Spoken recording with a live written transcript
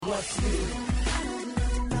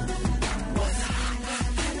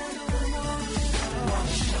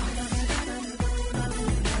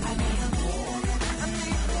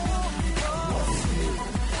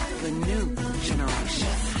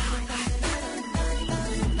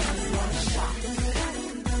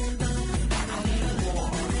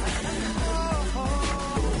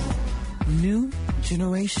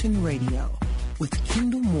Generation Radio with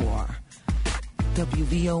Kendall Moore.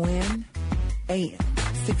 WVON AM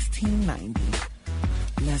 1690.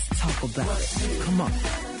 Let's talk about it. Come on.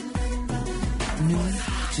 New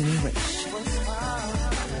Generation.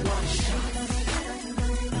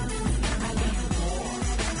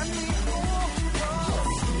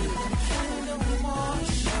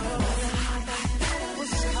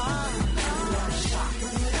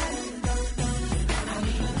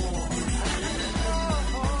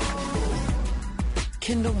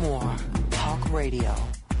 Kendall Moore, Talk Radio,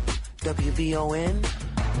 WVON,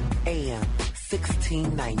 AM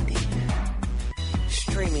 1690.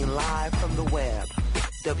 Streaming live from the web,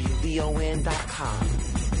 WVON.com.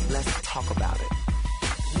 Let's talk about it.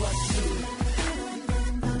 What's new?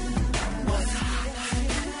 What's hot?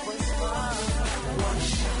 What's fun?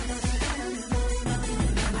 What's shot?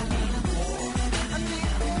 I need more. I need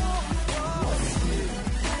more. What's new?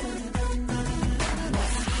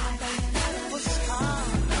 What's hot? What's hot?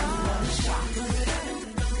 What's shot?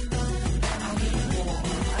 I need more.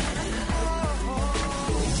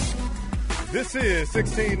 This is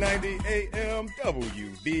 1690 AM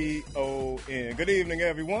WVON. Good evening,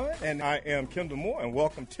 everyone, and I am Kendall Moore, and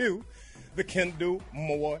welcome to the Kendall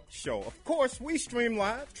Moore Show. Of course, we stream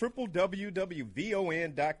live, www.wvon.com.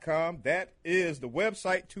 That is the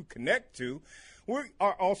website to connect to. We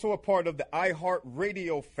are also a part of the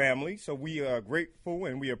iHeartRadio family, so we are grateful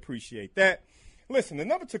and we appreciate that. Listen, the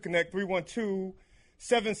number to connect,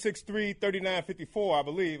 312-763-3954, I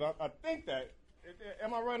believe. I think that.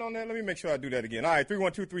 Am I right on that? Let me make sure I do that again. All right,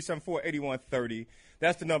 312-374-8130.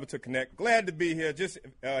 That's the number to connect. Glad to be here. Just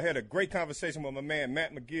had a great conversation with my man,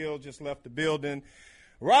 Matt McGill, just left the building.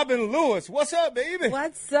 Robin Lewis, what's up, baby?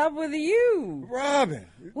 What's up with you? Robin.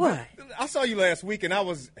 What? I saw you last week, and I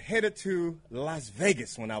was headed to Las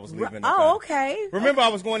Vegas when I was leaving. Oh, okay. Remember, I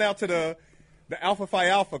was going out to the Alpha Phi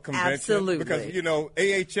Alpha convention. Absolutely. Because, you know,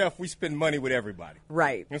 AHF, we spend money with everybody.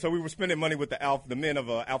 Right. And so we were spending money with the men of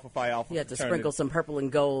Alpha Phi Alpha. You had to sprinkle some purple and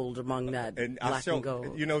gold among that and black and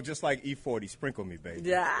gold. You know, just like E40, sprinkle me,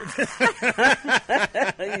 baby. Yeah.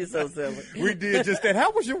 You're so silly. We did just that.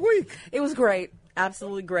 How was your week? It was great.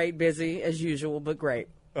 Absolutely great. Busy as usual, but great.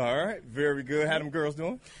 All right. Very good. How them girls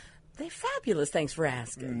doing? They're fabulous. Thanks for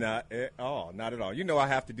asking. Not at all. Not at all. You know I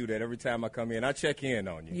have to do that every time I come in. I check in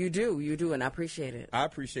on you. You do, and I appreciate it. I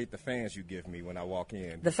appreciate the fans you give me when I walk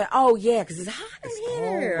in. Oh, yeah, because it's hot in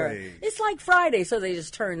here. Always. It's like Friday, so they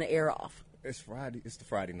just turn the air off. It's Friday. It's the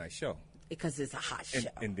Friday night show. Because it's a hot show.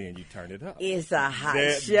 And then you turn it up. It's a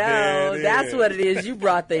hot show. That's what it is. You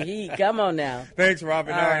brought the heat. Come on now. Thanks,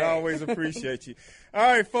 Robin. I right. always appreciate you. All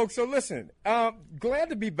right, folks. So listen, glad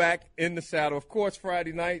to be back in the saddle. Of course,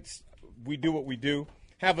 Friday nights, we do what we do.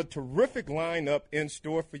 Have a terrific lineup in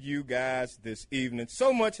store for you guys this evening.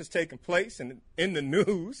 So much has taken place in the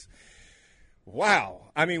news.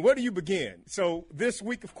 Wow. I mean, where do you begin? So this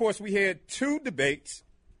week, of course, we had two debates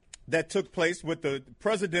that took place with the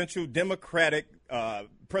Democratic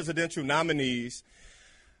presidential nominees.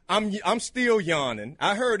 I'm still yawning.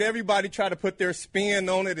 I heard everybody try to put their spin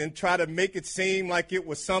on it and try to make it seem like it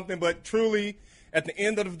was something, but truly, at the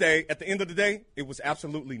end of the day, it was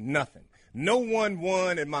absolutely nothing. No one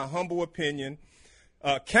won, in my humble opinion.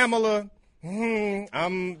 Kamala, a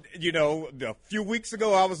few weeks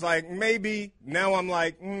ago I was like, maybe. Now I'm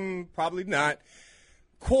like, probably not.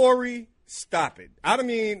 Corey, stop it. I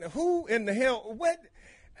mean, who in the hell, what?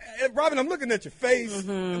 Robin, I'm looking at your face,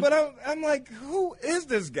 but I'm like, who is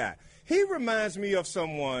this guy? He reminds me of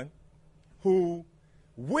someone who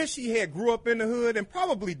wish he had grew up in the hood and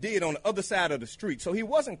probably did on the other side of the street. So he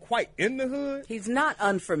wasn't quite in the hood. He's not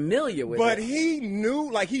unfamiliar with but it. He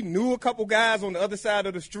knew a couple guys on the other side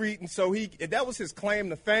of the street, and so that was his claim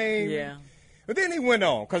to fame. Yeah. But then he went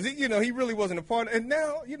on because he really wasn't a part of it. And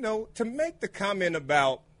now, to make the comment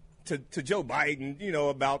about to Joe Biden,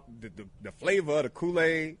 about the flavor of the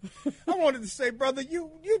Kool-Aid. I wanted to say, brother,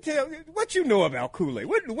 you tell what you know about Kool-Aid.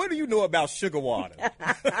 What do you know about sugar water?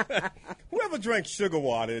 Whoever drank sugar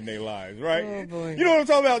water in their lives, right? Oh, boy. You know what I'm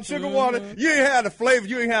talking about, sugar water? You ain't had the flavor,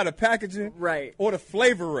 you ain't had the packaging. Right. Or the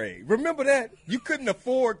Flavor-Aid. Remember that? You couldn't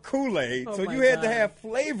afford Kool-Aid, so you had to have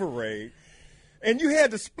Flavor-Aid. And you had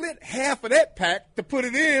to split half of that pack to put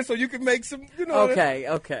it in so you could make some, Okay.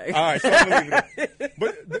 All right, so I'm going to leave it.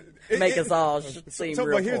 But make us all seem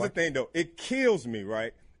real But here's poor. the thing, though. It kills me,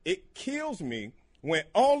 right? It kills me when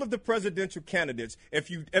all of the presidential candidates, if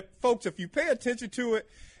you pay attention to it,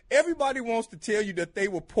 everybody wants to tell you that they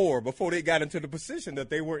were poor before they got into the position that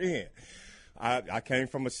they were in. I came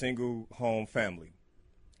from a single home family.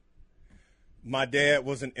 My dad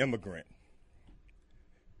was an immigrant.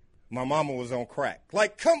 my mama was on crack.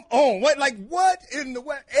 Like, come on. What in the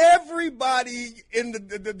what? Everybody in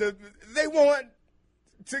the they want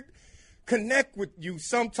to connect with you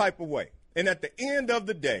some type of way. And at the end of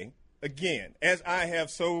the day, again, as I have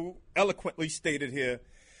so eloquently stated here,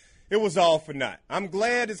 it was all for naught. I'm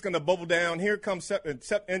glad it's going to bubble down. Here comes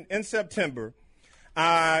in September.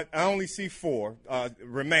 I only see 4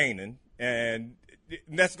 remaining, and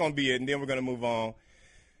that's going to be it, and then we're going to move on.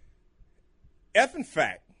 In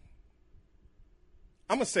fact,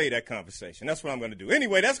 I'm going to say that conversation. That's what I'm going to do.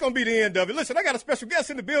 Anyway, that's going to be the end of it. Listen, I got a special guest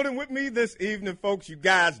in the building with me this evening, folks. You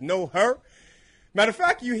guys know her. Matter of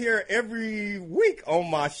fact, you hear her every week on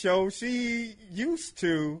my show. She used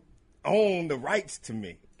to own the rights to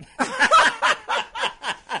me.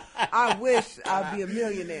 I wish I'd be a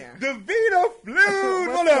millionaire. Davita Flude.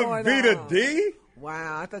 What up, Vita D?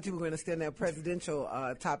 Wow, I thought you were going to stay on that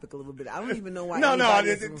presidential topic a little bit. I don't even know why. No. Yeah.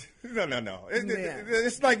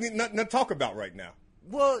 It's like nothing to talk about right now.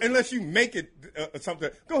 Well, unless you make it something.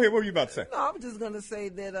 Go ahead. What were you about to say? No, I'm just going to say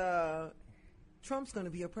that Trump's going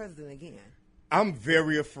to be a president again. I'm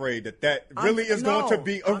very afraid that really is going to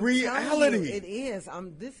be a reality. It is.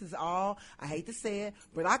 This is all, I hate to say it,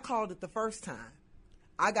 but I called it the first time.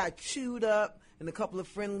 I got chewed up in a couple of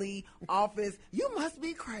friendly office. You must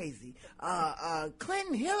be crazy.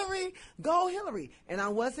 Clinton, Hillary, go Hillary. And I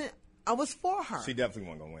was for her. She definitely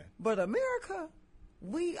wasn't going to win. But America,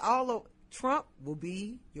 Trump will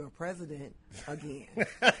be your president again.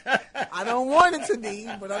 I don't want it to be,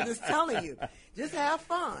 but I'm just telling you. Just have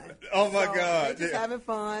fun. Oh, my God. Just having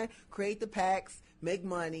fun, create the PACs, make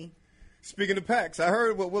money. Speaking of PACs, I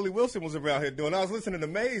heard what Willie Wilson was around here doing. I was listening to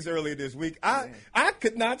Mays earlier this week. I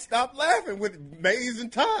could not stop laughing with Mays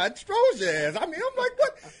and Todd Strozaz. I mean, I'm like,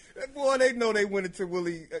 what? Boy, they know they went into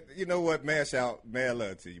Willie. You know what? Mash out. Man,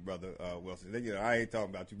 love to you, brother Wilson. I ain't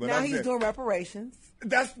talking about you. But now he's doing reparations.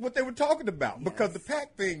 That's what they were talking about because the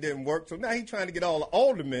PAC thing didn't work. So now he's trying to get all the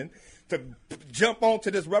aldermen to jump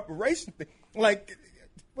onto this reparation thing. Like,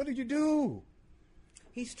 what did you do?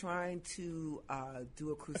 He's trying to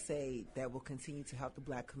do a crusade that will continue to help the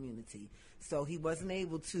black community. So he wasn't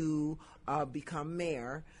able to become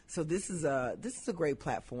mayor. So this is a great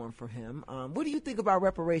platform for him. What do you think about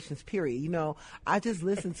reparations, period? You know, I just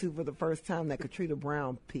listened to for the first time that Cyntoia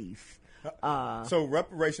Brown piece. So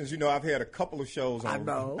reparations, you know, I've had a couple of shows on. I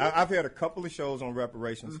know. I've had a couple of shows on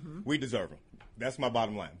reparations. Mm-hmm. We deserve them. That's my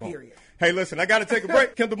bottom line. Boom. Period. Hey, listen, I got to take a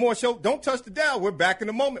break. Kendall Moore Show. Don't touch the dial. We're back in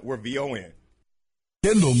a moment. We're VON.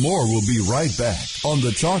 Kendall Moore will be right back on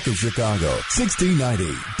the Talk of Chicago,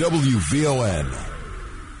 1690 WVON.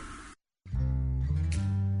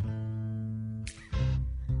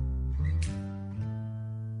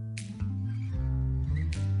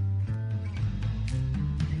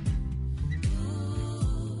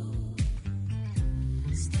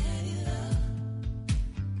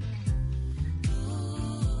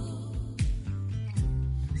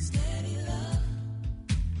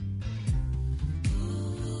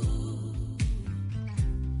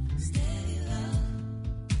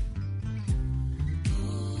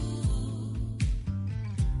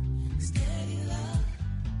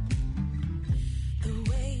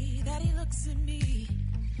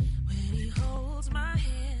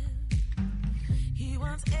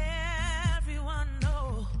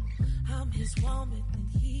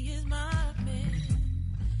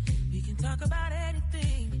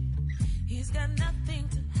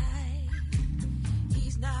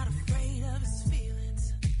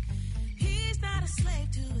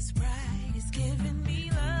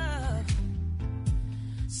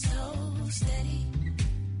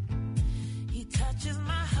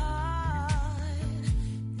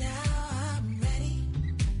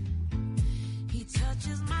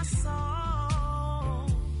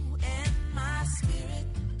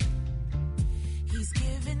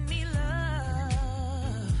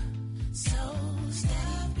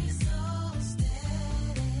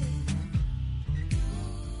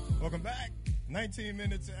 Welcome back. 19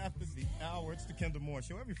 minutes after the hour. It's the Kendall Moore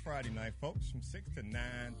Show every Friday night, folks, from 6 to 9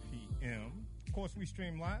 p.m. Of course, we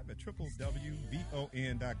stream live at www.von.com.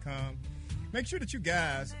 Make sure that you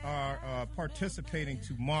guys are participating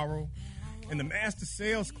tomorrow in the Master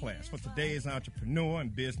Sales Class for today's entrepreneur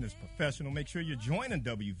and business professional. Make sure you're joining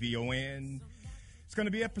WVON. It's going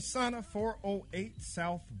to be at Persona 408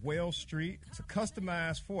 South Wells Street. It's a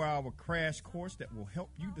customized 4-hour crash course that will help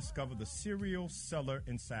you discover the serial seller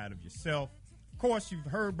inside of yourself. Of course, you've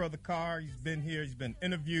heard Brother Carr. He's been here. He's been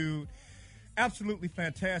interviewed. Absolutely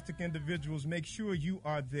fantastic individuals. Make sure you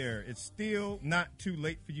are there. It's still not too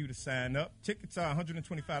late for you to sign up. Tickets are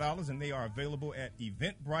 $125, and they are available at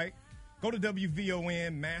Eventbrite. Go to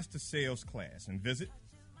WVON Master Sales Class and visit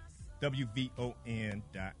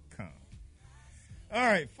WVON.com. All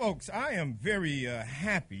right, folks, I am very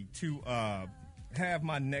happy to have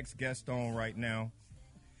my next guest on right now.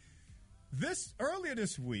 Earlier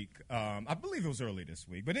this week, I believe it was earlier this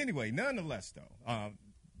week, but anyway, nonetheless, though,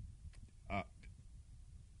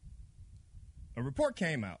 a report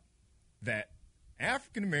came out that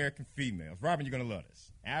African-American females, Robin, you're going to love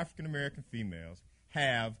this, African-American females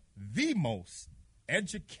have the most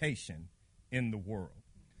education in the world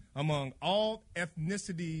among all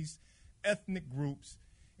ethnicities, ethnic groups,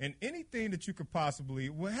 and anything that you could possibly,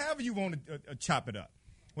 however you want to chop it up,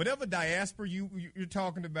 whatever diaspora you're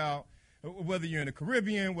talking about, whether you're in the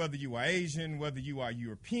Caribbean, whether you are Asian, whether you are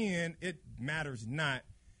European, it matters not.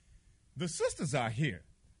 The sisters are here.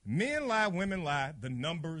 Men lie, women lie. The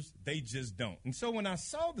numbers, they just don't. And so when I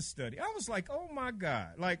saw the study, I was like, oh, my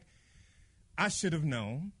God. Like, I should have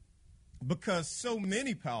known, because so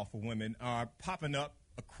many powerful women are popping up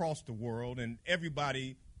across the world, and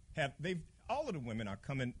everybody all of the women are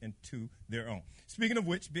coming into their own. Speaking of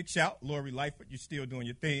which, big shout, Lori Lightfoot, you're still doing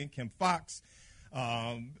your thing. Kim Fox,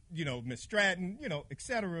 Miss Stratton, et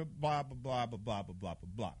cetera, blah, blah, blah, blah, blah, blah, blah,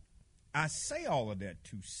 blah. I say all of that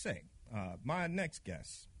to say my next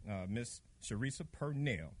guest, Miss Sharisa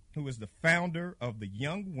Purnell, who is the founder of the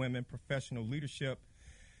Young Women Professional Leadership.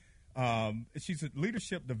 She's a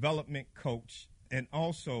leadership development coach, and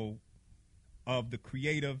also of the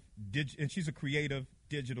and she's a creative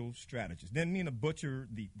digital strategist. Didn't mean to butcher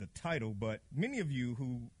the title, but many of you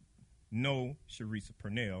who know Sharisa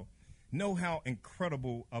Purnell know how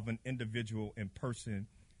incredible of an individual and person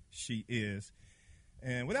she is.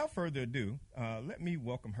 And without further ado, let me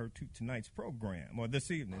welcome her to tonight's program, or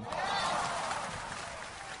this evening.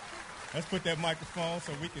 Let's put that microphone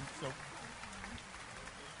so we can...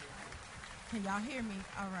 Can y'all hear me?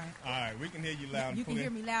 All right. All right, we can hear you loud and clear. You can hear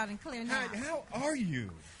me loud and clear now. How are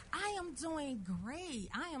you? I am doing great.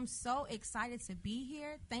 I am so excited to be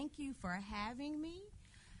here. Thank you for having me.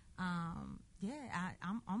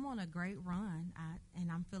 I'm on a great run,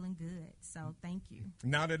 and I'm feeling good. So thank you.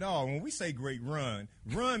 Not at all. When we say great run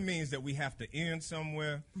means that we have to end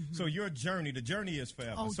somewhere. Mm-hmm. So your journey, the journey is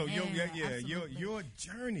forever. Oh, so your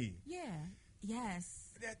journey. Yeah. Yes.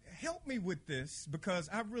 Help me with this, because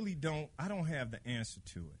I don't have the answer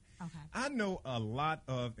to it. Okay. I know a lot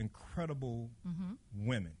of incredible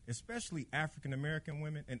women, especially African-American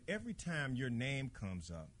women, and every time your name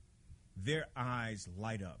comes up, their eyes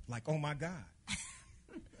light up like, oh, my God,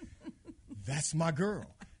 that's my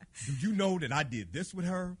girl. Do you know that I did this with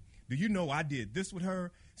her? Do you know I did this with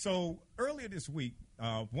her? So earlier this week,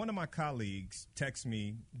 one of my colleagues texted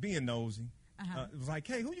me, being nosy. It was like,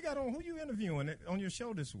 hey, who you got on? Who you interviewing on your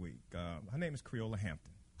show this week? Her name is Creola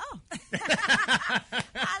Hampton. Oh. I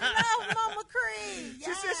love Mama Cree. Yes.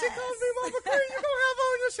 She said she calls me Mama Cree. You going to have her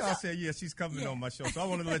on your show? I said, yeah, she's coming on my show. So I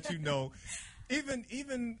want to let you know, even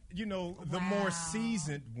the more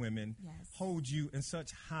seasoned women hold you in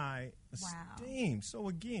such high esteem. So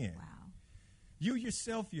again, you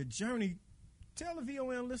yourself, your journey, tell the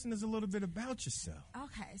VON listeners a little bit about yourself.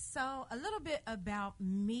 Okay, so a little bit about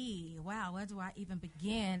me. Wow, where do I even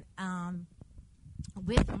begin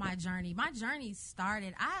with my journey? My journey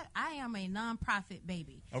started, I am a nonprofit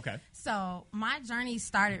baby. Okay. So my journey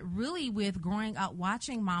started really with growing up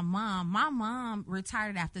watching my mom. My mom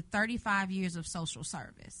retired after 35 years of social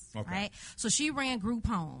service, right? So she ran group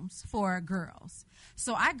homes for girls.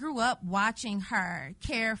 So I grew up watching her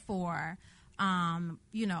care for,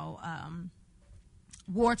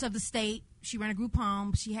 wards of the state. She ran a group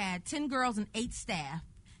home. She had 10 girls and 8 staff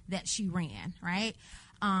that she ran, right?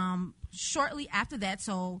 Shortly after that,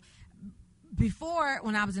 so before,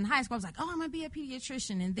 when I was in high school, I was like, oh, I'm going to be a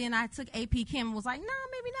pediatrician. And then I took AP Chem and was like, no,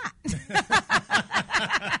 maybe not.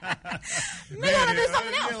 Maybe I'll do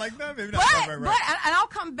something else. Like, no, maybe not. Right. But and I'll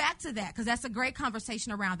come back to that, because that's a great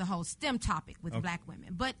conversation around the whole STEM topic with black women.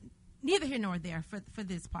 But neither here nor there for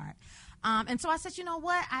this part. And so I said, you know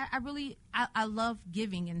what? I love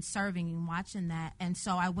giving and serving and watching that. And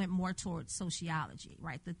so I went more towards sociology,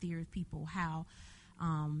 right? The theory of people, how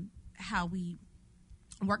we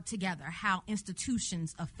work together, how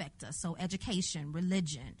institutions affect us. So education,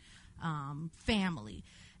 religion, family.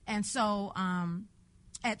 And so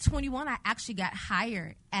at 21, I actually got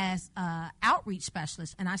hired as an outreach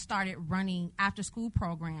specialist, and I started running after-school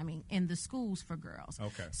programming in the schools for girls.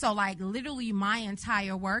 Okay. So, like, literally my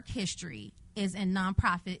entire work history is in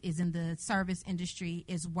nonprofit, is in the service industry,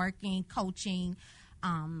 is working, coaching,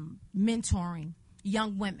 mentoring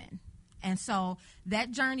young women. And so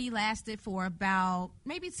that journey lasted for about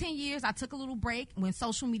maybe 10 years. I took a little break when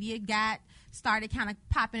social media got started kind of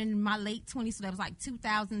popping in my late 20s, so that was like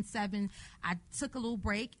 2007. I took a little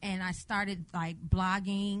break and I started like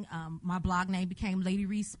blogging. My blog name became Lady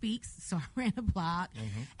Reed Speaks, so I ran a blog.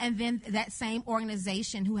 And then that same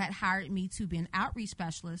organization who had hired me to be an outreach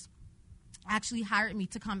specialist actually hired me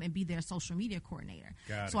to come and be their social media coordinator.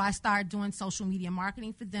 So I started doing social media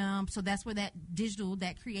marketing for them. So that's where that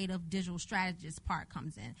creative digital strategist part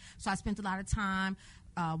comes in. So I spent a lot of time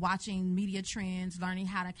watching media trends, learning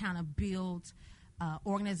how to kind of build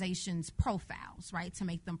organizations' profiles, right, to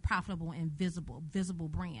make them profitable and visible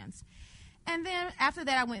brands. And then after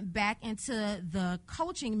that, I went back into the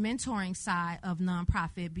coaching, mentoring side of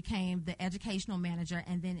nonprofit, became the educational manager,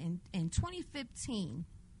 and then in 2015,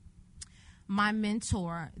 my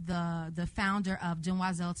mentor, the founder of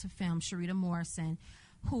Demoiselle to Film, Sharita Morrison,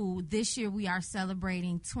 who this year we are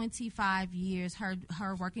celebrating 25 years, her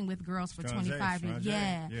working with girls for 25 years.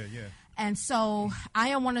 Yeah. And so I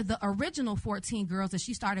am one of the original 14 girls that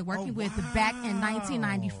she started working with back in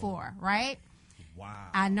 1994, right? Wow.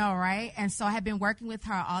 I know, right? And so I have been working with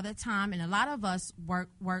her all the time, and a lot of us work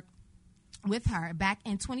with her. Back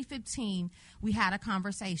in 2015, we had a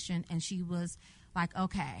conversation, and she was like,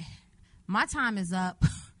 okay, my time is up.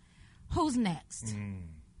 Who's next?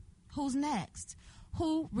 Who's next?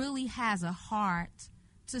 Who really has a heart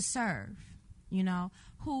to serve? You know,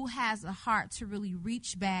 who has a heart to really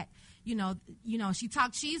reach back? You know,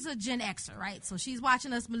 she's a Gen Xer, right? So she's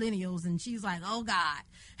watching us millennials, and she's like, oh God.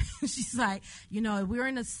 She's like, we're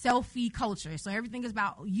in a selfie culture. So everything is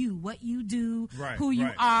about you, what you do, who you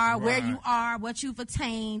are, where you are, what you've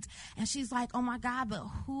attained. And she's like, oh my God, but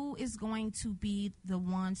who is going to be the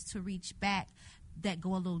ones to reach back that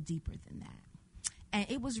go a little deeper than that? And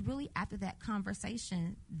it was really after that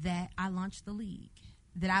conversation that I launched the league,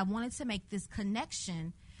 that I wanted to make this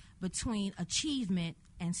connection between achievement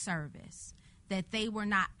and service, that they were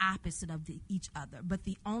not opposite of each other. But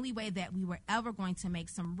the only way that we were ever going to make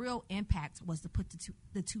some real impact was to put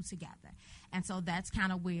the two together. And so that's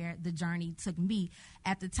kind of where the journey took me.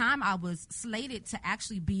 At the time, I was slated to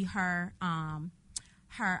actually be her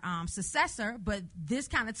successor, but this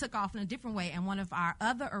kind of took off in a different way. And one of our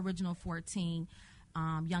other original 14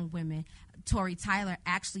 young women, Tori Tyler,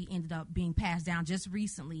 actually ended up being passed down just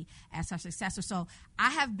recently as her successor. So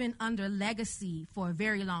I have been under legacy for a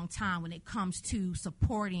very long time when it comes to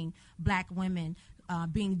supporting black women,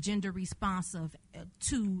 being gender responsive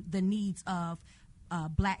to the needs of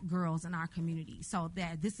black girls in our community. So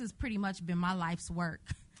this has pretty much been my life's work.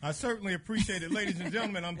 I certainly appreciate it. Ladies and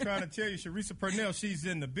gentlemen, I'm trying to tell you, Sharisa Purnell, she's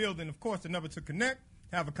in the building. Of course, the number to connect,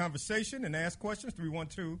 have a conversation, and ask questions,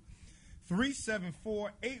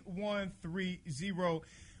 312-374-8130.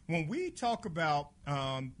 When we talk about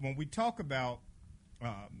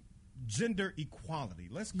gender equality,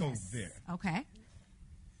 let's go there. Okay.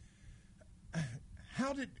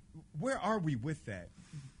 Where are we with that?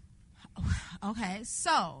 Okay,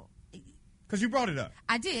 so because you brought it up.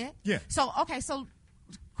 I did. Yeah. So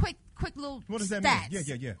quick little what does that stats. mean?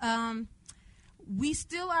 Yeah. We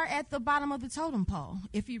still are at the bottom of the totem pole.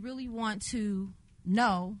 If you really want to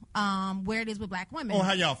know where it is with black women. Or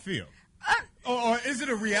how y'all feel. Or is it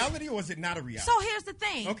a reality or is it not a reality? So here's the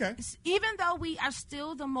thing. Okay. Even though we are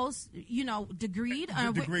still the most, degreed.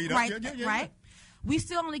 Degreed right, up. Yeah. Right? We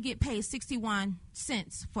still only get paid 61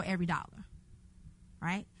 cents for every dollar.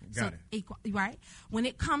 Right? Got it. Right? When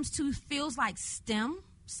it comes to fields like STEM,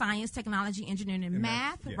 science, technology, engineering, and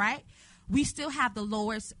math, yeah. right? We still have the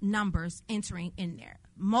lowest numbers entering in there.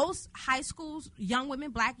 Most high schools,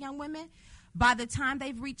 black young women, by the time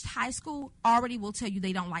they've reached high school, already will tell you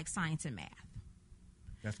they don't like science and math.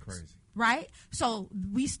 That's crazy. Right? So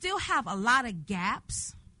we still have a lot of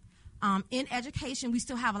gaps in education. We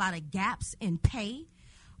still have a lot of gaps in pay.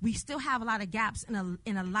 We still have a lot of gaps in a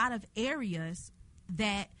lot of areas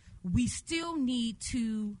that we still need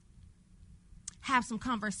to have some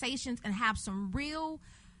conversations and have some real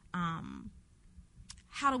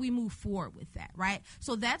how do we move forward with that, right?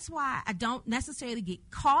 So that's why I don't necessarily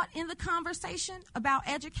get caught in the conversation about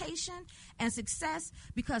education and success,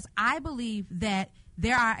 because I believe that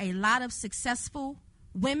there are a lot of successful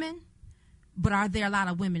women, but are there a lot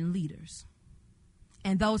of women leaders?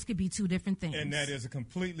 And those could be two different things. And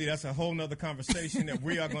that's a whole nother conversation that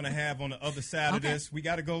we are going to have on the other side of this. We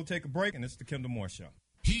got to go take a break, and it's the Kendall Moore Show.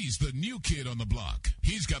 He's the new kid on the block.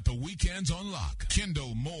 He's got the weekends on lock.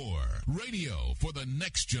 Kendall Moore, radio for the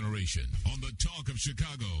next generation on the Talk of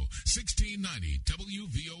Chicago, 1690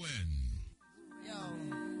 WVON. Yo,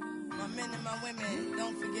 my men and my women,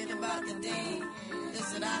 don't forget about the dean.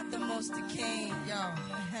 This is not the most the king. Yo,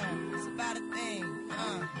 it's about a thing.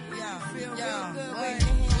 Feel real good. Wait,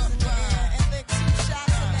 and lick 2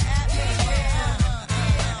 shots in the atmosphere.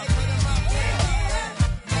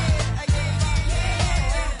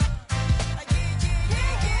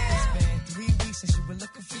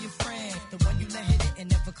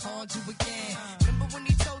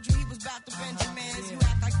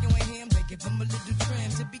 like you ain't him, they give him a little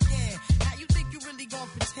trim to begin. How you think you really gon'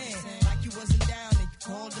 pretend like you wasn't down and you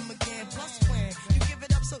called him again? Plus when you give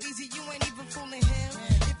it up so easy, you ain't even fooling him.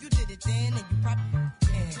 If you did it then you probably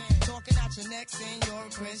can. Talking out your neck saying you're a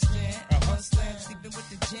Christian. Muslim, sleeping with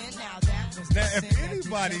the gin, now that was Now, if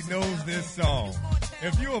anybody knows this song,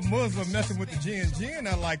 if you're a Muslim messing with the jinn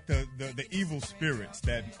are like the evil spirits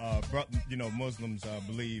that Muslims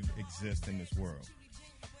believe exist in this world.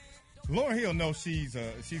 Lauryn Hill knows she's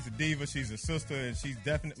a diva, she's a sister, and she's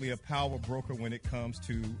definitely a power broker when it comes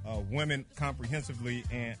to women comprehensively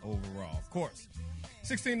and overall. Of course,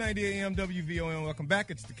 1690 AM WVON. Welcome back.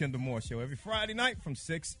 It's the Kendall Moore Show every Friday night from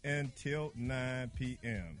 6 until 9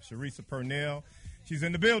 p.m. Sharisa Purnell, she's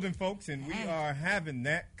in the building, folks, and we are having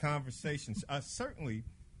that conversation. I certainly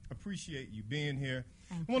appreciate you being here.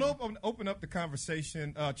 I want to open up the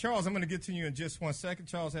conversation. Charles, I'm going to get to you in just 1 second.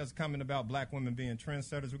 Charles has a comment about black women being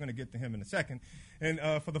trendsetters. We're going to get to him in a second. And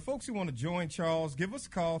for the folks who want to join Charles, give us a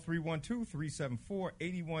call,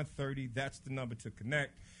 312-374-8130. That's the number to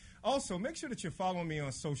connect. Also, make sure that you're following me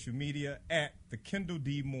on social media at The Kendall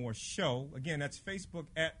D. Moore Show. Again, that's Facebook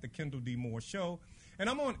at The Kendall D. Moore Show. And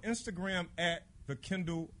I'm on Instagram at The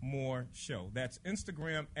Kendall Moore Show. That's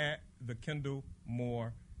Instagram at The Kendall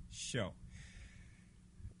Moore Show.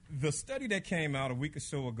 The study that came out a week or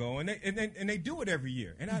so ago, and they do it every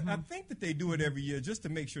year, and I think that they do it every year just to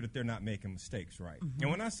make sure that they're not making mistakes, right?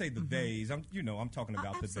 And when I say the days, I'm talking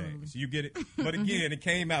about the days. You get it? But again, it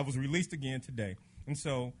came out, was released again today, and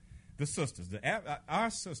so the sisters, our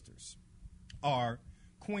sisters, are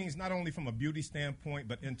queens not only from a beauty standpoint,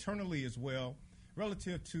 but internally as well,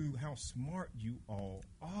 relative to how smart you all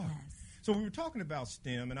are. Yes. So we were talking about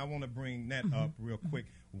STEM, and I want to bring that up real quick.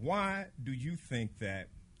 Why do you think that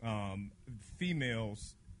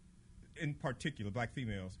females, in particular, black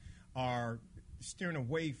females, are steering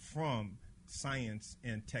away from science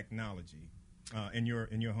and technology, in your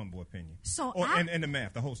humble opinion? And the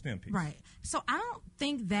math, the whole STEM piece. Right. So I don't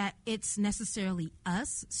think that it's necessarily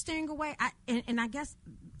us steering away. I am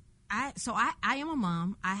a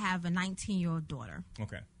mom. I have a 19-year-old daughter.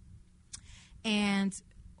 Okay. And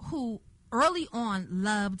who early on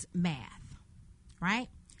loved math, right?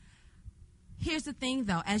 Here's the thing,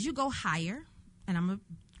 though. As you go higher, and I'm going to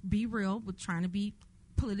be real with trying to be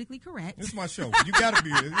politically correct. This is my show. You got to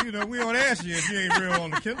be. We don't ask you if you ain't real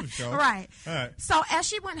on the Kendall Show. Right. All right. So as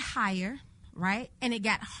she went higher, right, and it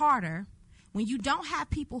got harder, when you don't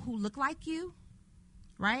have people who look like you,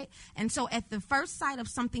 right? And so at the first sight of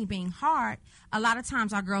something being hard, a lot of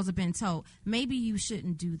times our girls have been told, maybe you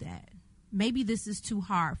shouldn't do that. Maybe this is too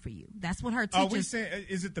hard for you. That's what her teachers... Are we saying,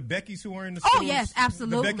 is it the Beckys who are in the stores? Oh, yes,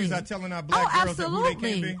 absolutely. The Beckys are telling our black girls that who they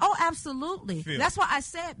can be? Oh, absolutely. That's why I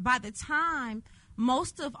said by the time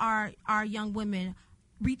most of our young women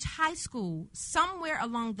reach high school, somewhere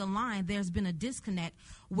along the line, there's been a disconnect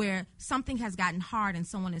where something has gotten hard and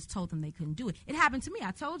someone has told them they couldn't do it. It happened to me.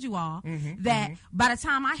 I told you all that by the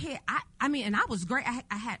time I hit, and I was great. I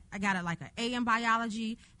got an A in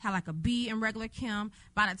biology, had like a B in regular chem.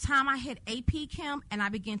 By the time I hit AP chem and I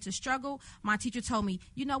began to struggle, my teacher told me,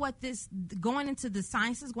 you know what, this going into the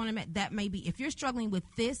sciences, that may be, if you're struggling with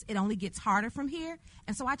this, it only gets harder from here.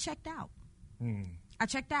 And so I checked out. I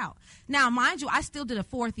checked out. Now, mind you, I still did a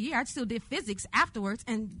fourth year. I still did physics afterwards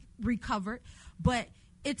and recovered. But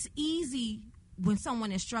it's easy when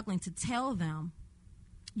someone is struggling to tell them,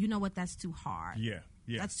 you know what, that's too hard. Yeah.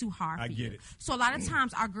 That's too hard for you. I get it. So a lot of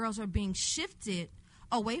times our girls are being shifted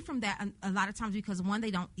away from that a lot of times because, one,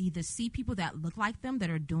 they don't either see people that look like them that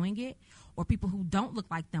are doing it, or people who don't look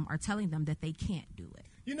like them are telling them that they can't do it.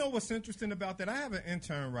 You know what's interesting about that? I have an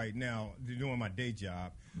intern right now doing my day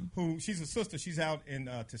job who, she's a sister. She's out in,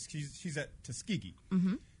 she's at Tuskegee.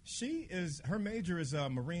 Her major is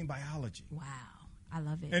marine biology. Wow. I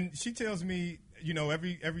love it. And she tells me,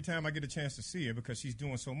 every time I get a chance to see her, because she's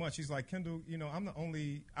doing so much, she's like, Kendall, I'm the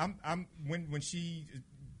only, when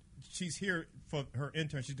she's here for her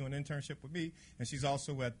intern, she's doing an internship with me, and she's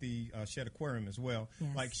also at the Shed Aquarium as well.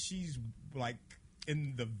 Yes. Like, she's like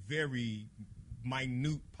in the very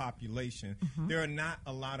minute population. There are not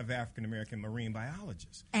a lot of African American marine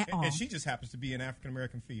biologists, and she just happens to be an African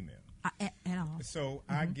American female at all. So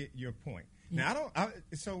I get your point. Now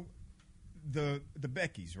the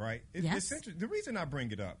Beckys, right? Yes. It's interesting. The reason I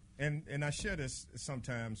bring it up, and I share this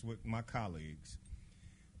sometimes with my colleagues,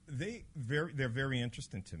 they're very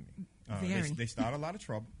interesting to me. They start a lot of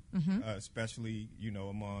trouble, especially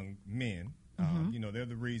among men. They're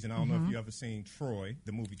the reason. I don't know if you ever seen Troy,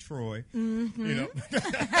 the movie Troy.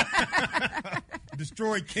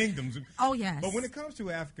 Destroy kingdoms. Oh, yes. But when it comes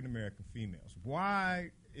to African American females,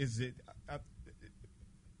 why is it?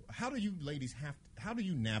 How do you ladies how do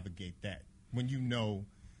you navigate that when you know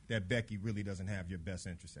that Becky really doesn't have your best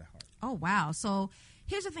interest at heart? Oh, wow. So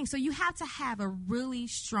here's the thing. So you have to have a really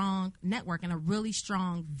strong network and a really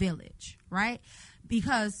strong village, right?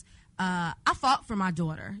 Because I fought for my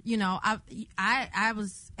daughter. You know, I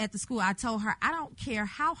was at the school. I told her, I don't care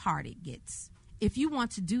how hard it gets. If you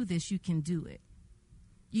want to do this, you can do it.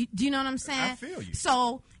 Do you know what I'm saying? I feel you.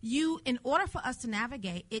 So in order for us to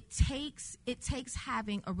navigate, it takes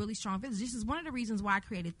having a really strong village. This is one of the reasons why I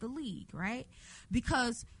created the league, right?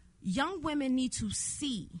 Because young women need to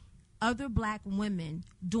see other black women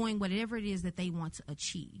doing whatever it is that they want to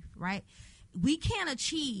achieve, right? We can't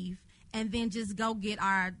achieve and then just go get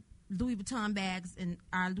our Louis Vuitton bags and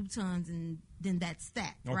our Louboutins and then that's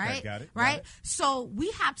that, okay, right? Got it. Right? Got it. So we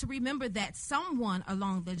have to remember that someone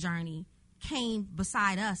along the journey came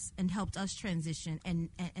beside us and helped us transition and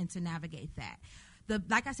to navigate that.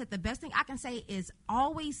 Like I said, the best thing I can say is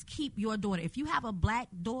always keep your daughter. If you have a black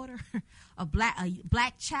daughter, a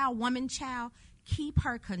black child, woman child, keep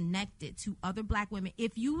her connected to other black women.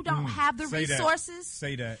 If you don't have the resources,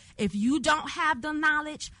 say that. If you don't have the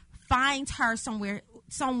knowledge, find her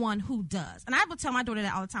someone who does. And I will tell my daughter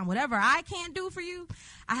that all the time. Whatever I can't do for you,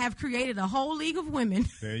 I have created a whole league of women.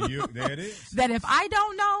 There it is. That if I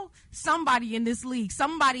don't know, somebody in this league,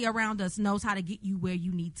 somebody around us knows how to get you where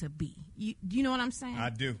you need to be. Do you know what I'm saying? I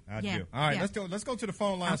do. Yeah. All right, Yeah. let's go to the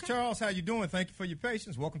phone lines. Okay. Charles, how you doing? Thank you for your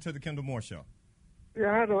patience. Welcome to the Kendall Moore Show.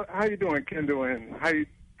 Yeah, how you doing, Kendall, and how you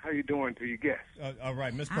doing to your guests? All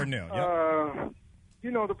right, Ms. Purnell. Yep.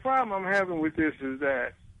 You know, the problem I'm having with this is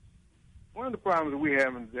that one of the problems we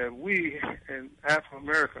have is that we, in African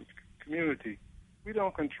American community, we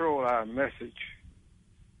don't control our message.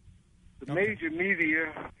 The major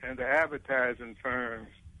media and the advertising firms,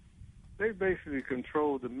 they basically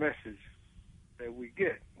control the message that we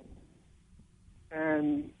get.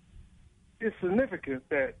 And it's significant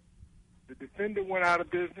that the Defender went out of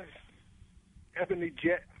business, Ebony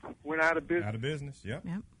Jet went out of business. Out of business, yep.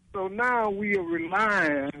 So now we are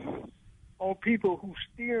relying on people who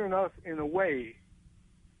steering us in a way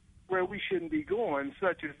where we shouldn't be going,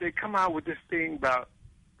 such as they come out with this thing about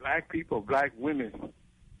black people, black women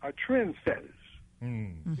are trendsetters.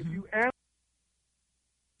 Mm. If you I'm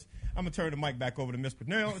going to turn the mic back over to Ms.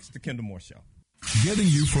 Purnell. It's the Kendall Moore Show. Getting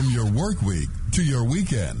you from your work week to your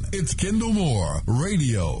weekend. It's Kendall Moore,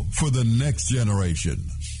 radio for the next generation.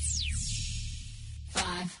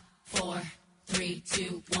 5, 4, 3,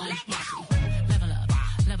 2, 1. Level up,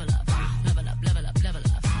 level up, level up, level up, level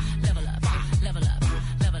up, level up, level up,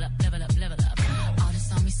 level up, level up, level up. All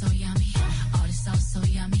this on me so yummy, all this sauce so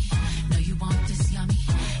yummy. No, you want this yummy,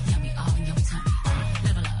 yummy all in your tummy.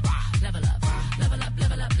 Level up, level up, level up,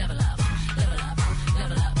 level up, level up, level up,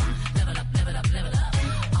 level up, level up, level up, level up.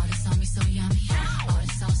 All this on me so yummy, all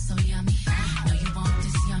this sauce so yummy. No, you want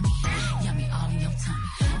this yummy, yummy all in your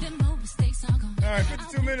tummy. Then more mistakes are gone. All right,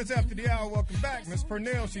 52 minutes after the hour. Welcome back. Ms.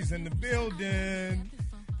 Purnell, she's in the building.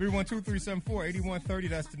 312-374-8130.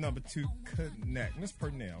 That's the number to connect. Ms.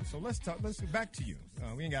 Purnell, so let's get back to you.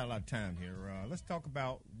 We ain't got a lot of time here. Let's talk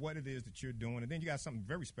about what it is that you're doing. And then you got something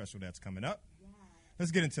very special that's coming up.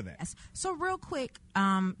 Let's get into that. Yes. So real quick,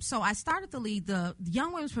 so I started the league. The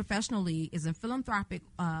Young Women's Professional League is a philanthropic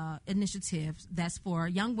initiative that's for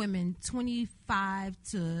young women 25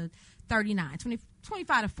 to 39,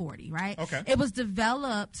 25 to 40, right? Okay. It was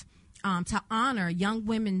developed to honor young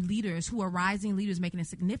women leaders who are rising leaders making a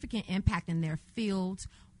significant impact in their field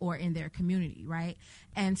or in their community, right?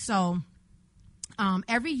 And so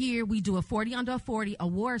every year we do a 40 under 40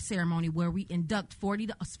 award ceremony where we induct 40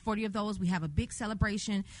 of those. We have a big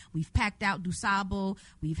celebration. We've packed out DuSable.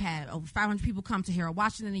 We've had over 500 people come to Harold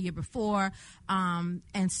Washington the year before.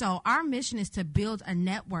 And so our mission is to build a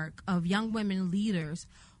network of young women leaders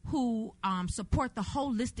who support the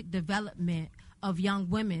holistic development of young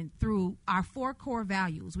women through our 4 core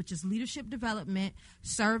values, which is leadership development,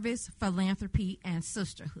 service, philanthropy, and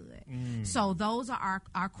sisterhood. So those are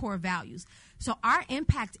our core values. So our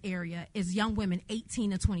impact area is young women 18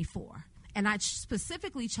 to 24. And I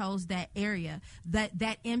specifically chose that area,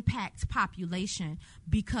 that impact population,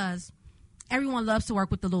 because everyone loves to work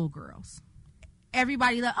with the little girls.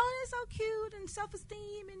 Everybody they're so cute and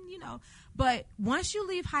self-esteem and, But once you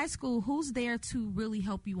leave high school, who's there to really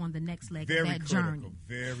help you on the next leg of that journey?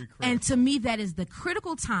 Very critical. And to me, that is the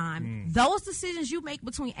critical time. Those decisions you make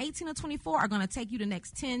between 18 and 24 are going to take you the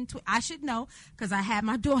next 10. I should know because I had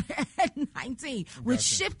my daughter at 19, which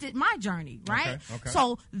shifted my journey, right? Okay.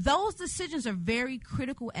 So those decisions are very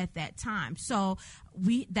critical at that time. So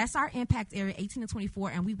that's our impact area, 18 to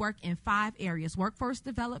 24, and we work in 5 areas: workforce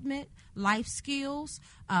development, life skills,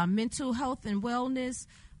 mental health and wellness,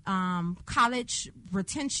 college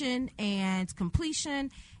retention and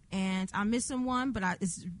completion, and I'm missing one, but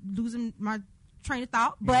it's losing my train of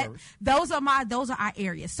thought. But those are our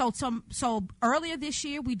areas. So earlier this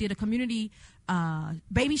year we did a community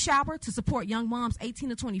baby shower to support young moms 18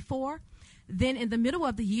 to 24. Then in the middle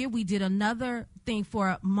of the year, we did another thing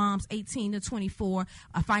for moms 18 to 24,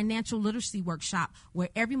 a financial literacy workshop where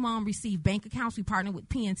every mom received bank accounts. We partnered with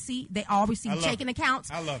PNC. They all received checking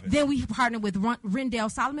accounts. I love it. Then we partnered with Rendell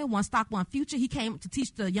Solomon, One Stock, One Future. He came to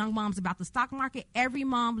teach the young moms about the stock market. Every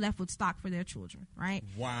mom left with stock for their children, right?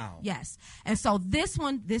 Wow. Yes. And so this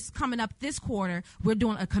coming up this quarter, we're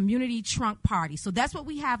doing a community trunk party. So that's what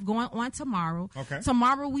we have going on tomorrow. Okay.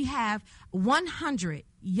 Tomorrow we have 100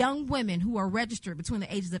 young women who are registered between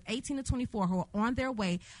the ages of 18 to 24 who are on their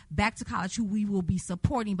way back to college, who we will be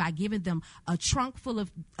supporting by giving them a trunk full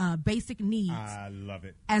of basic needs. I love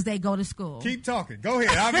it. As they go to school. Keep talking. Go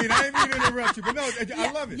ahead. I mean, I ain't mean to interrupt you, but no,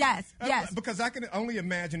 I love it. Yes, yes. Because I can only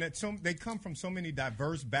imagine that they come from so many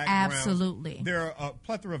diverse backgrounds. Absolutely. There are a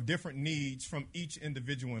plethora of different needs from each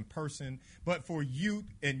individual in person, but for you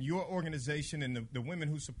and your organization and the women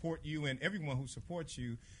who support you and everyone who supports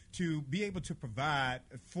you, to be able to provide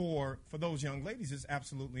for those young ladies is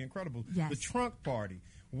absolutely incredible. Yes. The trunk party.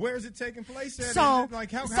 Where is it taking place at? So,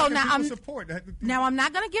 like how so can now people support? Now I'm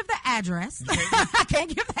not going to give the address. I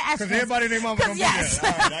can't give the address because everybody and their mama gonna yes. be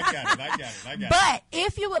there. All right, I got it. But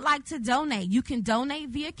if you would like to donate, you can donate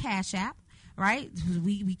via Cash App. Right?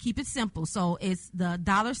 We keep it simple. So it's the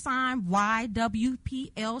 $YWPL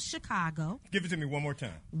Chicago. Give it to me one more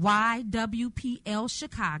time. YWPL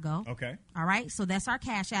Chicago. Okay. All right. So that's our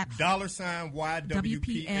Cash App.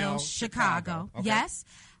 $YWPL Chicago. Okay. Yes.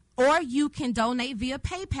 Or you can donate via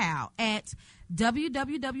PayPal at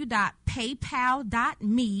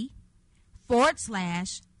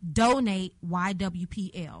www.paypal.me/donate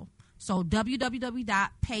YWPL. So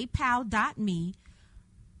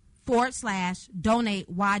www.paypal.me/donate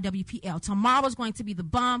YWPL. Tomorrow's going to be the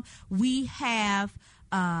bomb. We have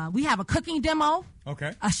a cooking demo.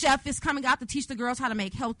 Okay. A chef is coming out to teach the girls how to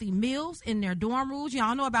make healthy meals in their dorm rooms.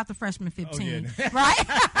 Y'all know about the freshman 15, right?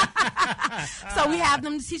 So we have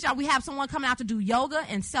them to teach y'all. We have someone coming out to do yoga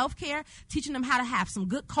and self-care, teaching them how to have some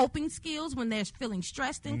good coping skills when they're feeling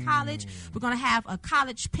stressed in college. We're going to have a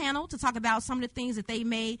college panel to talk about some of the things that they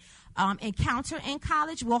may encounter in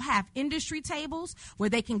college. We'll have industry tables where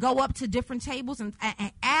they can go up to different tables and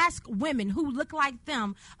ask women who look like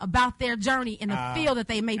them about their journey in a field that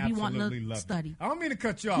they may be wanting to study. I don't mean to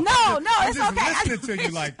cut you off. No, I'm it's just okay. listening to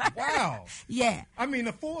you like, wow. Yeah. I mean,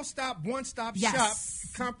 a full-stop, one-stop shop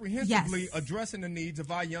comprehensively addressing the needs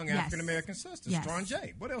of our young African-American sisters. Strong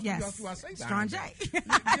J. What else do I say? Strong J.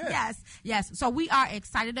 Yes. So we are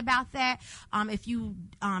excited about that. If you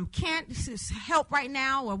can't help right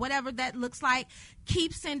now or whatever that looks like,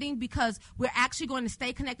 keep sending, because we're actually going to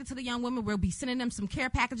stay connected to the young women. We'll be sending them some care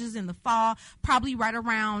packages in the fall, probably right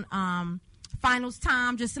around finals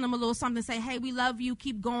time. Just send them a little something, say, hey, we love you,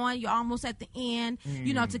 keep going, you're almost at the end,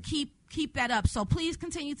 to keep that up. So please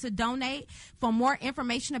continue to donate. For more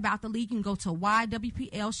information about the league, you can go to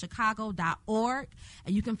ywplchicago.org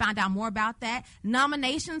and you can find out more about that.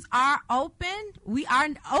 Nominations are open. We are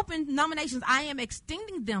open nominations. I am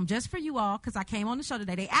extending them just for you all because I came on the show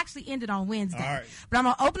today. They actually ended on Wednesday. All right. But I'm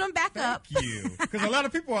going to open them back up. Thank you. Because a lot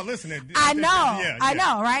of people are listening. I know. I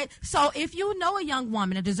know, right? So if you know a young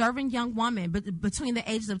woman, a deserving young woman between the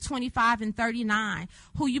ages of 25 and 39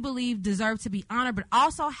 who you believe deserve to be honored, but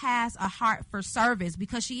also has a heart for service,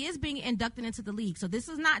 because she is being inducted into the league. So this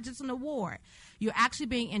is not just an award. You're actually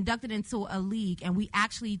being inducted into a league, and we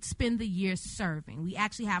actually spend the year serving. We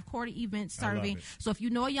actually have quarter events serving. So if you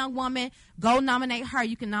know a young woman, go nominate her.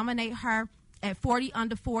 You can nominate her at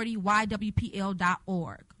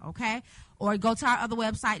 40under40ywpl.org, okay? Or go to our other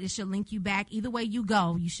website. It should link you back. Either way you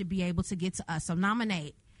go, you should be able to get to us. So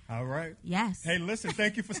nominate. All right. Yes. Hey, listen,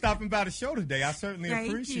 thank you for stopping by the show today. I certainly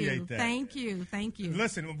appreciate that. Thank you.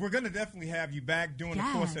 Listen, we're going to definitely have you back during the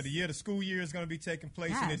course of the year. The school year is going to be taking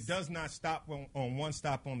place, and it does not stop on one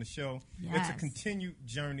stop on the show. It's a continued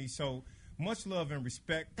journey. So much love and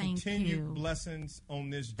respect. Continued blessings on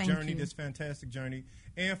this journey, this fantastic journey,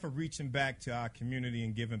 and for reaching back to our community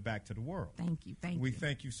and giving back to the world. Thank you. We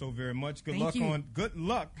thank you so very much. Good luck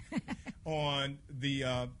on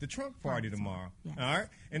the trunk party tomorrow. Yes. All right.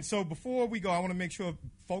 And so before we go, I want to make sure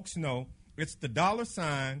folks know it's the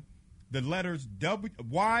 $, the letters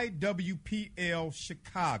YWPL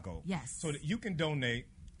Chicago. Yes. So that you can donate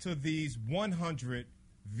to these 100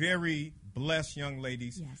 very blessed young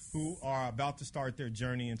ladies who are about to start their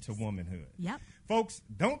journey into womanhood. Yep. Folks,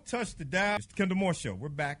 don't touch the dial. It's the Kendall Moore Show. We're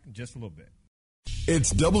back in just a little bit.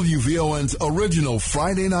 It's WVON's original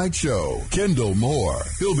Friday night show. Kendall Moore.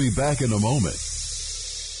 He'll be back in a moment.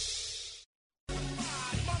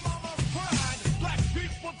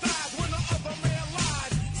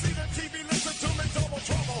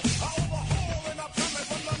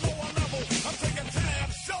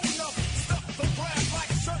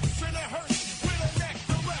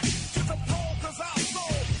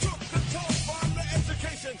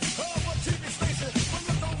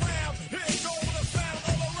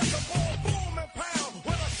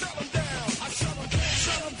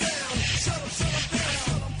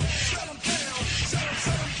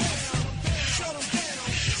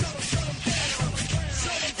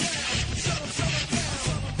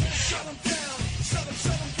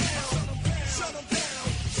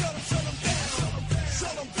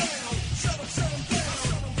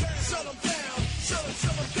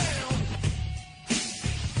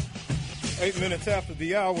 Minutes after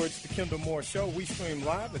the hour, it's the Kendall Moore Show. We stream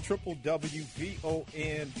live at www.VON.com.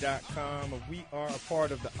 We are a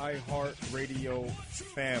part of the iHeartRadio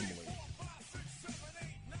family.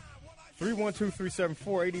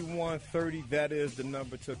 312-374-8130. That is the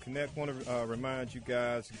number to connect. Want to remind you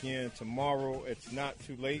guys again, tomorrow it's not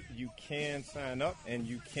too late. You can sign up and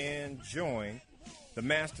you can join the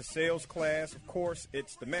Master Sales Class. Of course,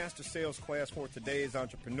 it's the Master Sales Class for today's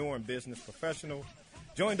entrepreneur and business professional.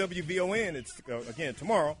 Join WVON, it's again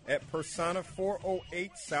tomorrow at Persona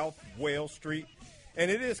 408 South Wales Street.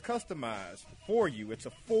 And it is customized for you. It's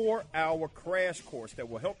a 4-hour crash course that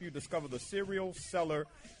will help you discover the serial seller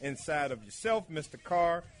inside of yourself. Mr.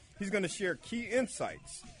 Carr, he's going to share key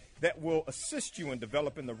insights that will assist you in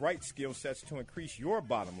developing the right skill sets to increase your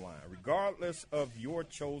bottom line, regardless of your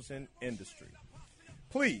chosen industry.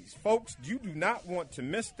 Please, folks, you do not want to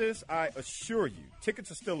miss this. I assure you.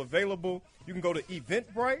 Tickets are still available. You can go to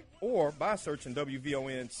Eventbrite or by searching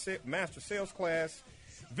WVON Master Sales Class,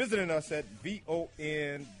 visiting us at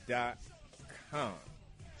VON.com.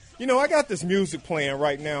 You know, I got this music playing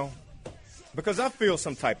right now because I feel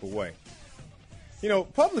some type of way. You know,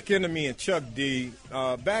 Public Enemy and Chuck D,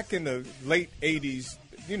 back in the late 80s,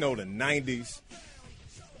 you know, the 90s,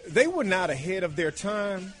 they were not ahead of their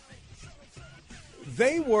time.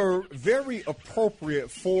 They were very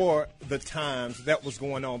appropriate for the times that was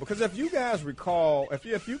going on. Because if you guys recall, if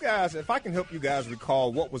I can help you guys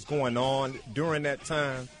recall what was going on during that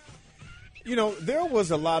time, you know, there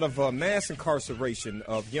was a lot of mass incarceration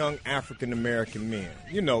of young African-American men.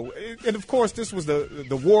 You know, and of course, this was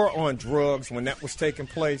the war on drugs when that was taking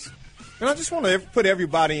place. And I just want to put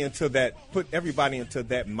everybody into that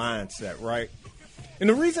mindset, right? And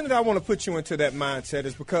the reason that I want to put you into that mindset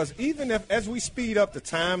is because even as we speed up the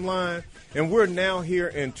timeline, and we're now here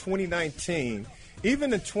in 2019,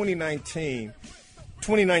 even in 2019,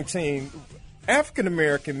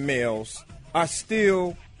 African-American males are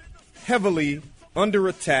still heavily under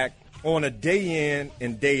attack on a day in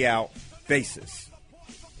and day out basis.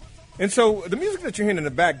 And so the music that you're hearing in the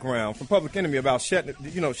background from Public Enemy about shutting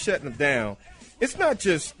them down, it's not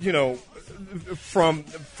just, you know, from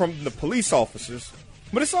the police officers,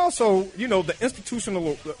 but it's also, you know, the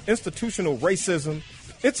institutional racism.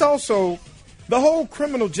 It's also the whole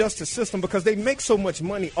criminal justice system because they make so much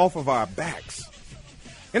money off of our backs.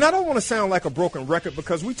 And I don't want to sound like a broken record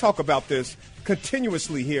because we talk about this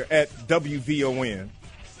continuously here at WVON.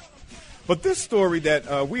 But this story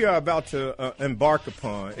that we are about to embark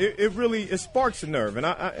upon, it really sparks a nerve. And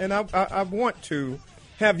I want to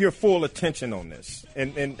have your full attention on this.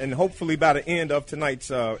 And hopefully by the end of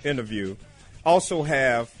tonight's interview, also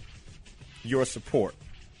have your support.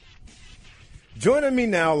 Joining me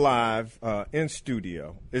now live in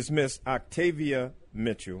studio is Miss Octavia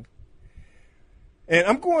Mitchell. And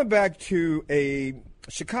I'm going back to a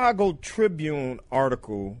Chicago Tribune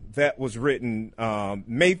article that was written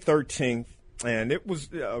May 13th, and it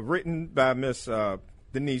was written by Miss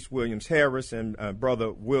Denise Williams Harris and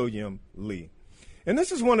brother William Lee. And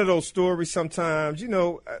this is one of those stories sometimes, you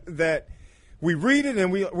know, that we read it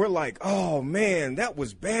and we're like, oh, man, that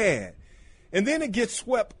was bad. And then it gets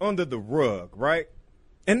swept under the rug, right?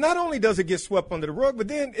 And not only does it get swept under the rug, but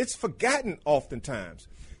then it's forgotten oftentimes.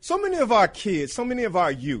 So many of our kids, so many of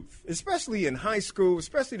our youth, especially in high school,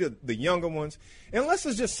 especially the younger ones, unless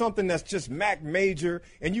it's just something that's just Mac major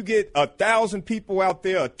and you get 1,000 people out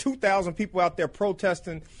there or 2,000 people out there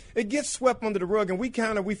protesting, it gets swept under the rug and we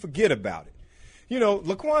forget about it. You know,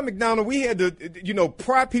 Laquan McDonald, we had to, you know,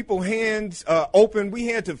 pry people's hands open. We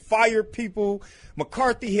had to fire people.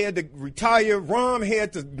 McCarthy had to retire. Rahm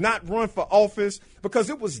had to not run for office because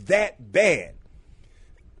it was that bad.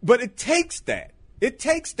 But it takes that. It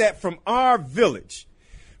takes that from our village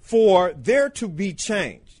for there to be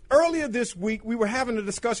change. earlier this week, we were having a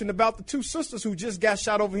discussion about the two sisters who just got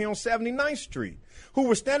shot over here on 79th Street, who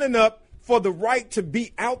were standing up for the right to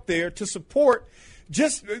be out there to support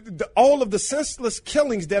just all of the senseless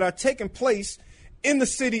killings that are taking place in the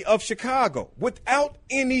city of Chicago without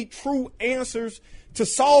any true answers to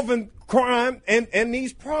solving crime and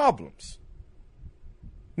these problems.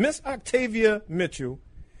 Miss Octavia Mitchell,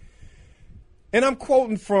 and I'm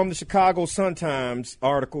quoting from the Chicago Sun-Times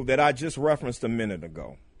article that I just referenced a minute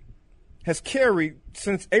ago, has carried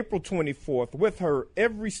since April 24th with her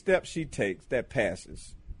every step she takes that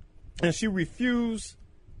passes, and she refused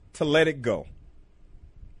to let it go.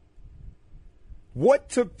 What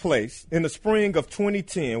took place in the spring of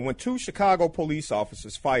 2010 when two Chicago police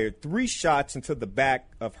officers fired 3 shots into the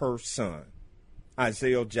back of her son,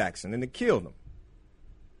 Izael Jackson, and it killed him?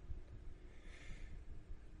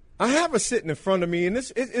 I have her sitting in front of me, and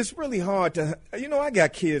it's really hard to, I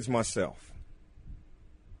got kids myself.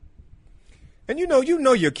 And you know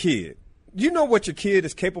your kid. You know what your kid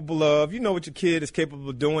is capable of. You know what your kid is capable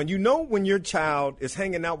of doing. You know when your child is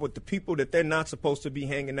hanging out with the people that they're not supposed to be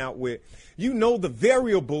hanging out with. You know the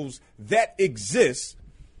variables that exist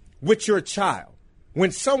with your child.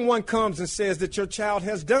 When someone comes and says that your child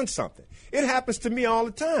has done something. It happens to me all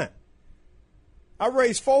the time. I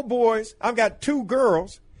raised 4 boys. I've got 2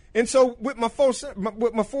 girls. And so with my 4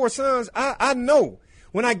 sons, I know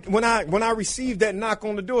when I received that knock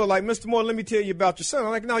on the door, like, Mr. Moore, let me tell you about your son.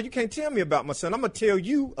 I'm like, no, you can't tell me about my son. I'm going to tell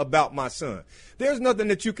you about my son. There's nothing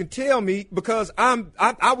that you can tell me because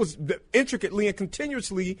I was intricately and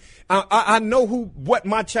continuously, I know what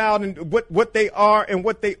my child and what they are and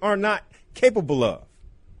what they are not capable of.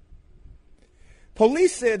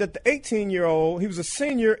 Police said that the 18-year-old, he was a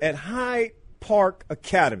senior at Hyde Park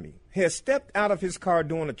Academy, had stepped out of his car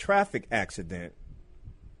during a traffic accident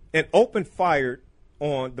and opened fire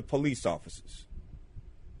on the police officers.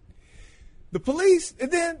 The police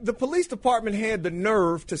department had the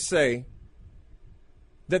nerve to say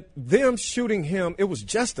that them shooting him, it was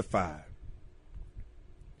justified.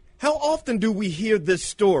 How often do we hear this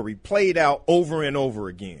story played out over and over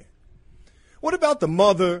again? What about the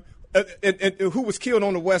mother who was killed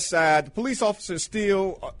on the west side? The police officer is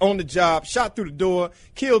still on the job, shot through the door,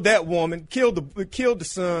 killed that woman, killed the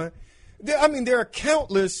son. There are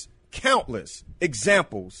countless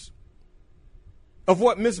examples of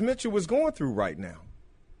what Ms. Mitchell was going through right now.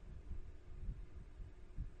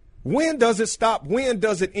 When does it stop? When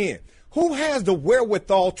does it end? Who has the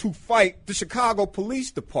wherewithal to fight the Chicago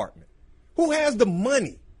Police Department? Who has the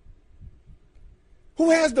money?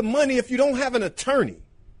 Who has the money if you don't have an attorney?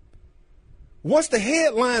 Once the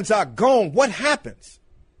headlines are gone, what happens?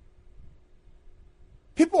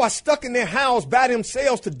 People are stuck in their house by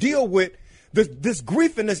themselves to deal with this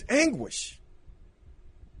grief and this anguish.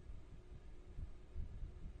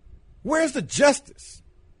 Where's the justice?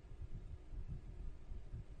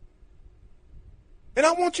 And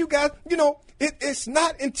I want you guys, it's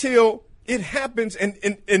not until it happens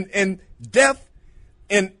and death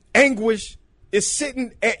and anguish is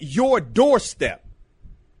sitting at your doorstep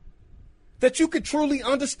that you could truly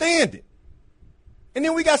understand it. And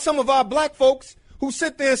then we got some of our black folks who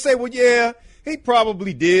sit there and say, well, yeah, he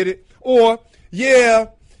probably did it. Or, yeah,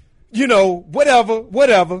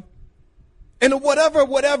 whatever. And the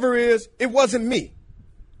whatever is, it wasn't me.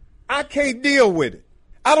 I can't deal with it.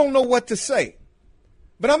 I don't know what to say.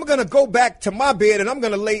 But I'm going to go back to my bed and I'm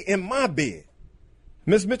going to lay in my bed.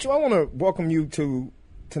 Ms. Mitchell, I want to welcome you to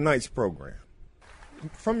tonight's program.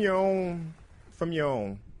 From your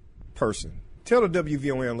own person, tell the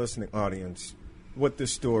WVON listening audience what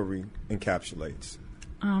this story encapsulates.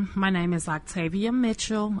 My name is Octavia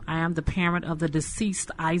Mitchell. I am the parent of the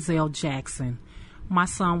deceased Izael Jackson. My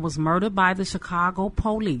son was murdered by the Chicago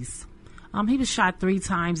police. He was shot 3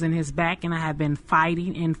 times in his back, and I have been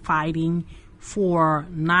fighting for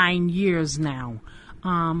 9 years now.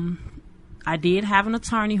 I did have an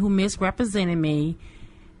attorney who misrepresented me,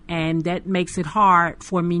 and that makes it hard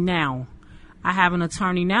for me now. I have an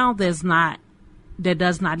attorney now that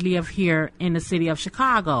does not live here in the city of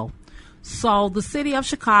Chicago. So the city of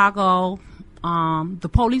Chicago, the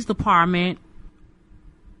police department,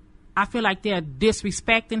 I feel like they're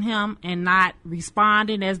disrespecting him and not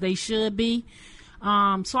responding as they should be.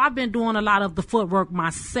 So I've been doing a lot of the footwork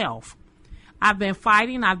myself. I've been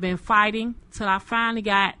fighting till I finally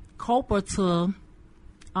got COPA to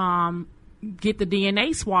get the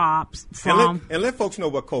DNA swabs from. And let folks know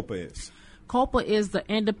what COPA is. COPA is the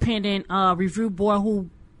independent review board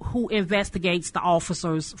who investigates the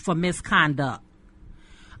officers for misconduct.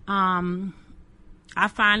 I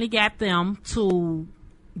finally got them to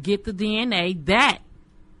get the DNA that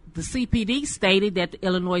the CPD stated that the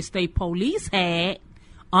Illinois State Police had,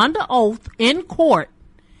 under oath in court,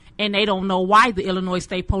 and they don't know why the Illinois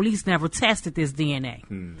State Police never tested this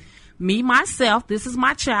DNA. Me, myself, this is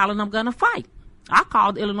my child, and I'm going to fight. I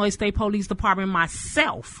called the Illinois State Police Department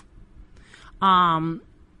myself.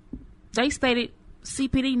 They stated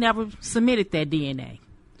CPD never submitted that DNA.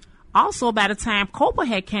 Also, by the time COPA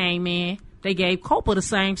had came in, they gave COPA the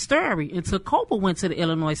same story until COPA went to the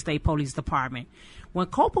Illinois State Police Department. When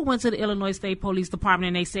COPA went to the Illinois State Police Department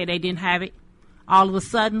and they said they didn't have it, all of a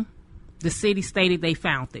sudden, the city stated they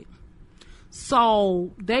found it.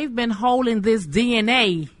 So they've been holding this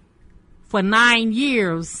DNA for 9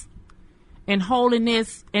 years and holding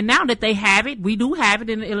this. And now that they have it, we do have it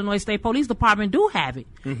in the Illinois State Police Department, do have it.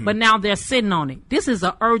 But now they're sitting on it. This is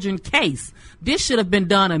an urgent case. This should have been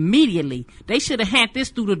done immediately. They should have handed this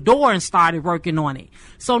through the door and started working on it.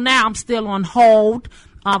 So now I'm still on hold.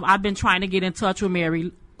 I've been trying to get in touch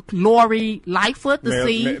with Lori Lightfoot to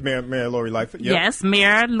see. Mayor Lori Lightfoot. Yep. Yes,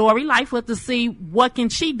 Mayor Lori Lightfoot to see what can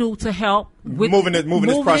she do to help with moving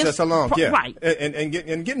this process along. Yeah, right, and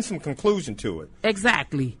getting some conclusion to it.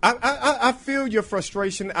 Exactly. I feel your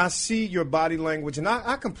frustration. I see your body language, and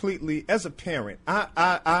I completely, as a parent,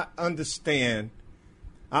 I understand.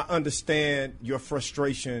 I understand your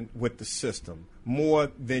frustration with the system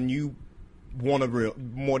more than you want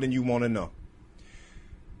to know.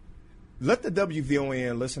 Let the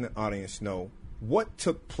WVON listening audience know what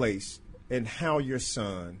took place and how your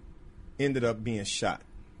son ended up being shot.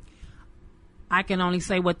 I can only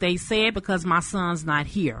say what they said because my son's not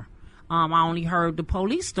here. I only heard the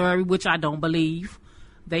police story, which I don't believe.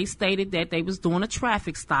 They stated that they was doing a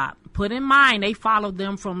traffic stop. Put in mind, they followed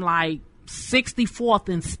them from like 64th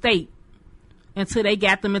and State until they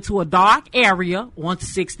got them into a dark area on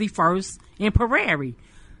 61st and Prairie.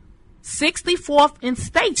 64th and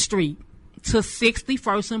State Street to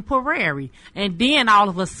 61st and Prairie. And then all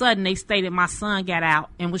of a sudden they stated my son got out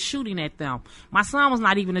and was shooting at them. My son was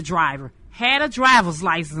not even a driver, had a driver's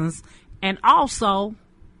license, and also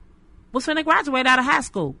was finna graduate out of high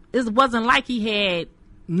school. It wasn't like he had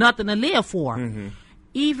nothing to live for.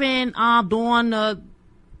 Even during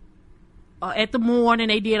at the morning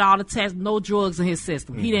they did all the tests, no drugs in his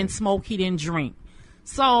system. He didn't smoke, he didn't drink.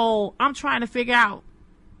 So I'm trying to figure out,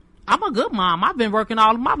 I'm a good mom. I've been working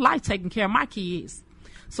all of my life taking care of my kids.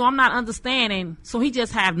 So I'm not understanding. So he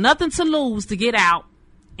just have nothing to lose to get out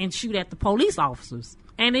and shoot at the police officers.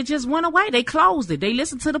 And it just went away. They closed it. They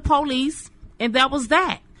listened to the police, and that was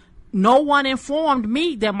that. No one informed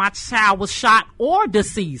me that my child was shot or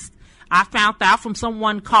deceased. I found out from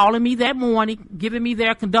someone calling me that morning, giving me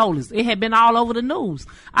their condolences. It had been all over the news.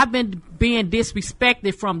 I've been being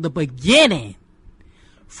disrespected from the beginning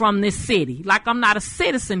from this city. Like I'm not a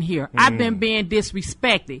citizen here. I've been being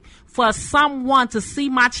disrespected. For someone to see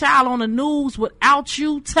my child on the news without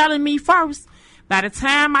you telling me first, by the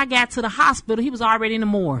time I got to the hospital, he was already in the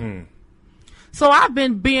morgue. So I've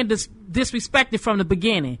been being disrespected from the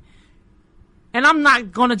beginning. And I'm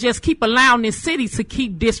not going to just keep allowing this city to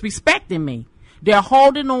keep disrespecting me. They're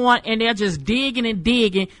holding on and they're just digging and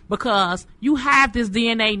digging because you have this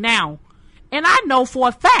DNA now. And I know for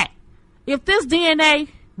a fact, if this DNA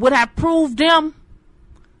would have proved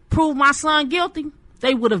my son guilty,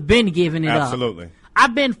 they would have been giving it up. Absolutely.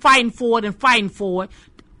 I've been fighting for it and fighting for it.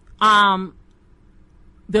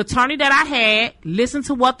 The attorney that I had listened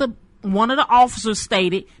to what one of the officers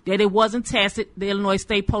stated, that it wasn't tested. The Illinois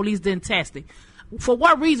State Police didn't test it. For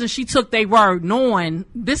what reason she took their word, knowing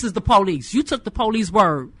this is the police. You took the police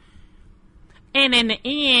word. And in the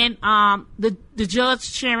end, the judge,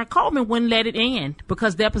 Sharon Coleman, wouldn't let it end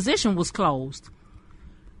because their position was closed.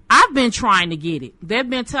 I've been trying to get it. They've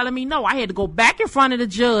been telling me no. I had to go back in front of the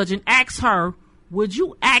judge and ask her, would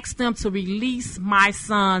you ask them to release my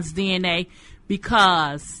son's DNA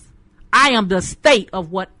because I am the state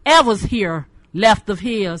of whatever's here left of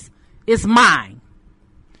his is mine.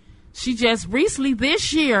 She just recently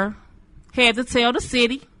this year had to tell the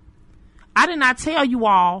city, I did not tell you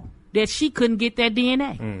all that she couldn't get that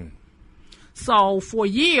DNA. So for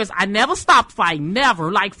years, I never stopped fighting,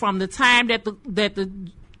 never. Like from the time that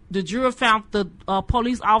the jury found the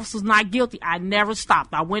police officers not guilty, I never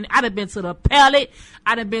stopped. I'd have been to the appellate,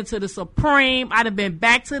 I'd have been to the Supreme, I'd have been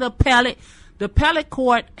back to the appellate. The appellate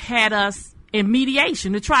court had us in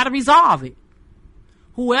mediation to try to resolve it.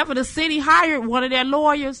 Whoever the city hired, one of their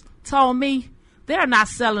lawyers, told me they're not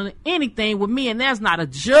selling anything with me, and there's not a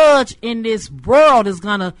judge in this world that's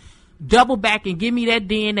going to double back and give me that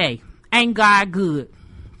DNA. Ain't God good?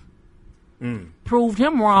 Proved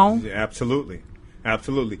him wrong. Yeah, absolutely.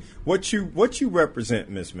 Absolutely. What you represent,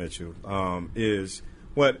 Ms. Mitchell, is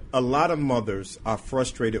what a lot of mothers are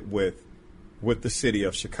frustrated with the city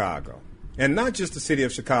of Chicago. And not just the city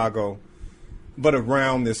of Chicago, but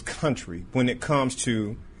around this country when it comes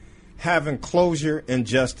to having closure and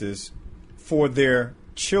justice for their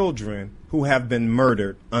children who have been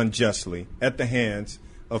murdered unjustly at the hands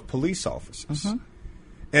of police officers. Mm-hmm.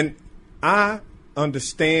 And I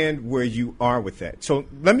understand where you are with that. So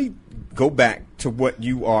let me go back to what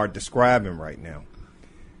you are describing right now.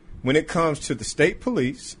 When it comes to the state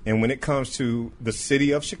police and when it comes to the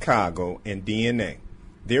city of Chicago and DNA,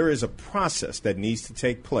 there is a process that needs to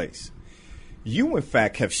take place. You, in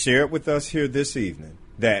fact, have shared with us here this evening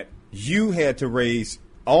that you had to raise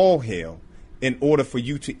all hell in order for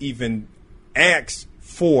you to even ask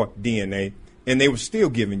for DNA, and they were still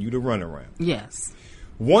giving you the runaround. Yes.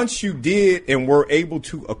 Once you did and were able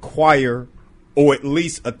to acquire or at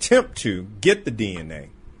least attempt to get the DNA,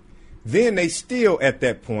 then they still at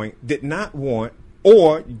that point did not want,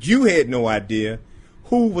 or you had no idea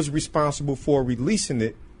who was responsible for releasing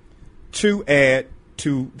it to add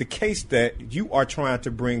to the case that you are trying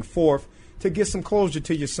to bring forth to get some closure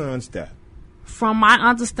to your son's death. From my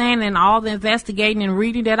understanding, all the investigating and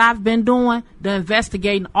reading that I've been doing, the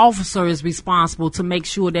investigating officer is responsible to make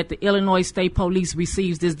sure that the Illinois State Police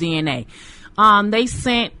receives this DNA. They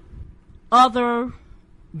sent other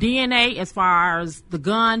DNA as far as the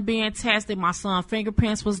gun being tested. My son's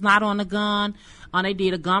fingerprints was not on the gun. They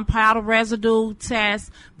did a gunpowder residue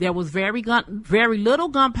test. There was very little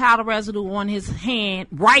gunpowder residue on his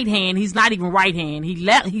right hand. He's not even right hand.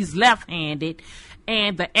 He's left-handed.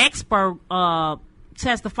 And the expert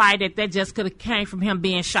testified that just could have came from him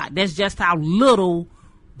being shot. That's just how little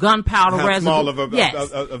gunpowder residue. How small of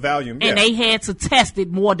a volume. And they had to test it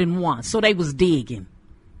more than once. So they was digging.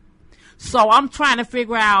 So I'm trying to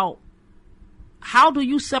figure out, how do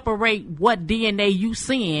you separate what DNA you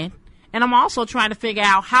seeing? And I'm also trying to figure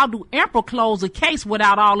out, how do EMPA close a case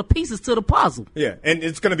without all the pieces to the puzzle? Yeah, and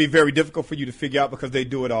it's going to be very difficult for you to figure out because they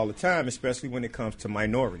do it all the time, especially when it comes to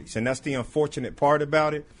minorities. And that's the unfortunate part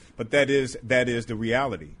about it, but that is the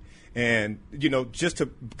reality. And, you know, just to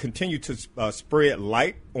continue to spread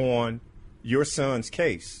light on your son's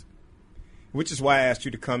case, which is why I asked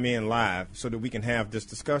you to come in live so that we can have this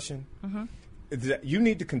discussion. Mm-hmm. You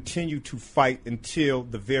need to continue to fight until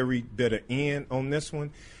the very bitter end on this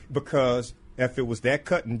one, because if it was that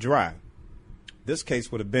cut and dry, this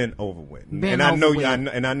case would have been over with. I know you know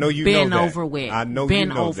that. I know you know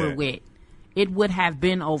that. It would have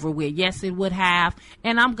been over with. Yes, it would have.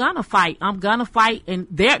 And I'm gonna fight. And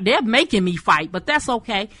they're making me fight, but that's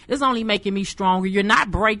okay. It's only making me stronger. You're not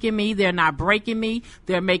breaking me. They're not breaking me.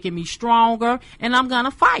 They're making me stronger. And I'm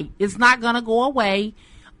gonna fight. It's not gonna go away.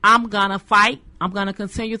 I'm gonna fight. I'm gonna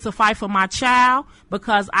continue to fight for my child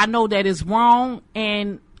because I know that it's wrong,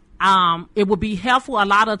 and it would be helpful. A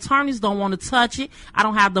lot of attorneys don't want to touch it. I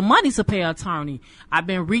don't have the money to pay an attorney. I've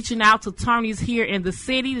been reaching out to attorneys here in the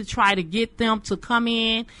city to try to get them to come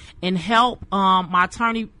in and help. My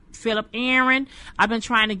attorney, Philip Aaron, I've been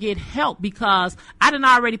trying to get help because I done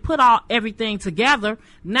already put everything together.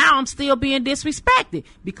 Now I'm still being disrespected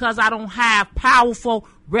because I don't have powerful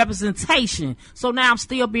representation. So now I'm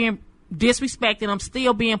still being disrespected. I'm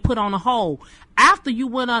still being put on a hold. After you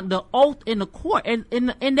went under oath in the court, and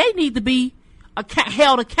they need to be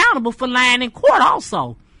held accountable for lying in court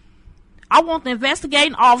also. I want the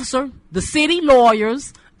investigating officer, the city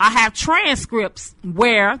lawyers. I have transcripts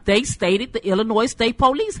where they stated the Illinois State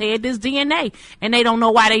Police had this DNA, and they don't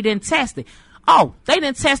know why they didn't test it. Oh, they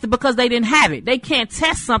didn't test it because they didn't have it. They can't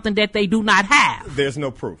test something that they do not have. There's no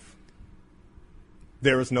proof.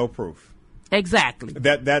 There is no proof. Exactly.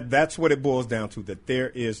 That's what it boils down to. That there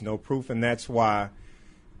is no proof, and that's why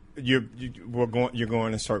you're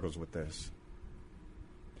going in circles with this.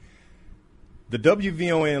 The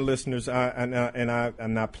WVON listeners,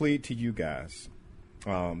 I plead to you guys.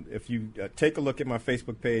 If you take a look at my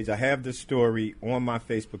Facebook page, I have this story on my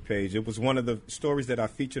Facebook page. It was one of the stories that I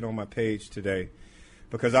featured on my page today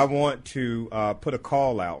because I want to put a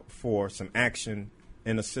call out for some action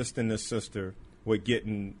in assisting this sister with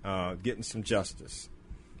getting some justice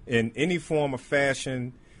in any form or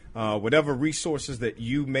fashion, whatever resources that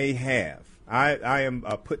you may have. I am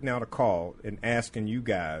putting out a call and asking you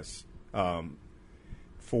guys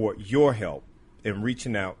for your help in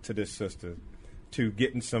reaching out to this sister to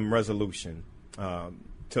getting some resolution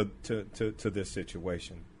to this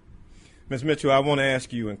situation. Ms. Mitchell, I want to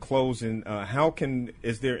ask you in closing,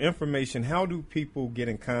 is there information, how do people get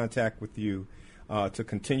in contact with you to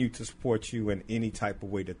continue to support you in any type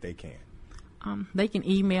of way that they can? They can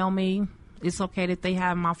email me. It's okay that they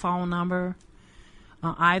have my phone number.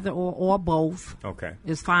 Either or both. Okay.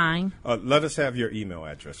 Is fine. Let us have your email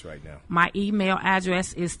address right now. My email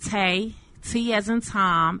address is T as in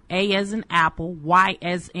Tom, A as in Apple, Y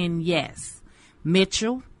as in yes,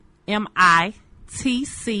 Mitchell, MITCHELL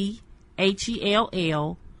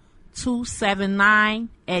 279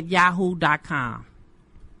 @yahoo.com.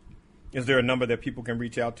 Is there a number that people can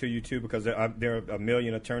reach out to you to? Because there are a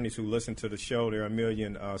million attorneys who listen to the show. There are a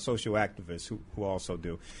million social activists who also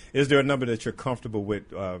do. Is there a number that you're comfortable with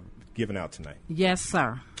giving out tonight? Yes,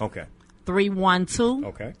 sir. Okay. 312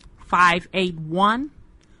 Okay. 581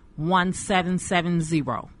 1770.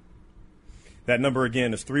 That number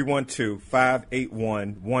again is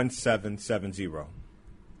 312-581-1770.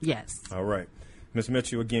 Yes. All right. Ms.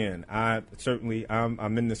 Mitchell, again,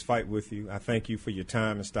 I'm in this fight with you. I thank you for your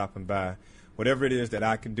time and stopping by. Whatever it is that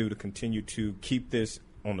I can do to continue to keep this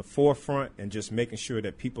on the forefront and just making sure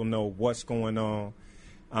that people know what's going on,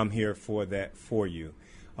 I'm here for that for you.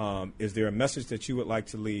 Is there a message that you would like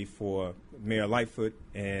to leave for Mayor Lightfoot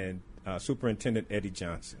and Superintendent Eddie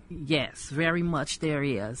Johnson? Yes, very much there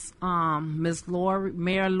is.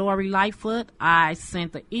 Mayor Lori Lightfoot, I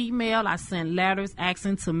sent the email, I sent letters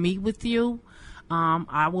asking to meet with you.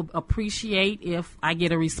 I would appreciate if I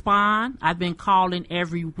get a response. I've been calling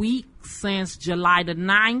every week since July the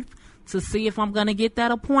 9th to see if I'm going to get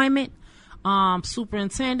that appointment.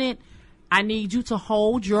 Superintendent, I need you to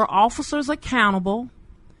hold your officers accountable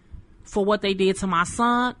for what they did to my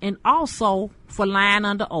son and also for lying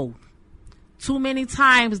under oath. Too many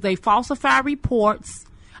times they falsify reports.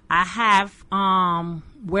 I have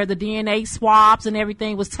where the DNA swabs and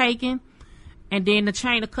everything was taken, and then the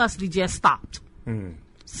chain of custody just stopped. Mm.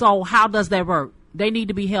 So how does that work? They need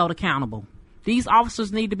to be held accountable. These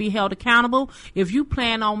officers need to be held accountable. If you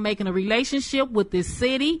plan on making a relationship with this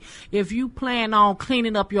city, if you plan on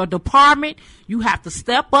cleaning up your department, you have to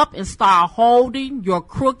step up and start holding your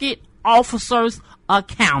crooked officers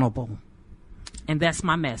accountable. And that's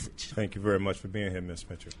my message. Thank you very much for being here, Ms.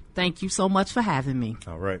 Mitchell. Thank you so much for having me.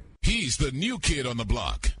 All right. He's the new kid on the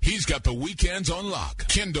block. He's got the weekends on lock.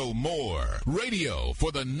 Kendall Moore, radio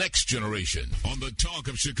for the next generation on the Talk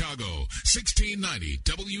of Chicago, 1690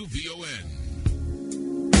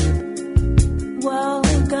 WVON.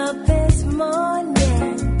 Woke up this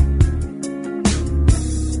morning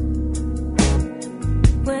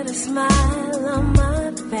with a smile on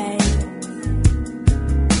my face.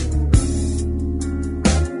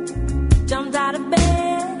 Jumped out of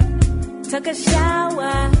bed, took a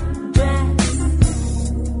shower, dressed,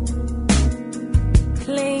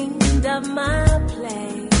 cleaned up my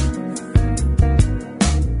place,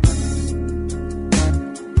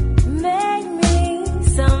 made me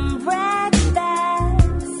some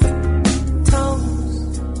breakfast,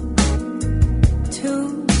 toast,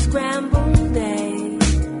 2 scrambled eggs,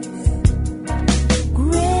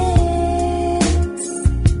 grits,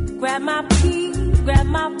 grab my peas, grab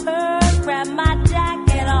my purse, grab my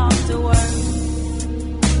jacket off to work,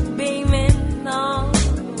 beaming all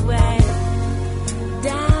the way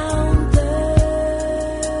down the.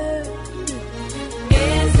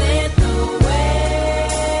 Is it the way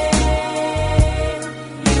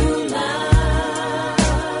you love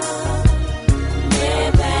me,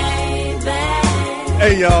 baby?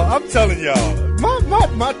 Hey, y'all, I'm telling y'all,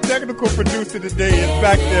 my technical producer today is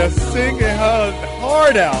back there singing her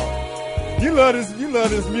heart out. You love this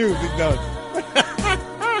music, don't you?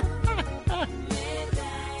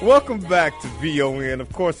 Welcome back to VON.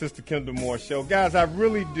 Of course, it's the Kendall Moore Show. Guys, I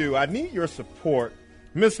really do. I need your support.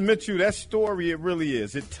 Miss Mitchell, that story, it really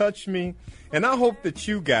is. It touched me. And I hope that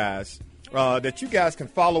you guys can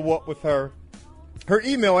follow up with her. Her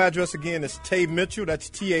email address, again, is Tay Mitchell. That's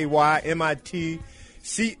TayMitchell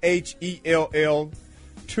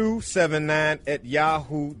 279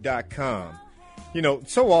 @yahoo.com. You know,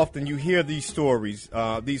 so often you hear these stories,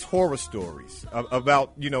 these horror stories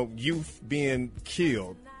about, youth being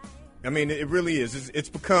killed. I mean, it really is. It's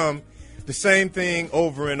become the same thing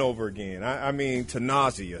over and over again. I mean, to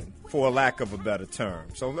nausea, for a lack of a better term.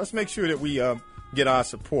 So let's make sure that we get our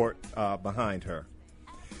support behind her.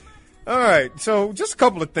 All right, so just a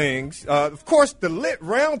couple of things. Of course, the Lit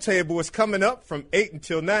Roundtable is coming up from 8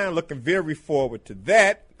 until 9. Looking very forward to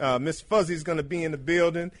that. Miss Fuzzy's going to be in the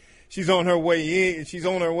building. She's on her way in. She's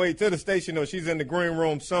on her way to the station, or she's in the green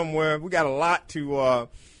room somewhere. We got a lot to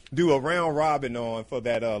do a round robin on for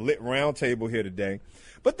that Lit Roundtable here today.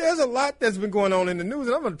 But there's a lot that's been going on in the news,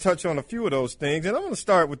 and I'm going to touch on a few of those things. And I'm going to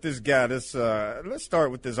start with this guy. Let's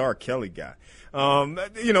start with this R. Kelly guy.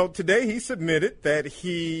 Today he submitted that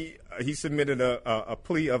he submitted a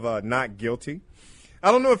plea of not guilty.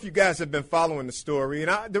 I don't know if you guys have been following the story,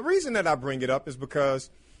 and the reason that I bring it up is because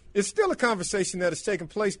it's still a conversation that is taking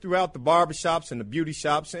place throughout the barbershops and the beauty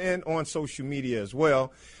shops and on social media as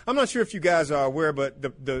well. I'm not sure if you guys are aware, but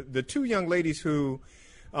the two young ladies who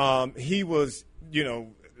he was,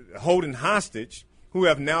 holding hostage, who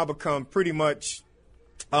have now become pretty much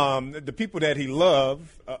the people that he loved,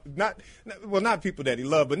 not people that he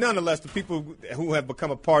loved, but nonetheless the people who have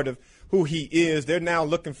become a part of who he is. They're now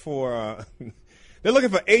looking for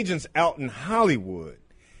agents out in Hollywood.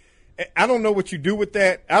 I don't know what you do with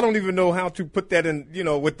that. I don't even know how to put that in,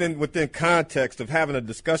 within context of having a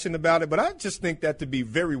discussion about it. But I just think that to be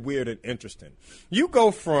very weird and interesting. You go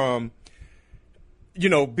from,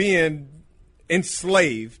 being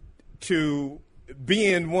enslaved to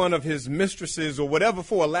being one of his mistresses or whatever,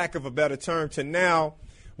 for a lack of a better term, to now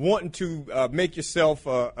wanting to make yourself,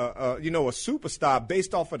 a superstar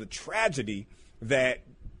based off of the tragedy that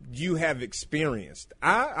you have experienced.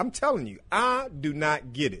 I'm telling you, I do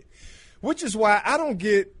not get it, which is why I don't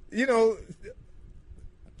get,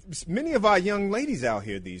 many of our young ladies out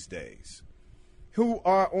here these days who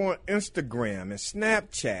are on Instagram and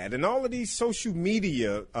Snapchat and all of these social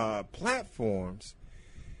media platforms,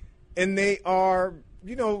 and they are,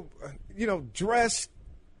 dressed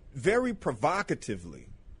very provocatively,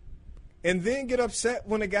 and then get upset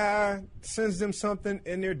when a guy sends them something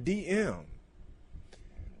in their DM.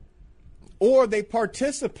 Or they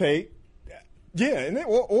participate,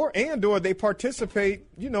 or they participate,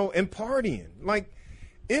 in partying. Like,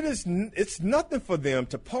 it's nothing for them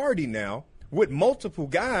to party now with multiple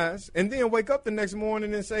guys and then wake up the next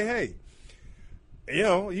morning and say, hey,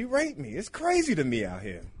 you raped me. It's crazy to me out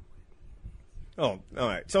here. Oh, all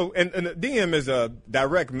right. So, and the DM is a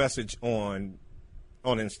direct message on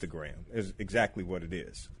Instagram is exactly what it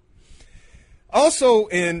is. Also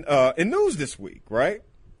in news this week, right?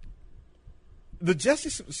 The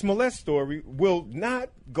Jussie Smollet story will not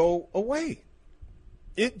go away.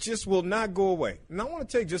 It just will not go away. And I want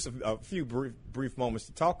to take just a few brief moments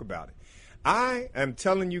to talk about it. I am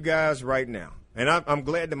telling you guys right now, and I'm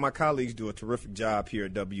glad that my colleagues do a terrific job here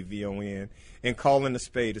at WVON in calling a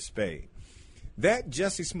spade a spade. That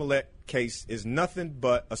Jussie Smollet case is nothing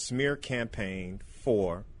but a smear campaign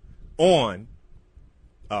on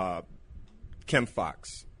Kim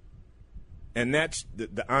Foxx. And that's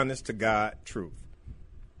the honest to God truth.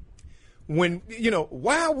 When,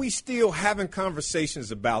 why are we still having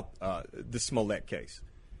conversations about the Smollet case?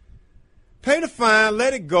 Pay the fine,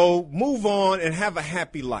 let it go, move on, and have a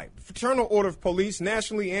happy life. Fraternal Order of Police,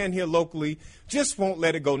 nationally and here locally, just won't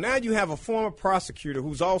let it go. Now you have a former prosecutor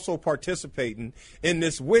who's also participating in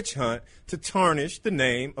this witch hunt to tarnish the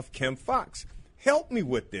name of Kim Foxx. Help me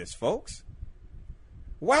with this, folks.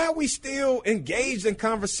 Why are we still engaged in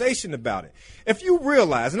conversation about it? If you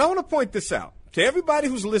realize, and I want to point this out to everybody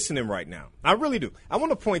who's listening right now, I really do. I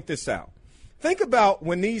want to point this out. Think about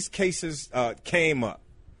when these cases came up.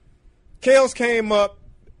 Kales came up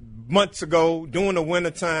months ago during the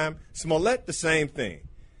wintertime. Smollett, the same thing.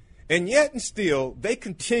 And yet and still, they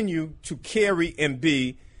continue to carry and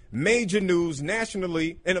be major news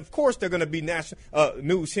nationally, and of course they're going to be national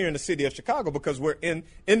news here in the city of Chicago because we're in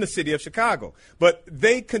the city of Chicago. But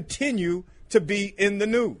they continue to be in the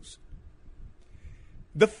news.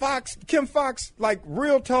 Kim Foxx, like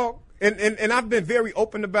real talk, and I've been very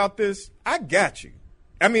open about this. I got you.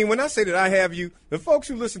 I mean, when I say that I have you, the folks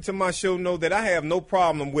who listen to my show know that I have no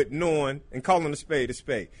problem with knowing and calling a spade a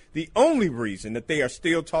spade. The only reason that they are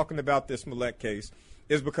still talking about this Smollett case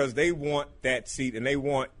is because they want that seat and they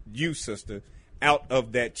want you, sister, out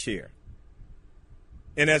of that chair.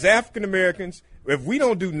 And as African Americans, if we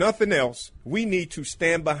don't do nothing else, we need to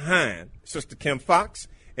stand behind Sister Kim Foxx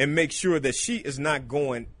and make sure that she is not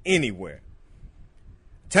going anywhere.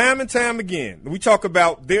 Time and time again, we talk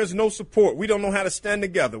about there's no support. We don't know how to stand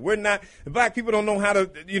together. The black people don't know how to,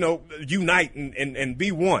 unite and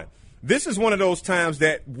be one. This is one of those times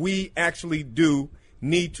that we actually do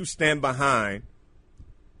need to stand behind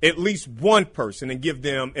at least one person and give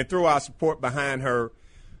them and throw our support behind her,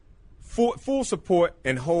 full support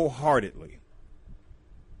and wholeheartedly.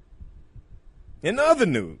 In other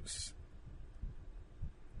news,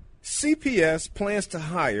 CPS plans to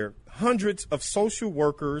hire hundreds of social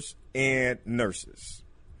workers and nurses,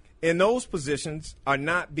 and those positions are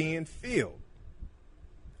not being filled.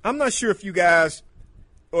 I'm not sure if you guys,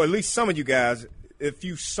 or at least some of you guys, if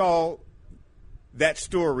you saw that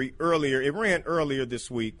story earlier. It ran earlier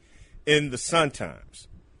this week in the Sun-Times.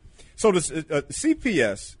 So the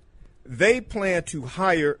CPS, they plan to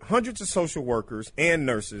hire hundreds of social workers and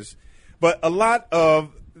nurses, but a lot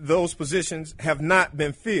of those positions have not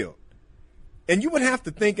been filled. And you would have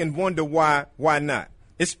to think and wonder why not.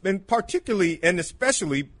 It's been particularly and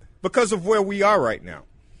especially because of where we are right now.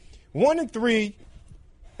 1 in 3,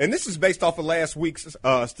 and this is based off of last week's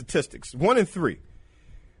statistics. 1 in 3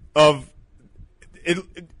 of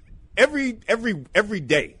every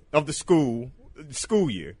day of the school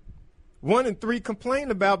year, 1 in 3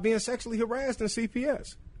 complain about being sexually harassed in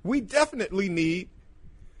CPS. We definitely need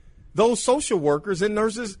those social workers and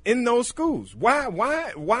nurses in those schools.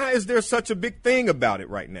 Why is there such a big thing about it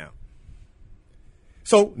right now?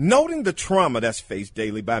 So, noting the trauma that's faced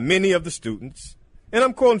daily by many of the students, and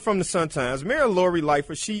I'm quoting from the Sun-Times, Mayor Lori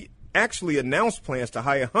Lightfoot, she actually announced plans to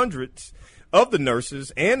hire hundreds of the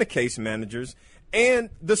nurses and the case managers and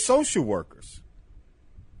the social workers.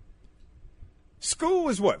 School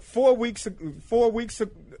is what, 4 weeks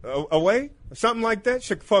away, something like that,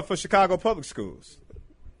 for Chicago public schools.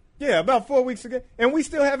 Yeah, about 4 weeks ago, and we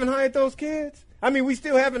still haven't hired those kids. I mean, we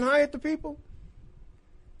still haven't hired the people.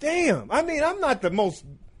 Damn. I mean, I'm not the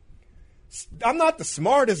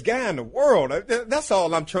smartest guy in the world. That's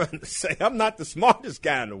all I'm trying to say. I'm not the smartest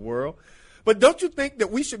guy in the world. But don't you think that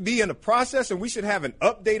we should be in a process and we should have an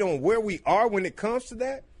update on where we are when it comes to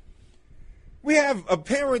that? We have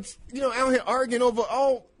parents, out here arguing over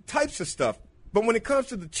all types of stuff. But when it comes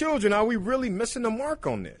to the children, are we really missing the mark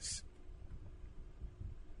on this?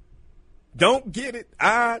 Don't get it.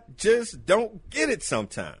 I just don't get it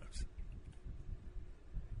sometimes.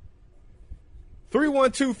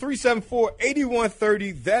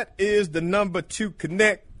 312-374-8130. That is the number to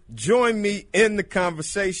connect. Join me in the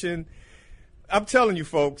conversation. I'm telling you,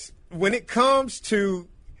 folks, when it comes to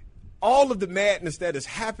all of the madness that is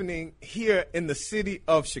happening here in the city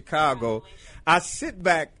of Chicago, I sit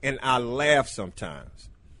back and I laugh sometimes.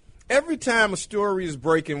 Every time a story is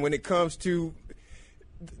breaking when it comes to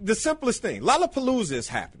the simplest thing, Lollapalooza is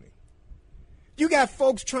happening. You got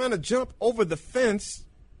folks trying to jump over the fence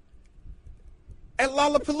at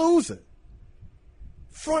Lollapalooza.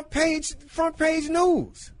 Front page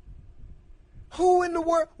news. Who in the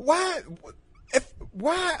world? Why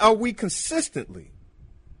are we consistently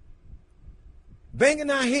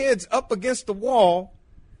banging our heads up against the wall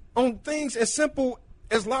on things as simple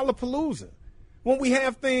as Lollapalooza when we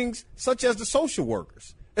have things such as the social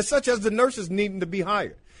workers, and such as the nurses needing to be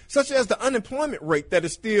hired, such as the unemployment rate that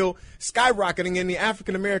is still skyrocketing in the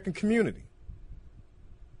African American community?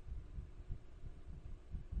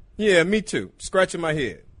 Yeah, me too. Scratching my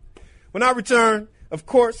head. When I return, of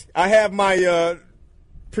course, I have my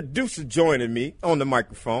producer joining me on the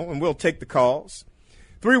microphone, and we'll take the calls.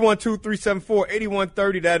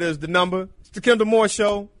 312-374-8130, that is the number. It's the Kendall Moore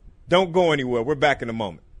Show. Don't go anywhere. We're back in a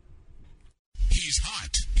moment. He's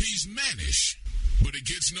hot. He's mannish. But it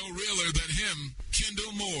gets no realer than him.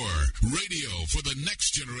 Kendall Moore, radio for the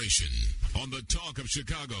next generation. On the Talk of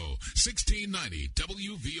Chicago, 1690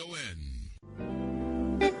 WVON.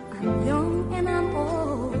 I'm young and I'm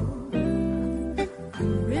old.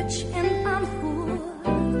 I'm rich and I'm poor.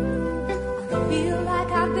 I feel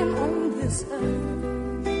like I've been on this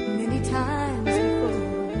earth many times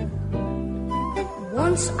before.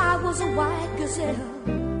 Once I was a white gazelle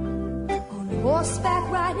on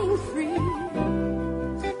horseback riding free,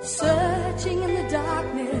 searching in the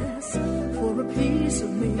darkness for a piece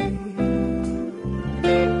of me.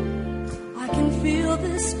 I can feel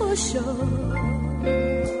this for sure.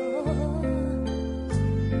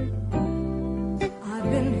 I've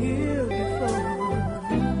been here before.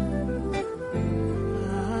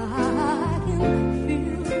 I can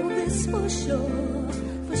feel this for sure,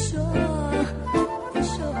 for sure, for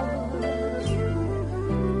sure.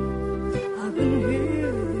 I've been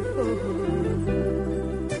here before.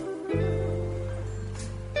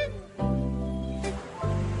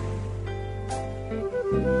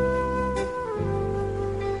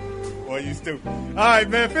 You stupid. All right,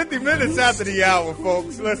 man, 50 minutes after the hour,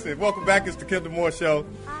 folks. Listen, welcome back. It's the Kendall Moore Show.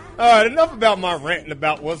 All right, enough about my ranting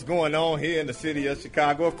about what's going on here in the city of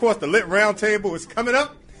Chicago. Of course, the Lit Roundtable is coming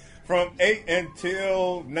up from 8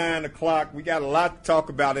 until 9 o'clock. We got a lot to talk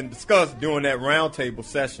about and discuss during that roundtable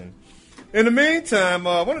session. In the meantime,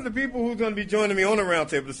 one of the people who's going to be joining me on the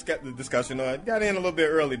roundtable discussion got in a little bit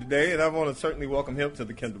early today, and I want to certainly welcome him to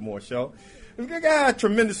the Kendall Moore Show. He's a guy I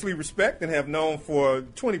tremendously respect and have known for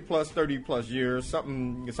 20-plus, 30-plus years,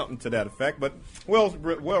 something to that effect, but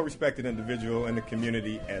well-respected individual in the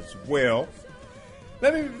community as well.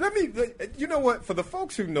 Let me. You know what? For the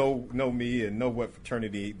folks who know me and know what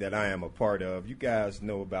fraternity that I am a part of, you guys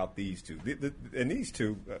know about these two, and these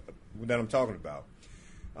two that I'm talking about.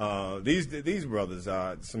 These brothers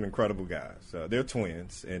are some incredible guys. They're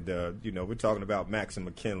twins, and we're talking about Max and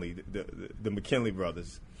McKinley, the McKinley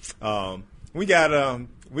brothers. We got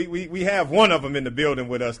we have one of them in the building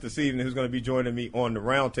with us this evening who's going to be joining me on the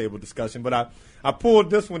roundtable discussion. But I pulled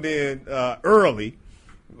this one in early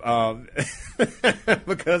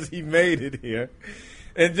because he made it here.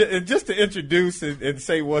 And just to introduce and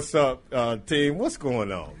say what's up, team, what's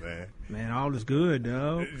going on, man? Man, all is good,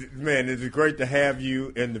 though. Man, it's great to have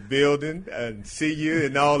you in the building and see you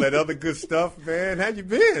and all that other good stuff, man. How you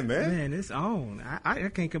been, man? Man, it's on. I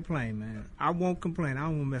can't complain, man. I won't complain. I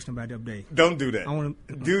don't want to mess nobody up day. Don't do that.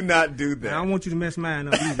 Do not do that. I don't want you to mess mine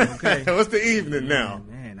up either, okay? What's the evening now?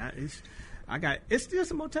 Man, it's still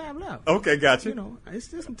some more time left. Okay, got you. You know, it's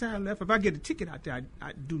still some time left. If I get a ticket out there,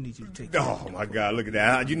 I do need you to take it. Oh, my God, look at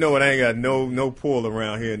that. You know what? I ain't got no pull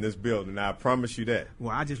around here in this building. I promise you that.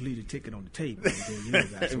 Well, I just leave the ticket on the table. You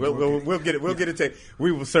know, we'll get it. We'll get it taken.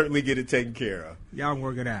 We will certainly get it taken care of. Y'all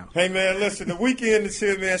work it out. Hey, man, listen, the weekend is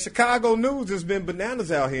here, man. Chicago news has been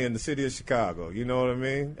bananas out here in the city of Chicago. You know what I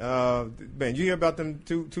mean? Man, you hear about them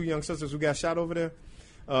two young sisters who got shot over there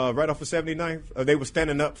right off of 79th? They were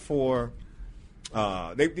standing up for...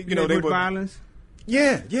 they were violence.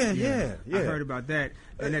 Yeah. I heard about that,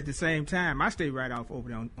 and at the same time, I stayed right off over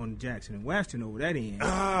there on Jackson and Weston over that end.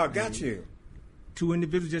 Got you. 2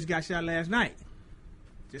 individuals just got shot last night.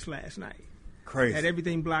 Just last night. Crazy. Had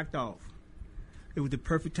everything blocked off. It was the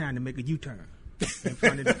perfect time to make a U-turn in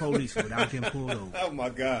front of the police without getting pulled over. Oh my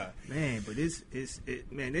God, man! But this is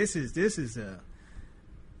an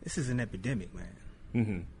epidemic, man.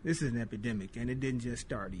 Mm-hmm. This is an epidemic, and it didn't just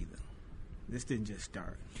start either. This didn't just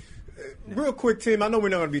start. Real quick, Tim, I know we're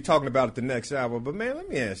not going to be talking about it the next hour, but, man, let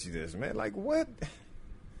me ask you this, man. Like, what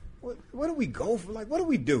do we go for? Like, what do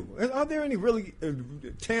we do? Are there any really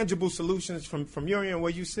tangible solutions from your end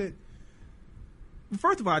where you sit?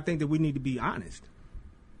 First of all, I think that we need to be honest.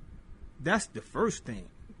 That's the first thing,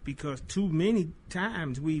 because too many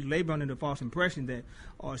times we labor under the false impression that,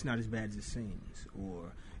 it's not as bad as it seems,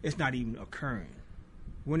 or it's not even occurring,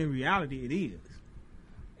 when in reality it is.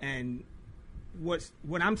 And what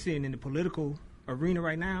I'm seeing in the political arena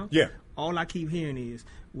right now, all I keep hearing is,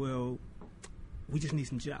 well, we just need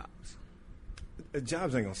some jobs.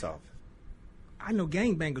 Jobs ain't gonna solve it. I know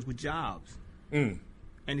gangbangers with jobs, and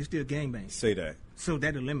they're still gangbangers. Say that. So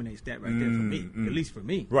that eliminates that right there for me, at least for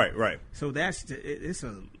me. Right. So there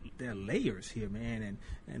are layers here, man,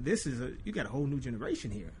 and this is you got a whole new generation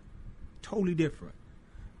here, totally different.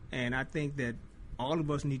 And I think that all of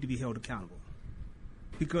us need to be held accountable.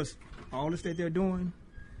 Because all this that they're doing,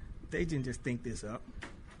 they didn't just think this up.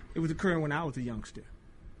 It was occurring when I was a youngster,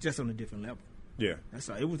 just on a different level. Yeah. That's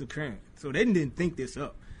all. It was occurring. So they didn't think this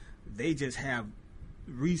up. They just have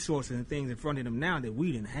resources and things in front of them now that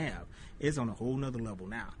we didn't have. It's on a whole nother level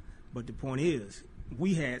now. But the point is,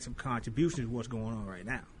 we had some contributions to what's going on right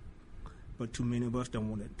now. But too many of us don't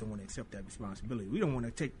want to accept that responsibility. We don't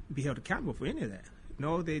want to be held accountable for any of that.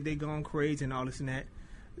 No, they gone crazy and all this and that.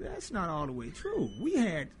 That's not all the way true.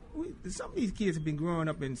 Some of these kids have been growing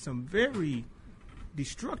up in some very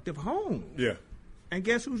destructive homes. Yeah. And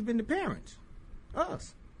guess who's been the parents?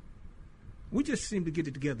 Us. We just seem to get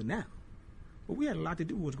it together now. But we had a lot to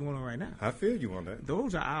do with what's going on right now. I feel you on that.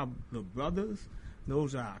 Those are our little brothers.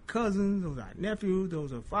 Those are our cousins. Those are our nephews.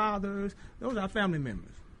 Those are fathers. Those are our family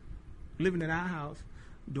members. Living in our house,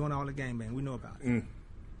 doing all the gangbang. We know about it.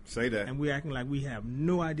 Say that. And we're acting like we have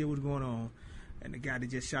no idea what's going on. And the guy that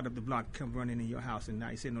just shot up the block come running in your house, and now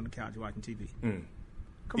he's sitting on the couch watching TV. Come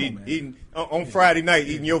on, man. Eating on Friday night,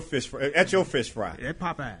 eating your fish at your fish fry. At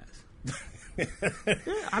Popeyes.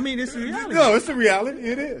 I mean, it's a reality. No, it's a reality.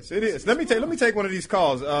 It is. Let me take one of these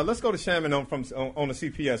calls. Let's go to Shaman on the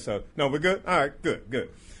CPS. No, we're good. All right, good.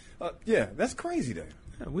 Yeah, that's crazy then.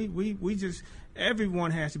 Yeah, we just everyone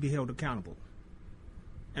has to be held accountable,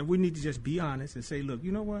 and we need to just be honest and say, look,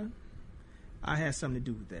 you know what? I had something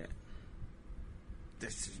to do with that.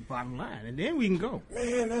 That's the bottom line, and then we can go.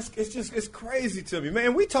 Man, it's crazy to me,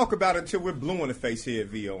 man. We talk about it until we're blue in the face here at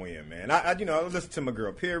VOM, man. I listened to my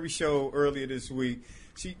girl Perry's show earlier this week.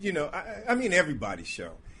 She, I mean everybody's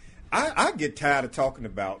show. I get tired of talking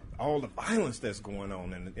about all the violence that's going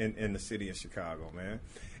on in the city of Chicago, man.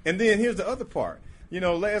 And then here's the other part.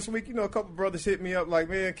 Last week, a couple brothers hit me up like,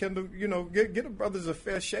 man, Kendall, get the brothers a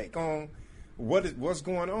fair shake on what's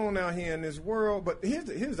going on out here in this world. But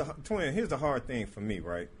here's the hard thing for me,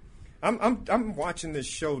 right? I'm watching this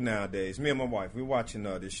show nowadays. Me and my wife, we're watching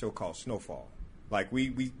this show called Snowfall. Like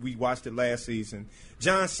we watched it last season.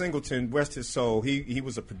 John Singleton, rest his soul, he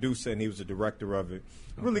was a producer and he was a director of it.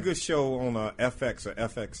 Really good show on FX or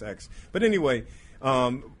FXX. But anyway,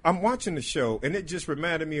 I'm watching the show and it just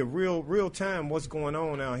reminded me of real time what's going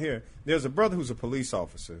on out here. There's a brother who's a police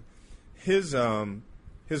officer. His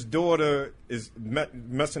daughter is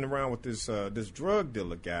messing around with this drug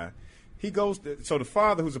dealer guy. So the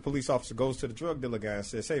father, who's a police officer, goes to the drug dealer guy and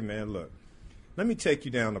says, "Hey man, look, let me take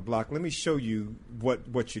you down the block. Let me show you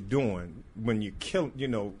what you're doing when you kill,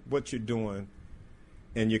 what you're doing,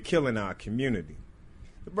 and you're killing our community.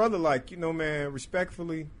 The brother like, man,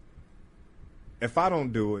 respectfully, if I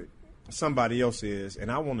don't do it, somebody else is,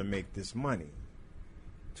 and I want to make this money.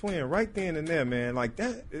 Twin, right then and there, man, like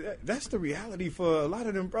that's the reality for a lot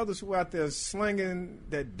of them brothers who out there slinging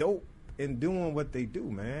that dope and doing what they do,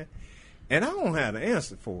 man. And I don't have the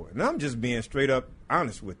answer for it. And I'm just being straight up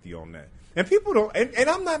honest with you on that. And people don't, and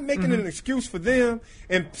I'm not making an excuse for them.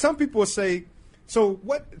 And some people will say, so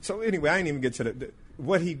what? So anyway, I didn't even get to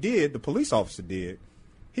what he did, the police officer did.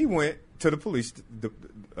 He went to the police,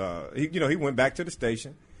 he went back to the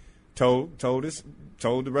station, told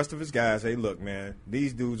the rest of his guys, hey, look, man,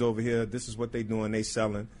 these dudes over here, this is what they doing, they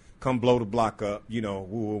selling. Come blow the block up, woo,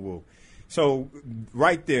 woo, woo. So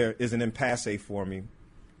right there is an impasse for me.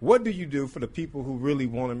 What do you do for the people who really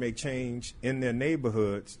want to make change in their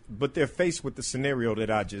neighborhoods, but they're faced with the scenario that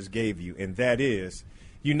I just gave you, and that is,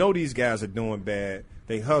 these guys are doing bad,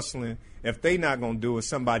 they hustling. If they not going to do it,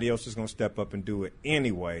 somebody else is going to step up and do it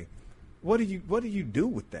anyway. What do you do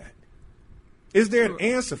with that? Is there an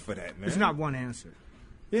answer for that, man? There's not one answer.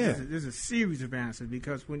 Yeah, there's a series of answers,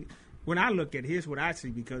 because when I look at it, here's what I see,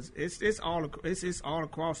 because it's all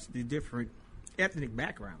across the different ethnic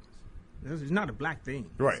backgrounds. It's not a black thing.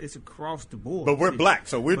 Right. It's across the board. But we're black,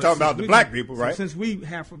 so we're talking about the black people, right? So since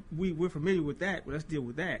we're familiar with that, let's deal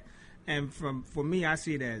with that. And for me, I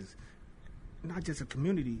see it as not just a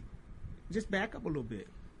community. Just back up a little bit.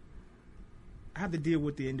 I have to deal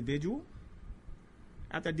with the individual.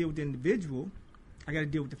 After I deal with the individual, I got to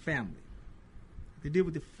deal with the family. To deal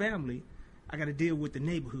with the family, I got to deal with the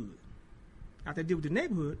neighborhood. After I deal with the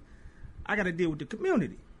neighborhood, I got to deal with the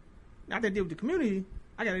community. After I deal with the community,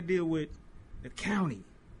 I got to deal with the county,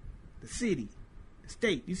 the city, the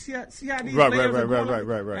state. You see how these layers are going on?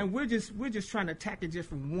 Right. And we're just trying to attack it just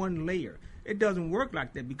from one layer. It doesn't work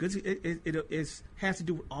like that, because it has to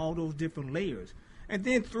do with all those different layers. And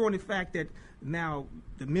then throwing the fact that now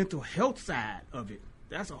the mental health side of it,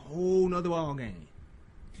 that's a whole nother ball game.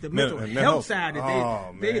 The mental health side,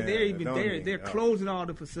 they're closing all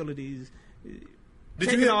the facilities,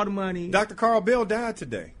 taking all the money. Dr. Carl Bell died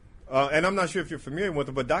today. And I'm not sure if you're familiar with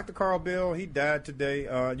him, but Dr. Carl Bell, he died today.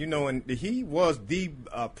 And he was the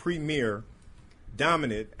premier,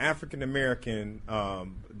 dominant African-American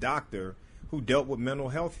doctor who dealt with mental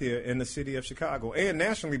health here in the city of Chicago and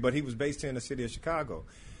nationally, but he was based here in the city of Chicago.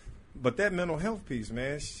 But that mental health piece,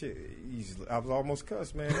 man, I was almost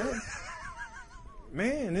cussed, man.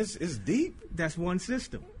 Man, it's deep. That's one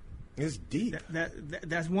system. It's deep.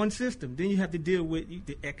 That's one system. Then you have to deal with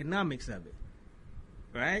the economics of it.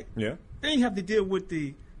 Right? Yeah. Then you have to deal with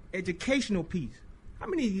the educational piece. How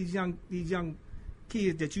many of these young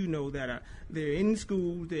kids that they're in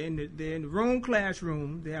school, they're in the wrong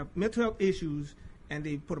classroom, they have mental health issues, and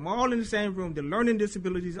they put them all in the same room. They're learning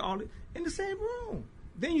disabilities all in the same room.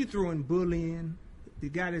 Then you throw in bullying. The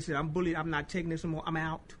guy that said, "I'm bullied, I'm not taking this anymore, I'm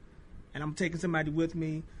out, and I'm taking somebody with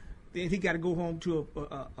me." Then he got to go home to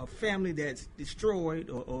a family that's destroyed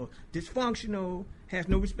or dysfunctional, has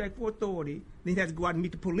no respect for authority. Then he has to go out and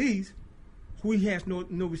meet the police, who he has no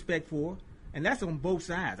respect for. And that's on both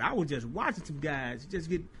sides. I was just watching some guys just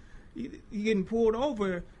getting pulled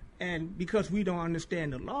over, and because we don't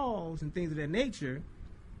understand the laws and things of that nature,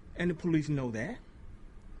 and the police know that,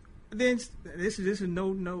 then this is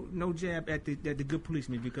no jab at the good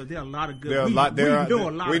policemen, because there are a lot of good. We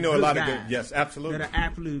know a lot of good. Yes, absolutely. That are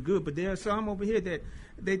absolutely good, but there are some over here that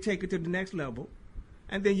they take it to the next level,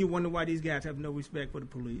 and then you wonder why these guys have no respect for the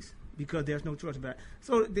police, because there's no choice about it.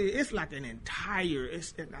 So it's like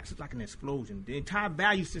it's like an explosion. The entire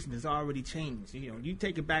value system has already changed. You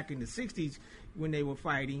take it back in the '60s when they were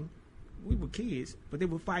fighting. We were kids, but they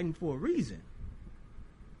were fighting for a reason.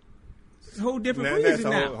 It's a whole different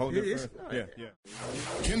reason now. Whole different, yeah.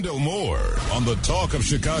 Kendall Moore on the Talk of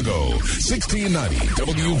Chicago, 1690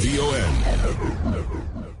 WVON.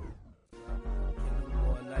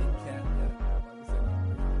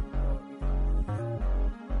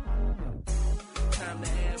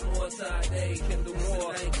 Kendall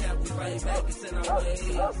Moore, we fight back, it's in our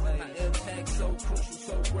ways. Our impact so crucial,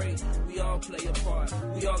 so great. We all play a part.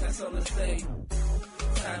 We all got something to say.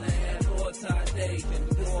 Time to add more to our day.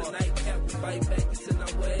 Kendall Moore, nightcap, we fight back, it's in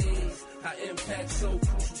our ways. Our impact so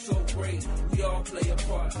crucial, so great. We all play a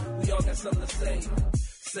part. We all got something to say.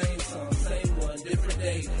 Same song, same one, different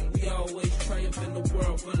day. We always triumph in the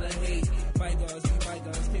world full of hate. Bygones,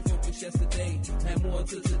 can't focus yesterday. Had more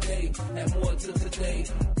to today, had more to today.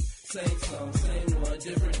 Same song, same one,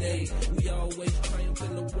 different day. We always triumph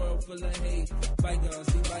in the world full of hate. Bygones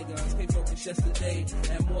be bygones, can't focus yesterday.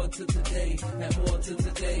 Add more to today, add more to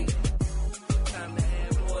today. Time to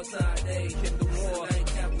add more to our day. Hit the war, ain't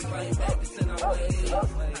cap, we fight back, it's in our ways. Our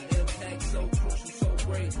impact so crucial, so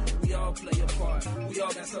great. We all play a part, we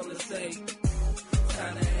all got something to say.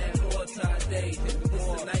 Time to add more to our day. Hit the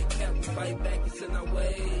war, nightcap, we fight back, it's in our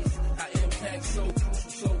ways. Our impact so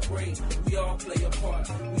crucial, so great. We all play a part,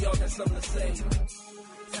 we all got something to say.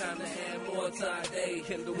 Time to add more to our day.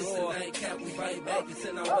 Hit the war, nightcap, we fight back, it's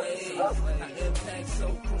in our ways. Our impact so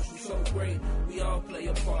crucial, so great. We all play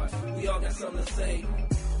a part, we all got something to say.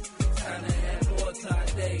 Time to add more to our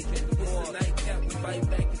day. Hit the war, nightcap, we fight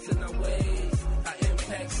back, it's in our ways. Our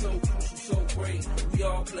impact so crucial, so great. We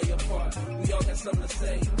all play a part, we all got something to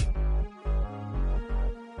say.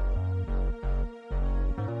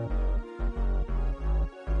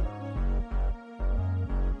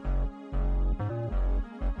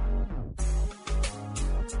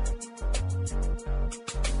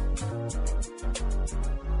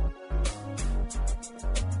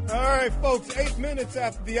 All right, folks, 8 minutes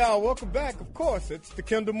after the hour. Welcome back. Of course, it's the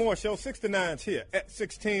Kendall Moore Show, 6 to 9's here at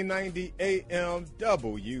 1690 AM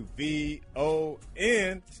WVON.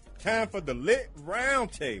 It's time for the Lit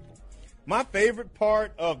Roundtable, my favorite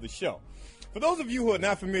part of the show. For those of you who are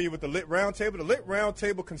not familiar with the Lit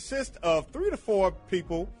Roundtable consists of 3 to 4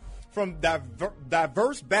 people from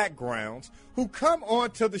diverse backgrounds who come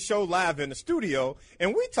onto the show live in the studio,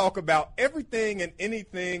 and we talk about everything and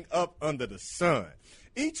anything up under the sun.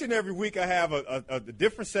 Each and every week I have a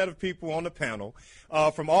different set of people on the panel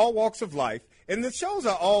from all walks of life. And the shows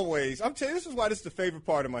are always, I'm telling you, this is why this is the favorite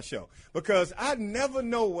part of my show. Because I never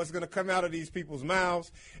know what's going to come out of these people's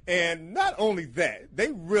mouths. And not only that,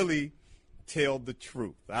 they really tell the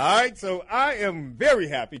truth. All right? So I am very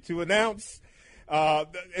happy to announce,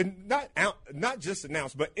 and not just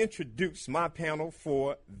announce, but introduce my panel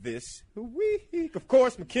for this week. Of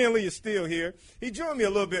course, McKinley is still here. He joined me a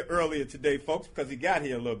little bit earlier today, folks, because he got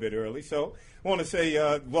here a little bit early. So I want to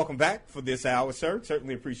say welcome back for this hour, sir.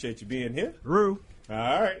 Certainly appreciate you being here. Rue.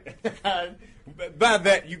 All right. By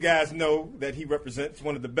that, you guys know that he represents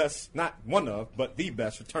one of the best, not one of, but the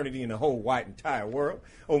best fraternity in the whole wide entire world,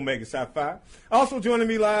 Omega Psi Phi. Also joining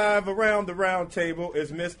me live around the round table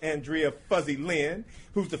is Miss Andrea Fuzzy Lynn,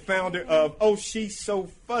 who's the founder of Oh She's So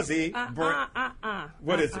Fuzzy.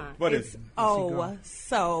 What is it? What is it? Oh,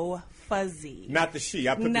 so fuzzy. Not the she.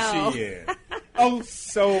 I put the she in. Oh,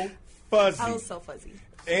 so fuzzy. Oh, so fuzzy.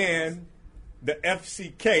 And the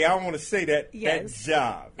FCK, I don't want to say that, yes. That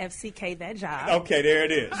job. FCK, that job. Okay, there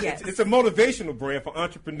it is. Yes. It's a motivational brand for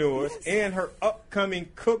entrepreneurs, yes. And her upcoming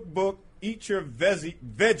cookbook, Eat Your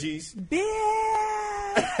Veggies.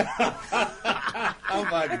 Oh,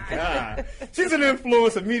 my God. She's an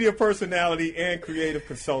influencer, media personality, and creative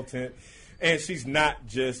consultant, and she's not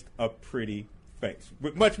just a pretty face.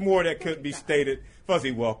 With much more that could be stated.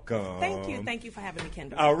 Fuzzy, welcome. Thank you. Thank you for having me,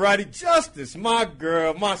 Kendall. All righty. Justice, my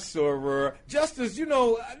girl, my soror. Justice, you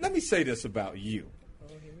know, let me say this about you. Oh,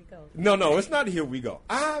 here we go. No, it's not here we go.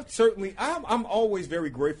 I'm always very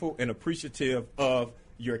grateful and appreciative of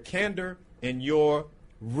your candor and your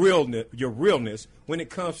realness when it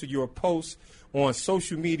comes to your posts on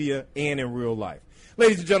social media and in real life.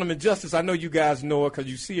 Ladies and gentlemen, Justice, I know you guys know her because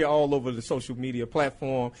you see her all over the social media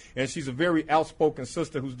platform, and she's a very outspoken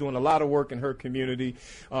sister who's doing a lot of work in her community,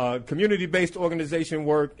 community-based organization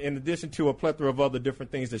work, in addition to a plethora of other different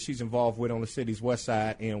things that she's involved with on the city's west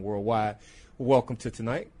side and worldwide. Welcome to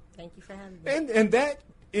tonight. Thank you for having me. And that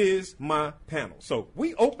is my panel. So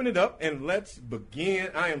we open it up, and let's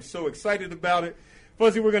begin. I am so excited about it.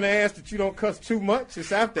 Fuzzy, we're going to ask that you don't cuss too much.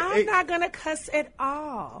 It's after 8. I'm not going to cuss at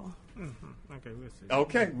all. Mm-hmm. Okay, we'll see.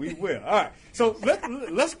 Okay, we will. All right. So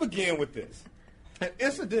let's begin with this. An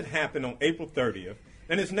incident happened on April 30th,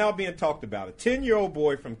 and it's now being talked about. A 10-year-old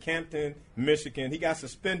boy from Campton, Michigan, he got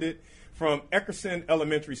suspended from Eckerson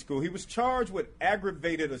Elementary School. He was charged with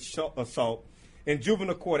aggravated assault in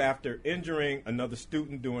juvenile court after injuring another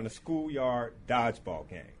student during a schoolyard dodgeball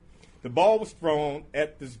game. The ball was thrown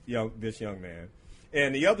at this young man,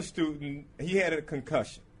 and the other student, he had a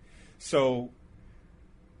concussion. So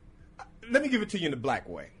let me give it to you in the black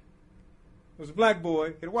way. It was a black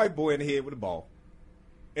boy, hit a white boy in the head with a ball,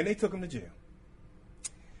 and they took him to jail.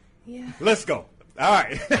 Yeah. Let's go. All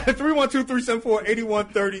right.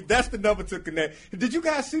 312-374-8130. That's the number to connect. Did you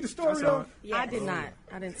guys see the story, though? Yes. I did not.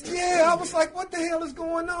 I didn't see it. Yeah, I was like, what the hell is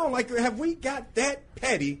going on? Like, have we got that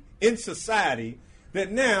petty in society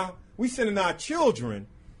that now we sending our children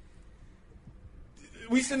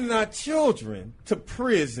to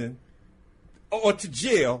prison or to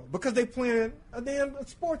jail because they playing a damn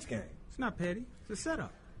sports game. It's not petty. It's a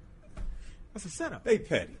setup. That's a setup. They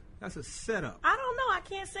petty. That's a setup. I don't know. I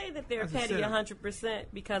can't say that they're That's a petty setup. 100%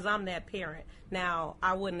 because I'm that parent. Now,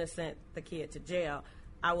 I wouldn't have sent the kid to jail.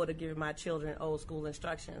 I would have given my children old school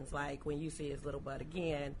instructions, like when you see his little butt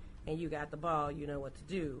again and you got the ball, you know what to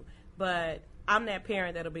do. But I'm that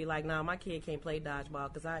parent that'll be like, no, my kid can't play dodgeball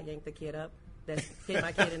because I yanked the kid up. That hit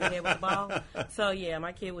my kid in the head with the ball. So, yeah,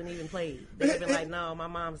 my kid wouldn't even play. They'd be like, no, my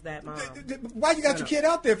mom's that mom. Why you got your kid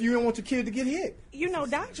out there if you don't want your kid to get hit? You know,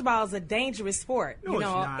 dodgeball is a dangerous sport. No, you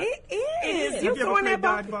know, it's not. It is. Have You you ever throwing that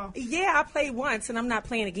played ball? dodgeball? Yeah, I played once, and I'm not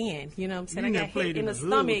playing again. You know what I'm saying? You I never got played hit in in the the hood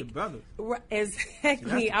stomach. with the brothers. Right, That's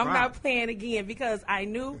exactly. the I'm not problem. playing again because I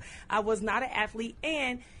knew I was not an athlete,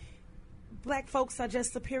 and black folks are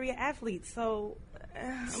just superior athletes. So.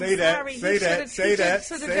 Say that. Say that. Say that.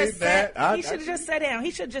 Say that. He should have just sat down.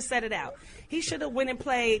 He should have just set it out. He should have went and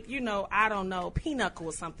played, you know, I don't know, pinochle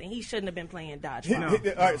or something. He shouldn't have been playing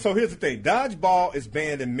dodgeball. All right, so here's the thing. Dodgeball is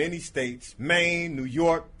banned in many states, Maine, New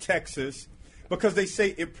York, Texas, because they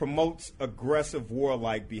say it promotes aggressive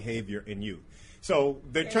warlike behavior in youth. So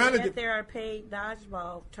they're trying to... There are paid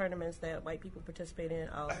dodgeball tournaments that white people participate in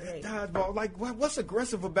all day. Dodgeball, like what's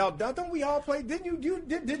aggressive about that? Don't we all play? Didn't you?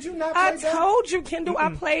 Did you not play I that? told you, Kendall, I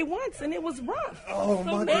played once and it was rough. Oh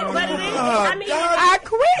my God! But it is, God. I mean, I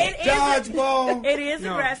quit. Dodgeball. It is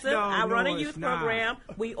No, aggressive. no, I run no, a youth it's not. program.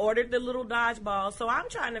 We ordered the little dodgeball, so I'm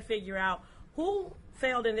trying to figure out who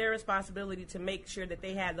failed in their responsibility to make sure that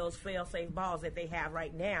they had those fail-safe balls that they have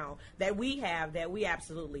right now, that we have, that we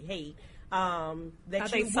absolutely hate. That Are you they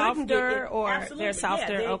wouldn't softer get it. or Absolutely, they're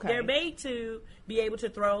softer? Yeah, Okay. They're made to be able to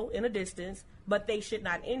throw in a distance, but they should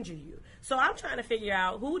not injure you. So I'm trying to figure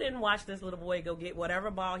out who didn't watch this little boy go get whatever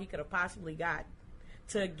ball he could have possibly got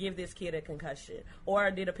to give this kid a concussion, or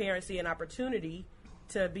did a parent see an opportunity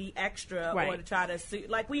to be extra or to try to see,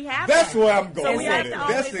 like we have. That's that. where I'm going So we have with it. to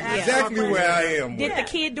That's always ask exactly where I am. Did with the it.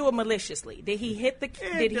 kid do it maliciously? Did he hit the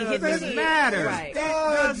kid? Did he hit the doesn't kid? matter. Right.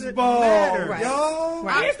 Dodgeball, Right. y'all.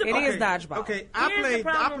 Right. Here's the- It is okay, dodgeball. Okay, Here's the I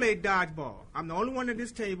problem. played dodgeball. I'm the only one at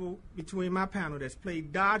this table between my panel that's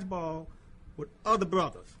played dodgeball with other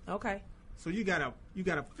brothers. Okay. So you got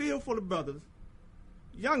a field full of brothers,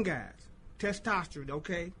 young guys, testosterone.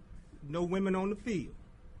 Okay, no women on the field.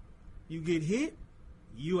 You get hit,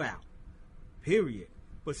 you out. Period.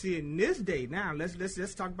 But see, in this day now, let's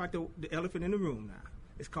talk about the elephant in the room now.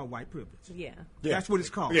 It's called white privilege. Yeah. That's what it's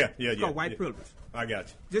called. It's called white privilege. I got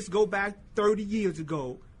you. Just go back 30 years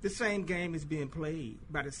ago, the same game is being played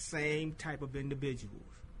by the same type of individuals.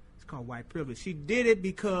 It's called white privilege. She did it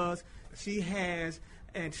because she has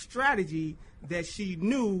a strategy that she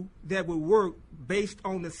knew that would work based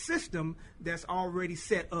on the system that's already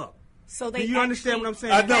set up. So do you understand what I'm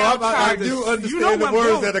saying? I know. I do understand You know the what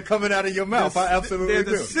words I'm that are coming out of your mouth. I absolutely There's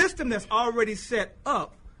do. a system that's already set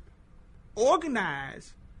up,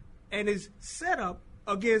 organized, and is set up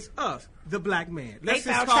against us, the black man. Let's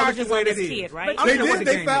They just filed call it charges the way on this it is. kid, right? I They don't know what did.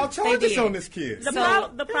 the They game filed is. charges did. on this kid.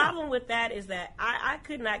 The problem with that is that I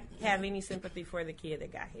could not have any sympathy for the kid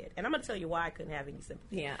that got hit. And I'm going to tell you why I couldn't have any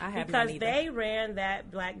sympathy. Yeah, I have Because none either. they ran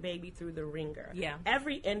that black baby through the ringer. Yeah.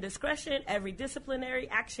 Every indiscretion, every disciplinary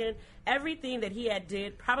action, everything that he had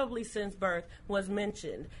did probably since birth was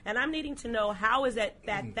mentioned. And I'm needing to know how is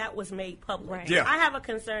that was made public. Right. Yeah. I have a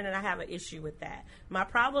concern and I have an issue with that. My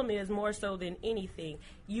problem is more so than anything,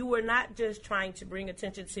 you were not just trying to bring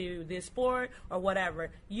attention to this sport or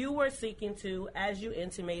whatever. You were seeking to, as you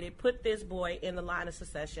intimated, put this boy in the line of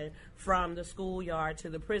succession from the schoolyard to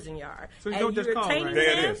the prison yard. So you And don't just you're call, tainting right? There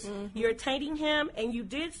it him. is. You're tainting him, and you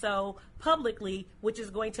did so publicly, which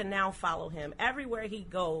is going to now follow him everywhere he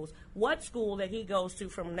goes. What school that he goes to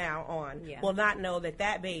from now on will not know that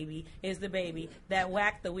that baby is the baby that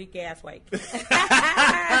whacked the weak ass white kid.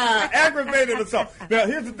 Aggravated assault. Now,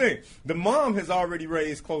 here's the thing. The mom has already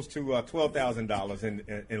raised close to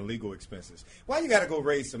 $12,000 in legal expenses. Why you got to go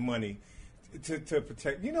raise some money to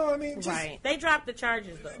protect? You know what I mean? Just- Right. They dropped the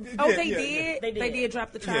charges, though. Oh, Yeah, they yeah, did. yeah. They did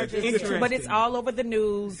drop the charges, interesting. but it's all over the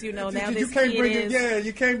news. You know, now you this can't kid bring is it. Yeah,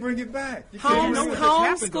 you can't bring it back. You can't You know bring what it just back.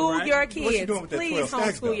 happened, though, homeschool right? your What you kids. doing with that Please 12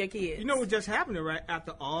 stacks, homeschool though? your kids. You know what just happened, right?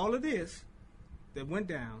 After all of this that went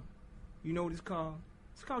down, you know what it's called?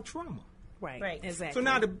 It's called trauma. Right. Exactly. So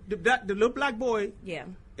now the little black boy yeah.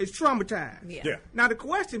 is traumatized. Yeah. Yeah. Now the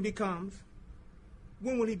question becomes,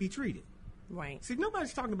 when will he be treated? Right. See,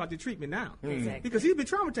 nobody's talking about the treatment now. Exactly. Because he's been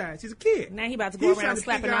traumatized. He's a kid. Now he about to go He's trying around to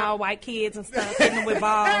slapping figure out- all white kids and stuff, hitting them with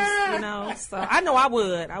balls, you know. So I know I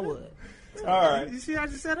would. All right. You see how I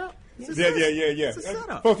just set up? Yeah. It's a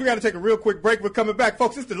setup. Folks, we got to take a real quick break. We're coming back.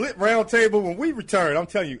 Folks, it's the Lit Roundtable. When we return, I'm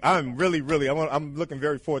telling you, I'm looking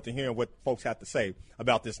very forward to hearing what folks have to say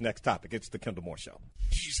about this next topic. It's the Kendall Moore Show.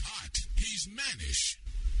 He's hot. He's mannish.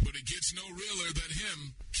 But it gets no realer than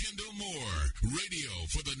him, Kendall Moore. Radio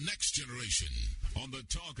for the next generation. On the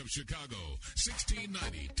Talk of Chicago,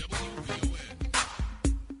 1690 WVON.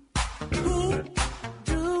 Who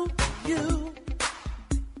do you,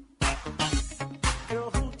 girl,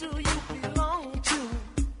 who do you belong to?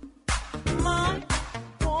 My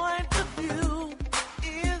point of view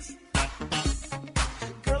is,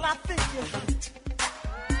 girl, I think you're hot.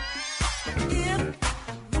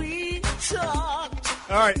 If we talk.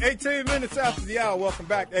 All right, 18 minutes after the hour. Welcome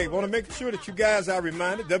back. Hey, want to make sure that you guys are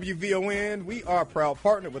reminded, WVON, we are a proud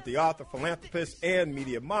partner with the author, philanthropist, and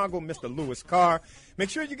media mogul, Mr. Louis Carr. Make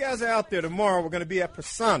sure you guys are out there tomorrow. We're going to be at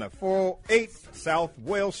Persona, 408 South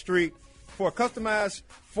Wales Street, for a customized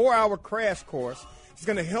 4-hour crash course. It's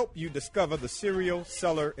going to help you discover the serial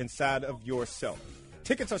seller inside of yourself.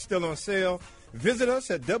 Tickets are still on sale. Visit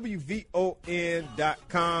us at WVON.com.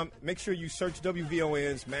 Make sure you search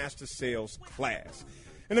WVON's Master Sales Class.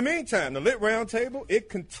 In the meantime, the Lit Roundtable, it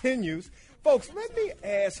continues. Folks, let me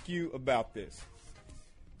ask you about this.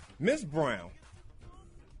 Ms. Brown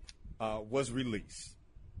was released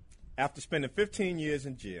after spending 15 years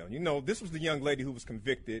in jail. You know, this was the young lady who was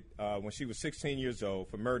convicted when she was 16 years old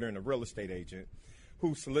for murdering a real estate agent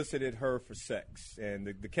who solicited her for sex. And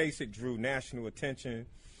the case, it drew national attention.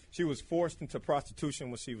 She was forced into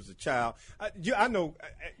prostitution when she was a child. I know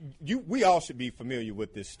we all should be familiar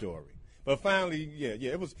with this story. But finally,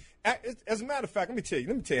 it was. As a matter of fact, let me tell you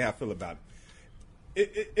how I feel about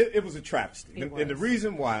it. It was a travesty. And the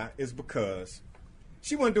reason why is because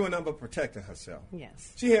she wasn't doing nothing but protecting herself.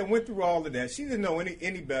 Yes. She had went through all of that. She didn't know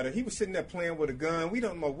any better. He was sitting there playing with a gun. We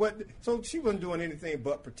don't know what. So she wasn't doing anything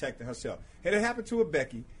but protecting herself. Had it happened to a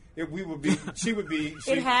Becky, she would be.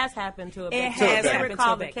 It has happened to a Becky. It has I happened recall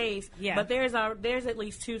to a the Becky. case, Yeah. but there's at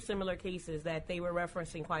least 2 similar cases that they were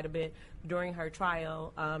referencing quite a bit during her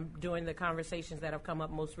trial, during the conversations that have come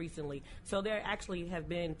up most recently. So there actually have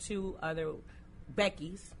been 2 other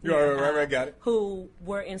Beckys, right, got it, who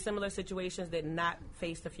were in similar situations that not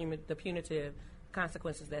face the punitive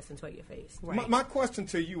consequences that Cyntoia faced. Right. My question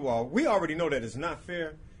to you all: we already know that it's not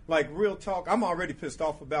fair. Like, real talk, I'm already pissed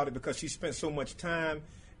off about it because she spent so much time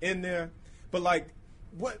in there. But like,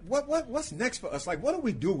 what's next for us? Like, what do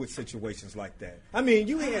we do with situations like that? I mean,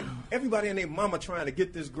 you had everybody and their mama trying to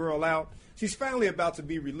get this girl out. She's finally about to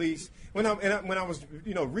be released. When I was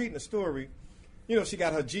reading the story, she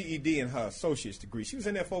got her GED and her associate's degree. She was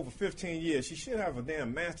in there for over 15 years. She should have a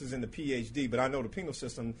damn master's and the PhD, but I know the penal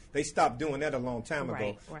system, they stopped doing that a long time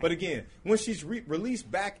ago. Right. But again, when she's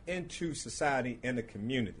released back into society and the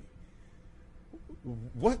community,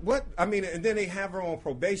 what I mean, and then they have her on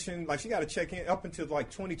probation. Like, she got to check in up until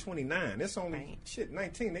like 2029. It's only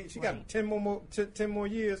 19. She got 10 more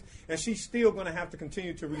years, and she's still going to have to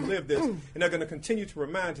continue to relive this. And they're going to continue to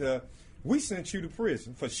remind her, we sent you to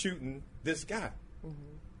prison for shooting this guy.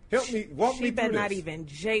 Help me, walk me through She better this. not even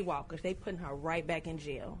jaywalk, because they putting her right back in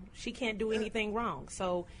jail. She can't do anything wrong.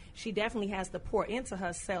 So she definitely has to pour into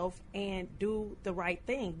herself and do the right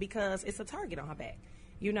thing, because it's a target on her back.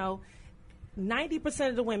 90%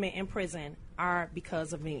 of the women in prison are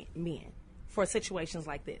because of men for situations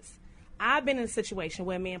like this. I've been in a situation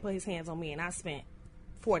where a man put his hands on me and I spent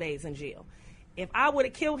 4 days in jail. If I would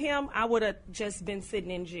have killed him, I would have just been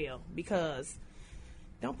sitting in jail, because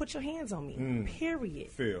don't put your hands on me,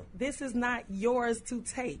 period. This is not yours to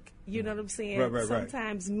take. You know what I'm saying? Right.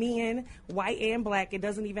 Sometimes men, white and black, it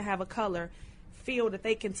doesn't even have a color, feel that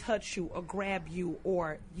they can touch you or grab you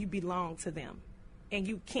or you belong to them. And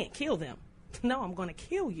you can't kill them. No, I'm going to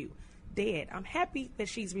kill you dead. I'm happy that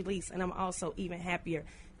she's released, and I'm also even happier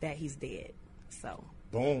that he's dead. So,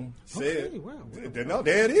 boom, said. Okay, wow. No,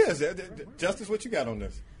 there it is. Justice, what you got on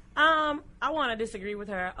this? I want to disagree with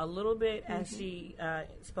her a little bit as she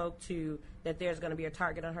spoke to that there's going to be a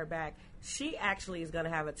target on her back. She actually is going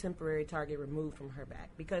to have a temporary target removed from her back,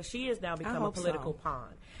 because she has now become a political pawn.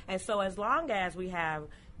 And so as long as we have,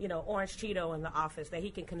 Orange Cheeto in the office, that he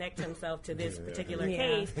can connect himself to this particular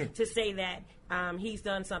case to say that he's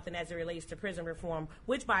done something as it relates to prison reform,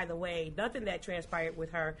 which, by the way, nothing that transpired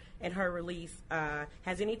with her and her release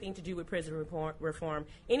has anything to do with prison reform.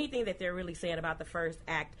 Anything that they're really saying about the First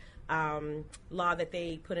Act law that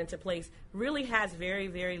they put into place really has very,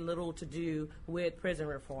 very little to do with prison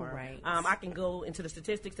reform. Right. I can go into the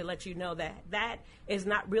statistics to let you know that is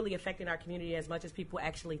not really affecting our community as much as people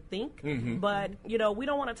actually think. But, we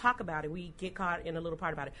don't want to talk about it. We get caught in a little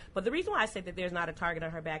part about it. But the reason why I say that there's not a target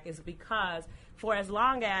on her back is because for as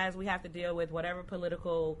long as we have to deal with whatever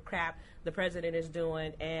political crap the president is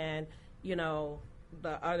doing and,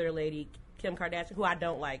 the other lady, Kim Kardashian, who I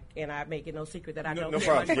don't like, and I make it no secret that I don't. No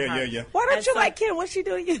problem. Yeah. Why don't you like Kim? What's she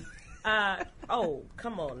doing you?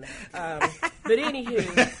 Come on now. But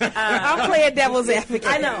anywho, I'm playing devil's advocate.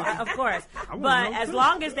 I know, of course. But as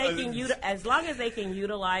long as they can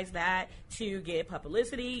utilize that to get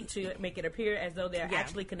publicity, to make it appear as though they're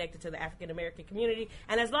actually connected to the African American community,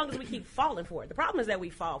 and as long as we keep falling for it. The problem is that we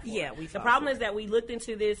fall for it. The problem is that we looked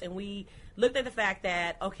into this and we looked at the fact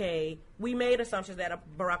that, okay, we made assumptions that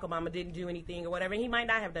Barack Obama didn't do anything or whatever, and he might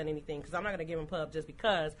not have done anything, because I'm not going to give him pub just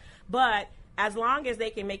because. But as long as they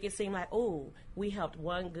can make it seem like, oh, we helped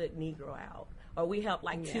one good Negro out, or we helped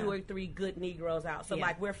like 2 or 3 good Negroes out. So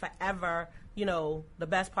like we're forever, the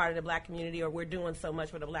best part of the black community, or we're doing so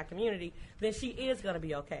much for the black community, then she is going to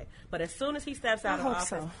be okay. But as soon as he steps out of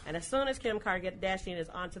office, and as soon as Kim Kardashian is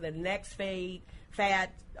on to the next fad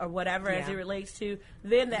or whatever as it relates to,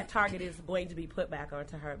 then that target is going to be put back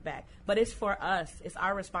onto her back. But it's for us. It's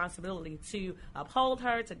our responsibility to uphold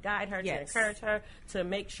her, to guide her, to encourage her, to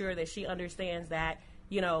make sure that she understands that,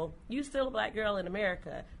 you still a black girl in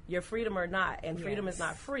America, your freedom or not, and freedom is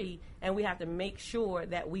not free, and we have to make sure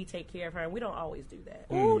that we take care of her, and we don't always do that.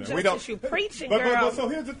 Ooh, Justice, you preaching, girl. But so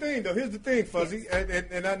here's the thing, Fuzzy,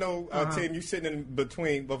 and I know, Tim, you sitting in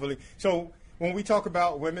between both of them. So when we talk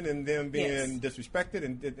about women and them being disrespected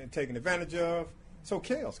and taken advantage of, so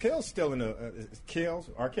Kale's still in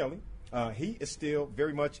R. Kelly. He is still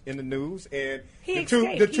very much in the news, and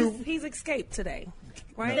he's escaped today,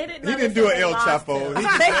 right? No, he didn't do an El Chapo.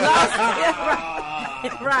 They lost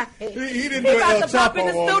him, right? He didn't do an El Chapo in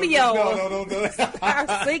the studio. No. Start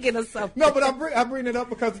singing or something. No, but I bring it up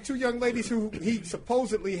because the 2 young ladies who he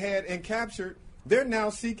supposedly had and captured, they're now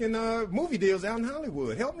seeking movie deals out in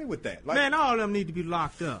Hollywood. Help me with that. Man, all of them need to be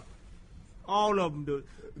locked up. All of them.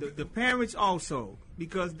 The parents also,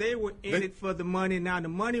 because they were in it for the money. Now the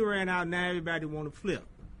money ran out. Now everybody want to flip.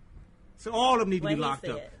 So all of them need to be locked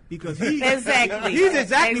up because he's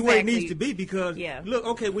exactly where he needs to be. Because look,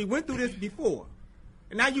 okay, we went through this before,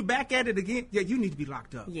 and now you back at it again. Yeah, you need to be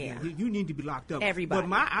locked up. Yeah, you need to be locked up. Everybody,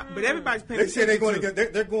 but everybody's paying. They say they're going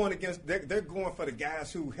for the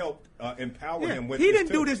guys who helped empower him with. He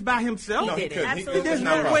didn't do this by himself. No, he couldn't. There's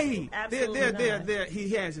no way. He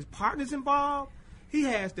has his partners involved. He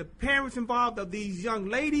has the parents involved of these young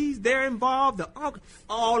ladies. They're involved. The uncle,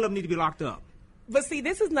 all of them need to be locked up. But see,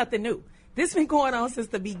 this is nothing new. This been going on since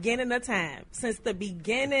the beginning of time. Since the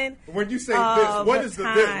beginning. When you say this, what is the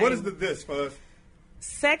this? What is the this for us?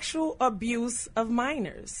 Sexual abuse of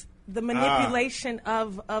minors. The manipulation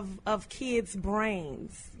of kids'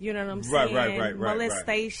 brains. You know what I'm saying? Right.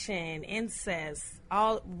 Molestation, incest,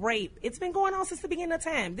 all rape. It's been going on since the beginning of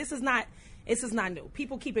time. This is not new.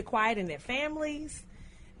 People keep it quiet in their families.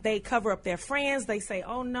 They cover up their friends. They say,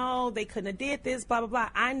 oh, no, they couldn't have did this, blah, blah, blah.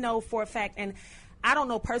 I know for a fact, and I don't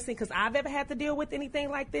know personally because I've ever had to deal with anything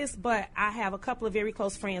like this, but I have a couple of very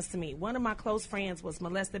close friends to me. One of my close friends was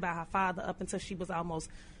molested by her father up until she was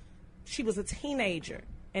a teenager,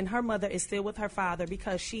 and her mother is still with her father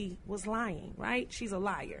because she was lying, right? She's a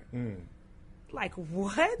liar. Like,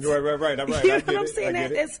 what? Right. You know what I'm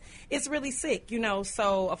saying? It's really sick,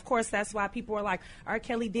 So, of course, that's why people are like, R.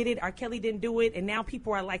 Kelly did it, R. Kelly didn't do it, and now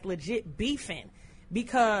people are, like, legit beefing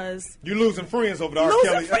because... You're losing friends over the R.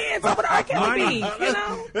 Kelly.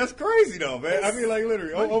 That's crazy, though, man. I mean, like,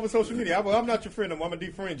 literally, over social media. I'm not your friend, I'm going to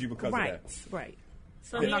defriend you because of that. Right.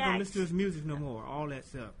 So I'm not going to listen to his music no more, all that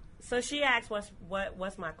stuff. So she asked,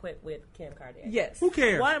 "What's my quip with Kim Kardashian?" Yes. Who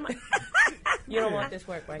cares? You don't want this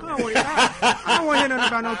work right now. I don't want to hear nothing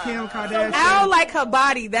about no Kim Kardashian. I don't like her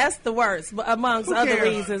body. That's the worst, amongst other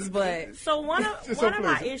reasons. But so one of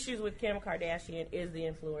my issues with Kim Kardashian is the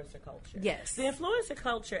influencer culture. Yes, the influencer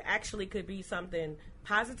culture actually could be something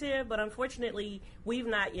positive, but unfortunately, we've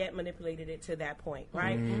not yet manipulated it to that point,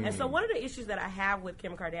 right? And so one of the issues that I have with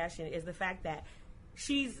Kim Kardashian is the fact that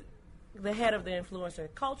she's the head of the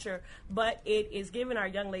influencer culture, but it is giving our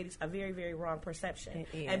young ladies a very, very wrong perception.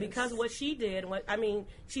 And because what she did,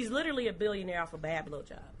 she's literally a billionaire off a bad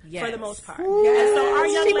blowjob for the most part. Yes. And so our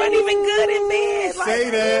young she ladies, wasn't even good in bed. say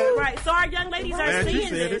that. Right. So our young ladies are Glad you seeing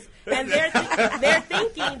said this, it. and they're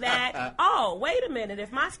thinking that, oh, wait a minute,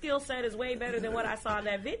 if my skill set is way better than what I saw in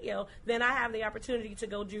that video, then I have the opportunity to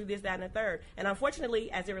go do this, that, and the third. And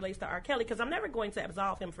unfortunately, as it relates to R. Kelly, because I'm never going to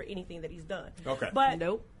absolve him for anything that he's done. Okay. But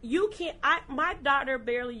you can't. My daughter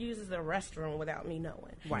barely uses the restroom without me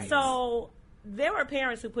knowing. Right. So there were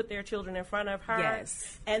parents who put their children in front of her,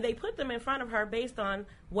 Yes. and they put them in front of her based on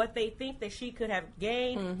what they think that she could have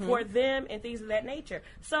gained Mhm. for them and things of that nature.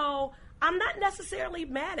 So I'm not necessarily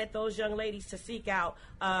mad at those young ladies to seek out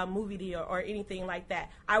a movie deal or anything like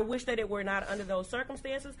that. I wish that it were not under those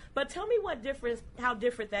circumstances, but tell me how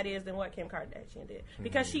different that is than what Kim Kardashian did.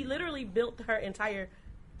 Because she literally built her entire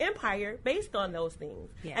empire based on those things.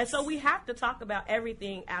 Yes. And so we have to talk about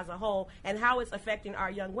everything as a whole and how it's affecting our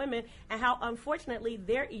young women and how unfortunately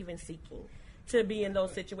they're even seeking to be in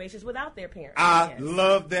those situations without their parents. I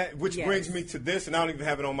love that, which Yes. brings me to this, and I don't even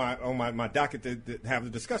have it on my docket to have the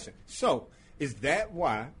discussion. So, is that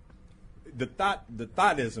why the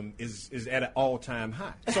thoughtism is at an all-time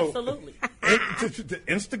high? So, Absolutely. the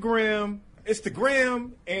Instagram,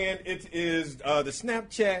 and it is the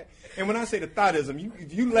Snapchat. And when I say the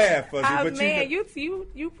thoughtism, you laugh, Fuzzy, but Man,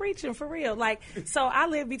 you preaching for real. Like, so I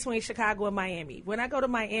live between Chicago and Miami. When I go to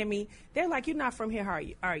Miami, they're like, "You're not from here,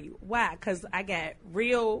 are you? Why? Because I got a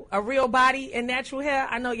real body and natural hair.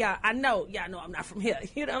 I know y'all know I'm not from here.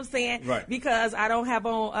 You know what I'm saying? Right. Because I don't have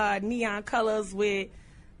on neon colors with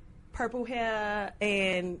purple hair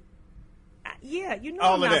and All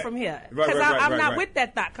I'm of not that. from here. Right, Because right, I'm right, not right. with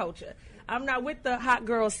that thought culture. I'm not with the hot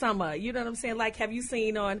girl summer. You know what I'm saying? Like, have you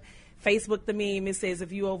seen on Facebook the meme? It says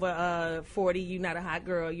if you over 40, you're not a hot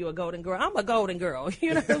girl, you're a golden girl. I'm a golden girl.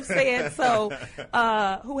 You know what I'm saying? So,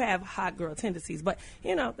 who have hot girl tendencies? But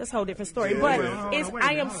that's a whole different story. Yeah, but yeah.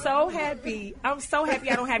 I am so happy. I'm so happy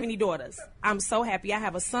I don't have any daughters. I'm so happy. I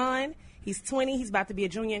have a son. He's 20. He's about to be a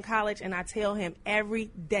junior in college, and I tell him every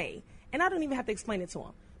day, and I don't even have to explain it to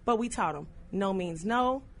him. But we taught him no means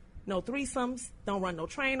no, no threesomes, don't run no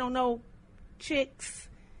train on no chicks,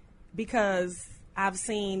 because I've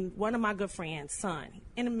seen one of my good friends' son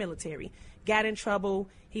in the military got in trouble.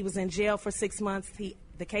 He was in jail for 6 months.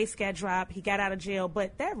 The case got dropped. He got out of jail,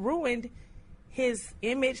 but that ruined his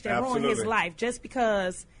image. That ruined his life just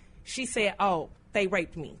because she said, "Oh, they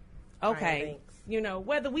raped me." Okay,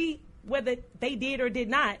 whether they did or did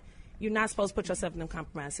not, you're not supposed to put yourself in them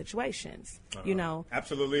compromised situations.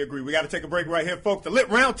 Absolutely agree. We got to take a break right here, folks. The Lit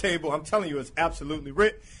Roundtable, I'm telling you, it's absolutely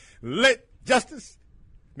lit. Justice,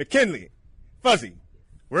 McKinley, Fuzzy,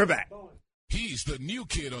 we're back. He's the new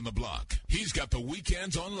kid on the block. He's got the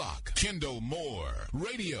weekends on lock. Kendall Moore,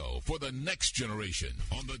 radio for the next generation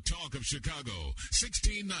on the Talk of Chicago,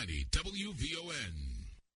 1690 WVON.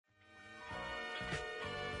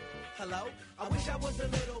 Hello? I wish I was a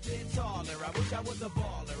little bit taller. I wish I was a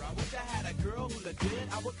baller. I wish I had a girl who looked good,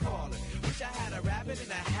 I would call her. Wish I had a rabbit in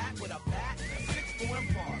a hat with a bat and a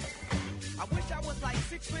 6'4" parlor. I wish I was like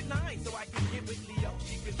 6'9" so I could get with Leo.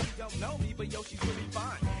 She don't know me, but yo, she's really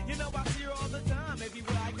fine. I see her all the time,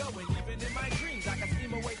 everywhere I go, and even in my dreams, I can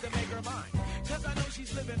scheme a way to make her mine. Cause I know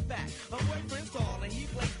she's living fat. Her boyfriend's tall and he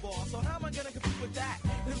plays ball, so how am I gonna compete with that?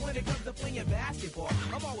 Cause when it comes to playing basketball,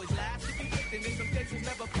 I'm always last to be picked, and in some cases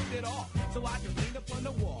never put it off. So I can lean up on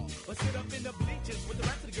the wall, or sit up in the bleachers with the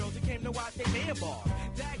rest of the girls who came to watch they man ball.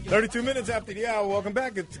 32 minutes after the hour. Welcome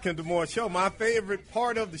back to the Kendall Moore Show. My favorite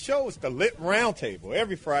part of the show is the Lit Roundtable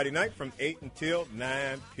every Friday night from 8 until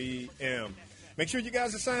 9 p.m. Make sure you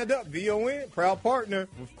guys are signed up. VON, proud partner.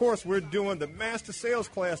 Of course, we're doing the Master Sales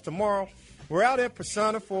class tomorrow. We're out at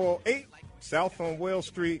Persona 408, South on Wells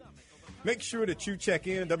Street. Make sure that you check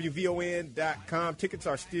in, WVON.com. Tickets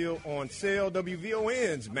are still on sale.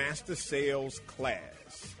 WVON's Master Sales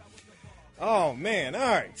class. Oh, man. All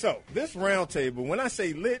right. So this roundtable, when I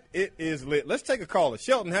say lit, it is lit. Let's take a caller.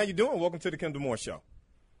 Shelton, how you doing? Welcome to the Kendall Moore Show.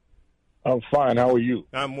 I'm fine. How are you?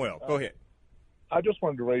 I'm well. Go ahead. I just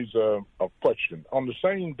wanted to raise a question. On the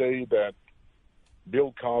same day that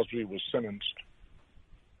Bill Cosby was sentenced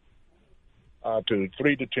to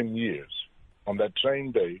 3 to 10 years, on that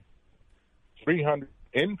same day, 300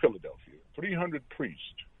 priests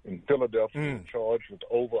in Philadelphia were charged with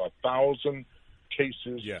over 1,000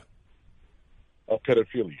 cases of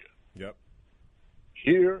pedophilia. Yep.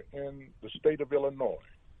 Here in the state of Illinois,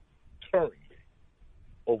 currently,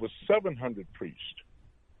 over 700 priests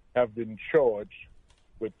have been charged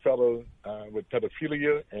with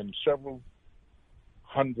pedophilia in several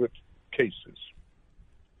hundred cases.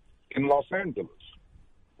 In Los Angeles,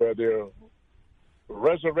 where they're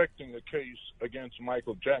resurrecting a case against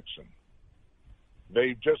Michael Jackson,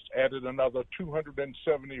 they've just added another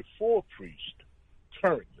 274 priests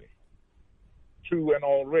currently to an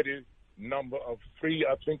already number of three.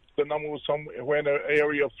 I think the number was somewhere in the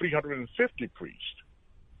area of 350 priests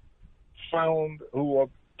found who are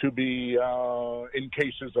to be in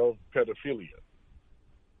cases of pedophilia.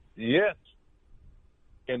 Yet,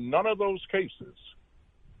 in none of those cases,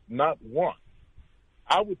 not one,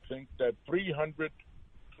 I would think that 300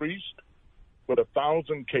 priests with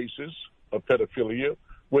 1,000 cases of pedophilia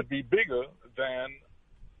would be bigger than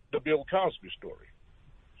the Bill Cosby story.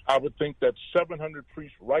 I would think that 700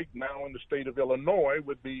 priests right now in the state of Illinois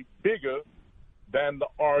would be bigger than the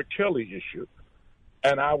R. Kelly issue.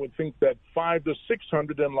 And I would think that 500 to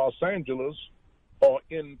 600 in Los Angeles, or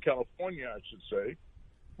in California, I should say,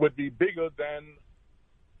 would be bigger than.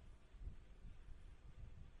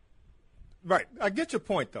 Right. I get your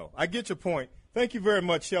point, though. I get your point. Thank you very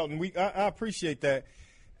much, Shelton. I appreciate that.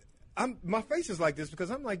 My face is like this because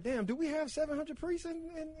I'm like, damn, do we have 700 priests in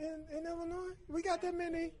Illinois? We got that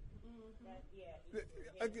many?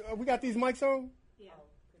 We got these mics on? Yeah,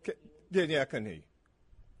 I couldn't hear you.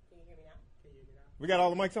 We got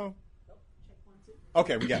all the mics on?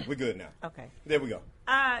 Okay, we're good now. Okay. There we go.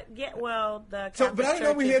 The But I didn't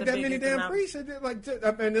know we had that biggest many damn priests.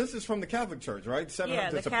 This is from the Catholic Church, right? 700.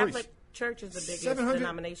 Yeah, the Catholic Church is the biggest 700?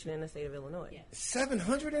 denomination in the state of Illinois. Yeah.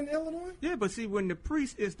 700 in Illinois? Yeah, but see, when the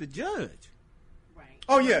priest is the judge. Right.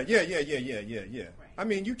 Oh, yeah. Right. I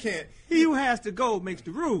mean, you can't. He who has to go makes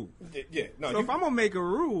the rule. Yeah. No. So if I'm going to make a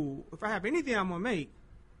rule, if I have anything I'm going to make,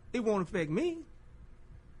 it won't affect me.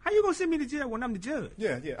 How you gonna send me to jail when I'm the judge?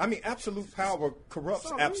 Yeah. I mean, absolute power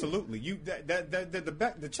corrupts. Absolutely.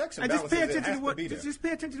 The checks and balances. Just pay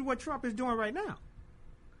attention to what Trump is doing right now.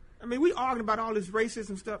 I mean, we arguing about all this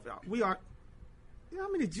racism stuff. We are. You know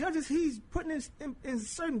how many judges he's putting in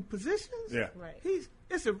certain positions? Yeah. Right.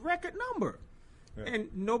 It's a record number, and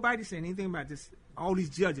nobody's saying anything about this. All these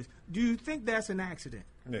judges. Do you think that's an accident?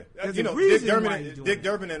 Yeah. Dick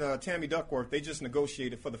Durbin and Tammy Duckworth, they just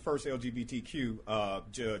negotiated for the first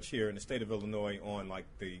LGBTQ judge here in the state of Illinois on like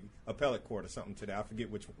the appellate court or something today. I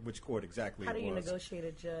forget which court exactly How it was. do you negotiate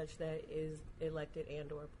a judge that is elected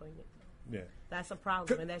and or appointed? Yeah. That's a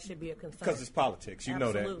problem, and that should be a concern. Because it's politics. You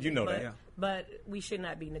know that. You know that. But we should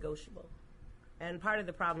not be negotiable. And part of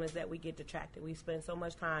the problem is that we get detracted. We spend so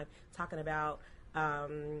much time talking about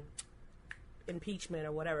impeachment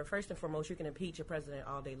or whatever. First and foremost, you can impeach a president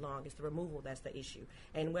all day long. It's the removal that's the issue.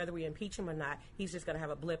 And whether we impeach him or not, he's just going to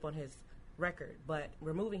have a blip on his record. But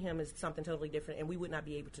removing him is something totally different, and we would not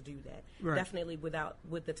be able to do that. Right. Definitely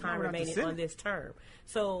with the time remaining on this term.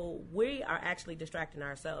 So we are actually distracting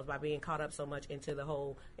ourselves by being caught up so much into the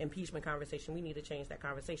whole impeachment conversation. We need to change that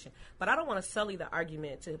conversation. But I don't want to sully the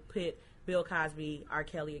argument to pit Bill Cosby, R.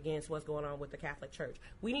 Kelly against what's going on with the Catholic Church.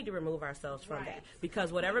 We need to remove ourselves from that,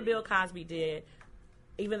 because whatever Bill Cosby did,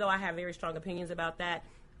 even though I have very strong opinions about that,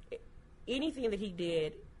 anything that he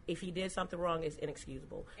did, if he did something wrong, is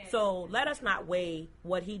inexcusable. So let us not weigh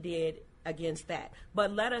what he did against that,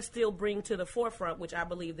 but let us still bring to the forefront, which I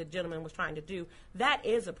believe the gentleman was trying to do. That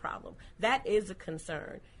is a problem. That is a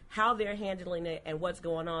concern. How they're handling it and what's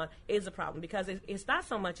going on is a problem, because it's not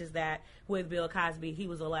so much as that with Bill Cosby, he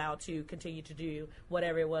was allowed to continue to do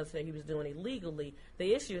whatever it was that he was doing illegally.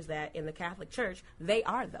 The issue is that in the Catholic Church, they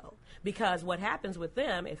are, though, because what happens with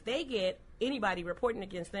them, if they get anybody reporting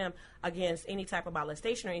against them against any type of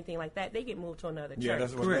molestation or anything like that, they get moved to another church. Yeah,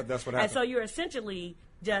 that's what happens. And so you're essentially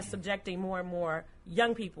just subjecting more and more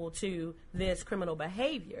young people to this criminal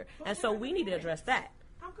behavior. And so we need to address that.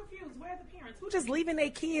 I'm confused. Where are the parents? Who just leaving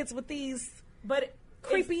their kids with these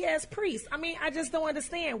creepy ass priests? I mean, I just don't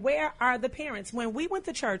understand. Where are the parents? When we went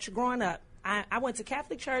to church growing up, I went to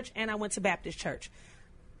Catholic church and I went to Baptist church.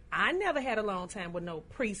 I never had a long time with no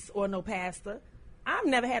priest or no pastor. I've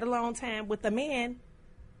never had a long time with a man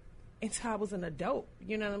until I was an adult.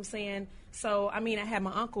 You know what I'm saying? So, I mean, I had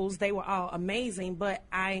my uncles. They were all amazing, but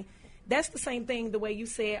that's the same thing the way you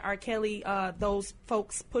said, R. Kelly, those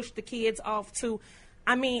folks pushed the kids off to.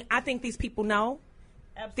 I mean, I think these people know.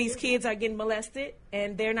 Absolutely. These kids are getting molested,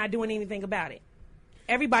 and they're not doing anything about it.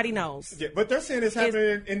 Everybody knows. Yeah, but they're saying it's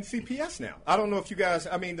happening in CPS now. I don't know if you guys,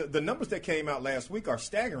 I mean, the numbers that came out last week are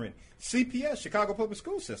staggering. CPS, Chicago Public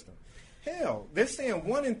School System. Hell, they're saying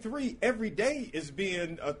 1 in 3 every day is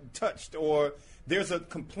being touched, or there's a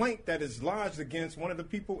complaint that is lodged against one of the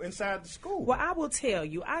people inside the school. Well, I will tell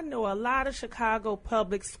you, I know a lot of Chicago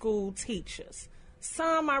public school teachers.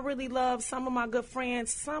 Some I really love, some of my good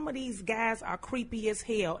friends. Some of these guys are creepy as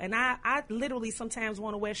hell. And I literally sometimes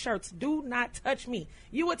want to wear shirts. Do not touch me.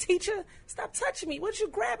 You a teacher? Stop touching me. What you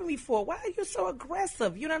grabbing me for? Why are you so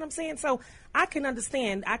aggressive? You know what I'm saying? So I can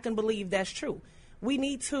understand. I can believe that's true. We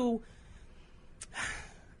need to,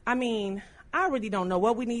 I mean, I really don't know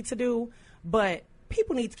what we need to do. But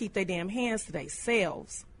people need to keep their damn hands to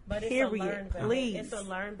themselves. But Period. Please. It's a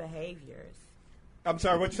learned behaviors. I'm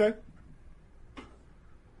sorry, what you say?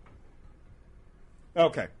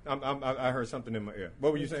 Okay, I heard something in my ear.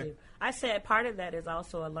 What were you saying? I said part of that is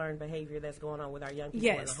also a learned behavior that's going on with our young people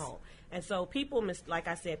in the home. And so people, like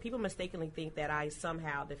I said, people mistakenly think that I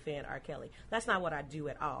somehow defend R. Kelly. That's not what I do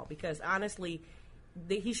at all, because honestly,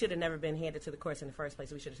 he should have never been handed to the courts in the first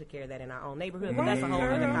place. We should have took care of that in our own neighborhood, but that's a whole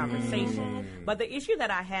other conversation. But the issue that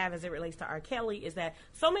I have as it relates to R. Kelly is that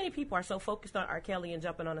so many people are so focused on R. Kelly and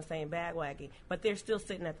jumping on the same bandwagon, but they're still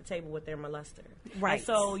sitting at the table with their molester. Right. And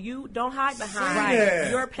so you don't hide behind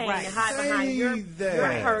your pain and hide behind your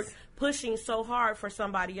hurt, pushing so hard for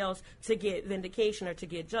somebody else to get vindication or to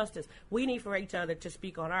get justice. We need for each other to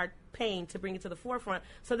speak on our pain, to bring it to the forefront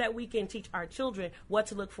so that we can teach our children what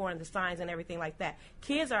to look for in the signs and everything like that.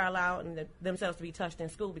 Kids are allowing themselves to be touched in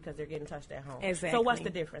school because they're getting touched at home. Exactly. So what's the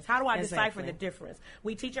difference? How do I decipher the difference?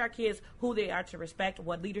 We teach our kids who they are to respect,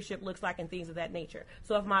 what leadership looks like, and things of that nature.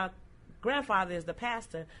 So if my grandfather is the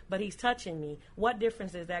pastor, but he's touching me, what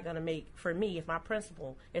difference is that going to make for me if my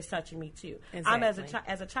principal is touching me too? Exactly. I'm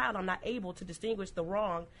as a child, I'm not able to distinguish the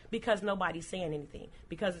wrong because nobody's saying anything,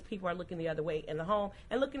 because people are looking the other way in the home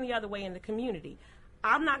and looking the other way in the community.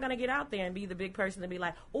 I'm not going to get out there and be the big person and be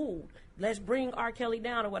like, oh, let's bring R. Kelly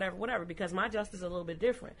down or whatever, because my justice is a little bit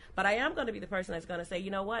different. But I am going to be the person that's going to say,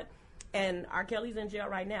 you know what? And R. Kelly's in jail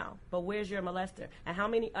right now, but where's your molester? And how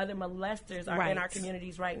many other molesters are in our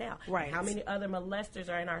communities right now? Right. And how many other molesters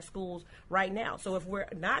are in our schools right now? So if we're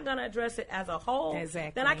not going to address it as a whole,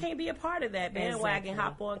 then I can't be a part of that bandwagon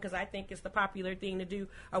hop on because I think it's the popular thing to do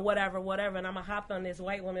or whatever, and I'm going to hop on this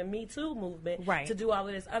white woman Me Too movement to do all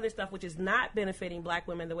of this other stuff, which is not benefiting black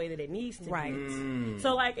women the way that it needs to be.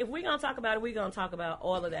 So, like, if we're going to talk about it, we're going to talk about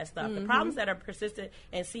all of that stuff. The problems that are persistent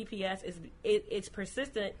in CPS is it's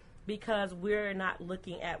persistent because we're not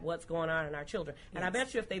looking at what's going on in our children. And I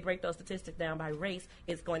bet you if they break those statistics down by race,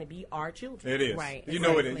 it's going to be our children. It is. Right. You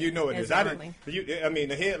know it is. You know it Exactly. is. I mean,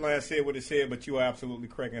 the headline said what it said, but you are absolutely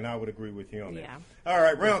correct, and I would agree with you on that. Yeah. All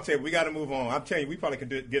right, roundtable. We got to move on. I'm telling you, we probably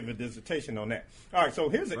could give a dissertation on that. All right, so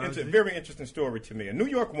here's a very interesting story to me. A New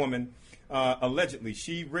York woman, allegedly,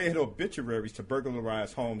 she read obituaries to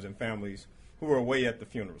burglarize homes and families who were away at the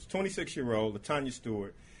funerals. 26-year-old LaTanya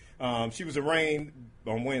Stewart. She was arraigned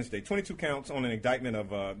on Wednesday, 22 counts on an indictment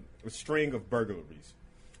of a string of burglaries.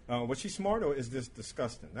 Was she smart or is this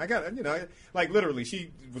disgusting? I got, like literally,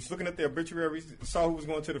 she was looking at the obituaries, saw who was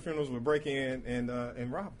going to the funerals, would break in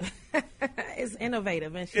and rob them. It's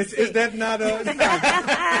innovative, and is that not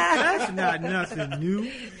that's not nothing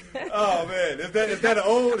new. Oh man, is that an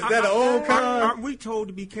old kind? Aren't we told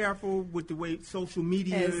to be careful with the way social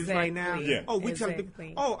media is right now? Yeah. Oh, we tell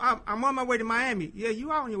people, I'm on my way to Miami. Yeah,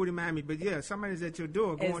 you are on your way to Miami, but yeah, somebody's at your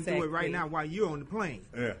door going through it right now while you're on the plane.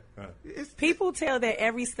 Yeah. People tell their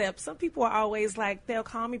every step. Some people are always like, they'll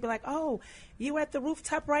call me, be like, oh, you at the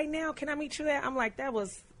rooftop right now? Can I meet you there? I'm like, that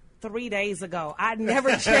was 3 days ago. I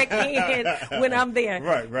never check in when I'm there.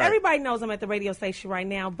 Right. Everybody knows I'm at the radio station right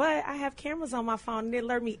now, but I have cameras on my phone, and they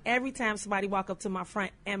alert me every time somebody walk up to my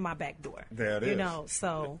front and my back door. There it is.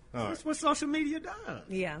 So. That's what social media does.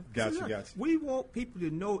 Yeah. Gotcha. We want people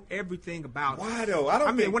to know everything about us. Why though?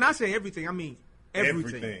 When I say everything, I mean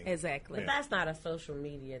everything. Exactly. But that's not a social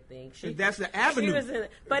media thing. That's the avenue.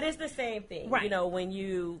 But it's the same thing. Right. When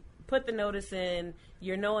you put the notice in,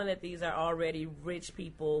 you're knowing that these are already rich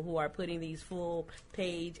people who are putting these full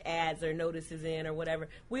page ads or notices in or whatever.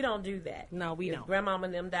 We don't do that. No, we don't. Grandmama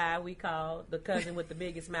and them die, we call the cousin with the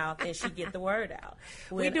biggest mouth and she get the word out.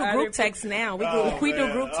 We do group text now. We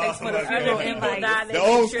do group text for the funeral invite. The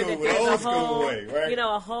old school way, right?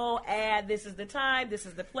 A whole ad, this is the time, this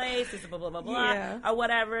is the place, this is blah, blah, blah, blah, or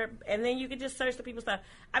whatever. And then you can just search the people's stuff.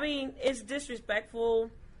 I mean, it's disrespectful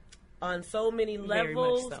on so many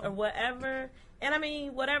levels or whatever. And I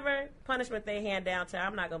mean, whatever punishment they hand down to,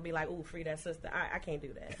 I'm not going to be like, ooh, free that sister. I can't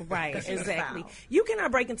do that. Right, exactly. You cannot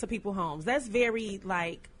break into people's homes. That's very,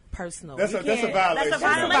 personal. That's a violation. That's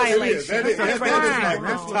a violation. That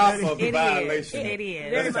is top of the violation. It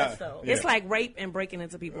is. Very much so. It's like rape and breaking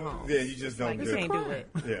into people's homes. Yeah, you just don't do it. You can't do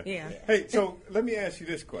it. Yeah. Hey, so let me ask you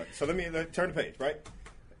this question. So let me turn the page, right?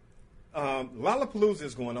 Lollapalooza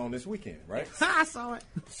is going on this weekend, right? I saw it.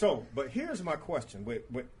 So, but here's my question.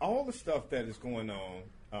 With all the stuff that is going on,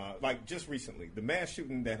 like just recently, the mass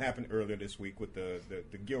shooting that happened earlier this week with the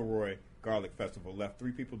Gilroy Garlic Festival left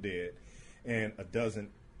 3 people dead and a dozen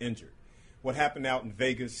injured. What happened out in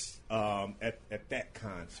Vegas at that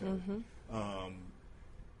concert?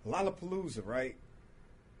 Lollapalooza, right?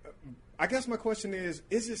 I guess my question is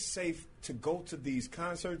it safe to go to these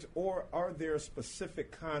concerts, or are there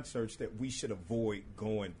specific concerts that we should avoid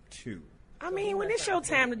going to? I mean, when it's your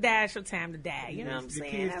time to die, it's your time to die. You know what I'm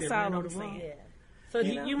saying? That's all I'm saying. Yeah. So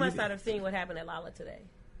you must not have seen what happened at Lala today.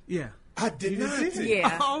 Yeah. I did not.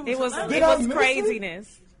 Yeah. It was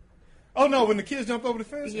craziness. Oh, no, when the kids jumped over the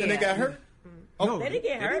fence and they got hurt? No, they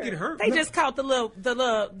didn't get hurt. They just caught the little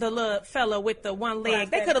fella with the one leg.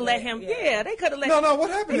 They could have let him. Yeah, they could have let. No, what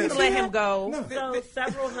happened? They could have let him go. No. So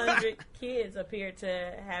several hundred kids appear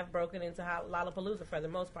to have broken into Lollapalooza for the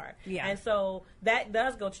most part. Yeah. And so that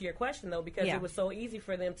does go to your question though, because it was so easy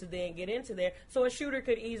for them to then get into there. So a shooter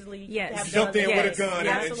could easily have jumped in with a gun and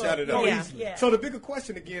Absolutely. shot it up. Yeah. So the bigger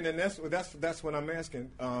question again, and that's what I'm asking.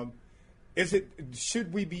 Are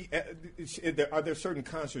there certain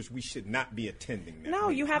concerts we should not be attending now? No,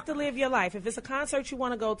 you have to live your life. If it's a concert you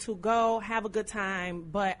want to go, have a good time.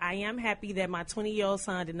 But I am happy that my 20-year-old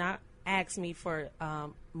son did not ask me for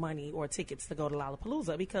money or tickets to go to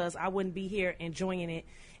Lollapalooza, because I wouldn't be here enjoying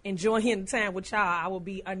the time with y'all. I would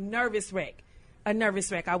be a nervous wreck. I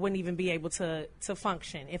wouldn't even be able to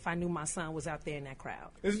function if I knew my son was out there in that crowd.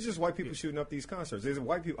 Is it just white people shooting up these concerts? Is it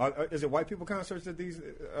white people? Is it white people concerts that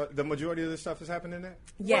the majority of this stuff is happening at?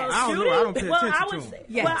 Yes. I don't know. I don't pay attention to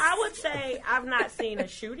them. Well, I would say I've not seen a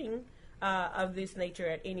shooting of this nature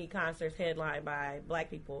at any concerts headlined by black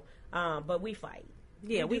people, but we fight.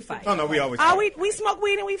 Yeah, we fight. Oh no, we always fight. We smoke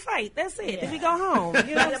weed and we fight. That's it. Then we go home.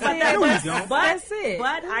 You know what I'm saying? That's it.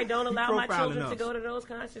 But I don't allow my children to go to those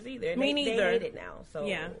concerts either. Me neither. They hate it now.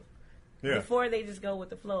 So before they just go with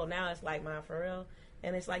the flow. Now it's like, for real,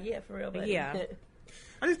 and it's like, for real. But yeah.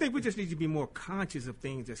 I just think we just need to be more conscious of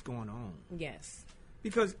things that's going on. Yes.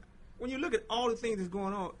 Because when you look at all the things that's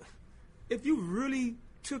going on, if you really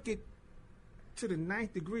took it to the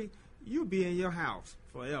 9th degree, you'll be in your house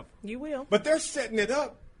forever. You will. But they're setting it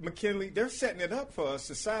up, McKinley. They're setting it up for us,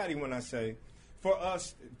 society, when I say, for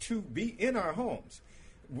us to be in our homes,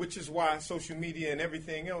 which is why social media and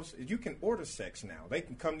everything else, you can order sex now. They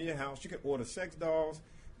can come to your house. You can order sex dolls.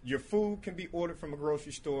 Your food can be ordered from a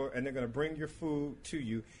grocery store, and they're going to bring your food to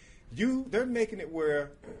you. They're making it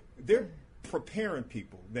where they're preparing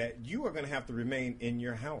people that you are going to have to remain in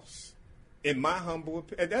your house. In my humble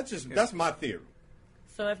opinion, that's my theory.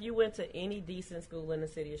 So if you went to any decent school in the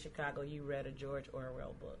city of Chicago, you read a George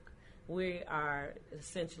Orwell book. We are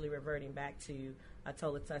essentially reverting back to a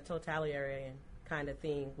totalitarian kind of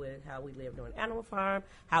thing with how we lived during Animal Farm,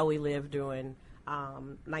 how we lived during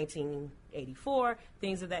 1984,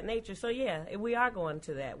 things of that nature. So we are going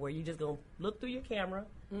to that, where you just going to look through your camera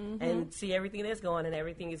and see everything that's going, and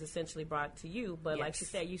everything is essentially brought to you. But like she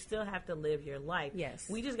said, you still have to live your life. Yes.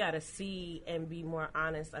 We just got to see and be more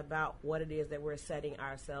honest about what it is that we're setting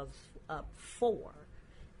ourselves up for.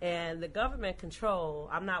 And the government control,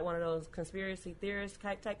 I'm not one of those conspiracy theorist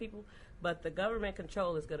type people, but the government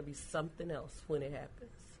control is going to be something else when it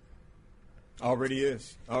happens. Already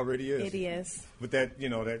is. It is. With that,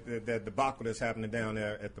 that debacle that's happening down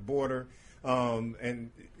there at the border. And,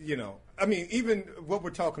 even what we're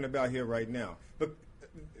talking about here right now, but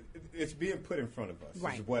it's being put in front of us,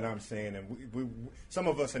 is what I'm saying. And we some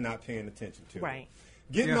of us are not paying attention to it. Right.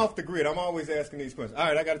 Getting off the grid, I'm always asking these questions. All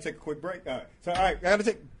right, I got to take a quick break. All right, I got to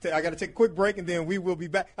take a quick break, and then we will be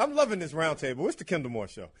back. I'm loving this roundtable. It's the Kendall Moore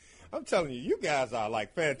Show. I'm telling you, you guys are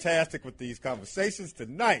fantastic with these conversations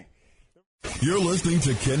tonight. You're listening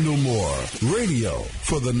to Kendall Moore, radio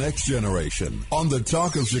for the next generation, on the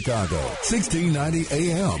Talk of Chicago,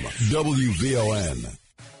 1690 AM, WVON.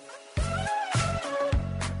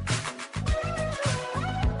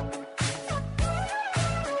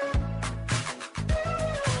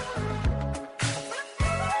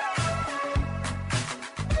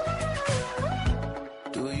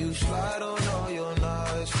 Do you slide on all your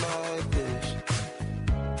nights like this?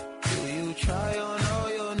 Do you try on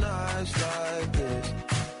all your nights like this?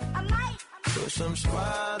 Put some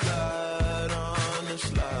spotlight on the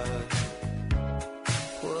slide.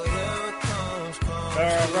 Whatever comes.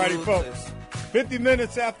 All righty, folks. 50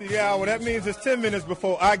 minutes after the hour. That means it's 10 minutes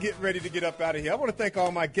before I get ready to get up out of here. I want to thank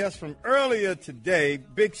all my guests from earlier today.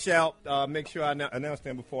 Big shout. Make sure I announce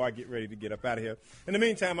them before I get ready to get up out of here. In the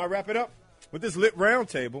meantime, I wrap it up with this lit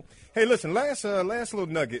roundtable. Hey, listen, last little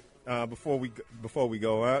nugget before we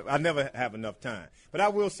go. I never have enough time, but I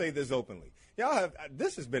will say this openly. Y'all have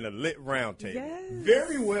this has been a lit roundtable. Yes.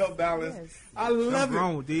 Very well balanced. Yes. I love Something it.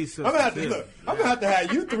 wrong with these I'm gonna have to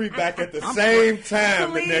have you three back at the same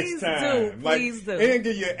time the next time. Please do. And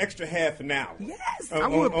give you an extra half an hour. Yes. I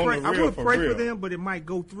would pray real. for them, but it might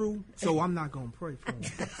go through, so I'm not going to pray for them.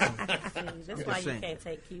 That's why you can't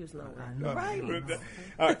take cues no more. Right.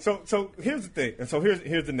 All right. So here's the thing. And so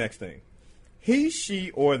here's the next thing. He,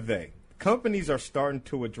 she, or they. Companies are starting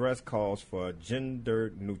to address calls for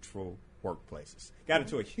gender-neutral workplaces. Got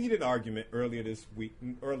into a heated argument earlier this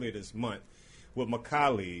month with my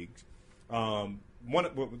colleagues.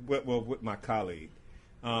 With my colleague,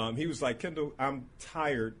 he was like, "Kendall, I'm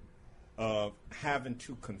tired of having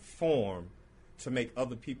to conform to make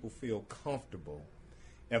other people feel comfortable.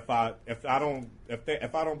 If I don't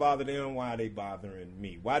bother them, why are they bothering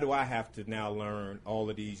me? Why do I have to now learn all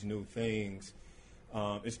of these new things?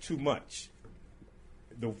 It's too much."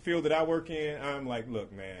 The field that I work in, I'm like,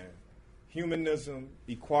 look, man, humanism,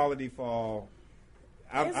 equality for all.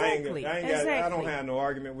 I don't have no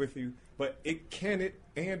argument with you, but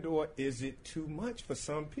or is it too much for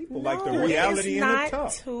some people? No, like the reality it's in the not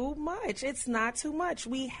tough. too much. It's not too much.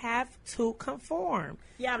 We have to conform.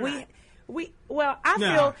 Yeah, I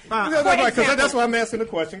feel. Because that's why I'm asking the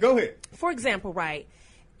question. Go ahead. For example, right?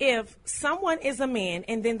 If someone is a man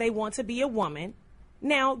and then they want to be a woman,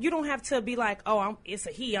 now you don't have to be like, oh, it's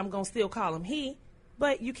a he. I'm gonna still call him he,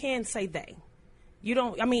 but you can say they. You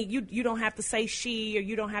don't. I mean, you don't have to say she or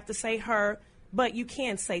you don't have to say her, but you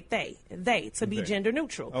can say they to be gender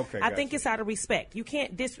neutral. Okay, I think it's out of respect. You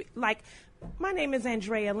can't my name is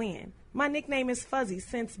Andrea Lynn. My nickname is Fuzzy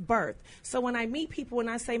since birth. So when I meet people and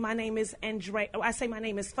I say my name is Andrea, I say my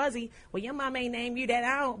name is Fuzzy. Well, your mom ain't named you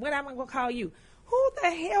that. What am I gonna call you? Who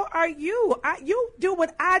the hell are you? You do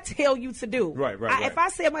what I tell you to do. Right. If I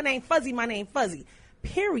say my name Fuzzy, my name Fuzzy.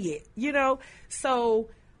 Period. So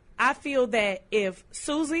I feel that if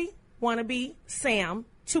Susie want to be Sam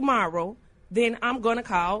tomorrow, then I'm going to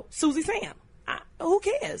call Susie Sam. Who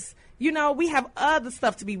cares? We have other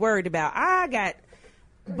stuff to be worried about. I got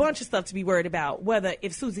a bunch of stuff to be worried about, whether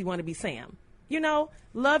if Susie want to be Sam.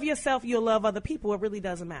 Love yourself, you'll love other people. It really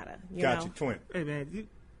doesn't matter. Got you, twin. Hey, man,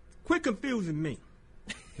 quit confusing me.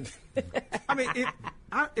 I mean,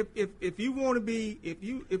 if you want to be,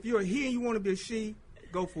 if you're a he and you want to be a she,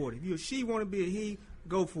 go for it. If you're a she, want to be a he,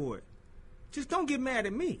 go for it. Just don't get mad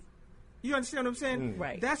at me. You understand what I'm saying?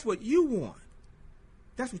 Right. That's what you want.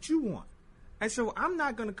 That's what you want. And so I'm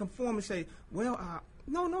not going to conform and say, well,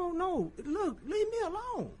 no. Look, leave me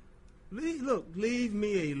alone. Leave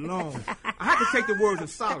me alone. I have to take the words of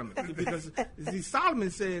Solomon because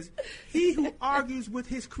Solomon says, he who argues with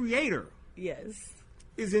his creator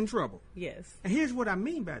is in trouble. Yes. And here's what I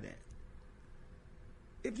mean by that.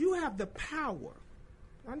 If you have the power,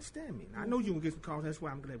 understand me. I know you're going to get some calls, that's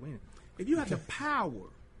why I'm glad we're in. If you have the power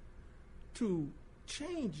to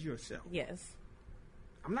change yourself. Yes.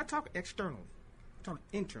 I'm not talking externally. I'm talking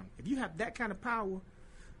internal. If you have that kind of power,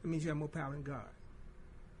 it means you have more power than God.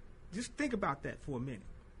 Just think about that for a minute.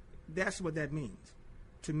 That's what that means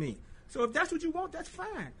to me. So if that's what you want, that's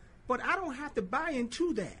fine. But I don't have to buy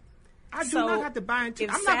into that. I do not have to buy into.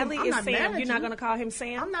 If I'm Sally not is Sam, Sam, you're not going to call him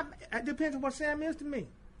Sam? I'm not. It depends on what Sam is to me.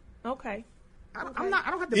 Okay. I don't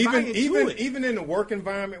have to buy into it. Even in the work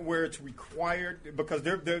environment where it's required, because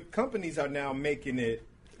the companies are now making it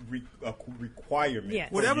a requirement.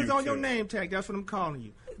 Yes. Whatever's on your name tag, that's what I'm calling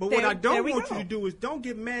you. But what I don't want you to do is don't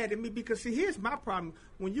get mad at me because, see, here's my problem.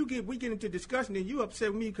 When we get into discussion and you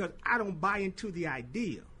upset with me because I don't buy into the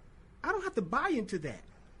idea. I don't have to buy into that.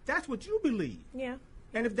 That's what you believe. Yeah.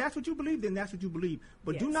 And if that's what you believe, then that's what you believe.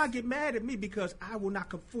 But do not get mad at me because I will not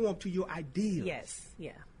conform to your ideas. Yes.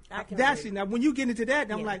 Yeah. That's it. Now, when you get into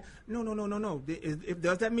that, I'm like, no. If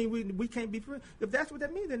does that mean we can't be friends? If that's what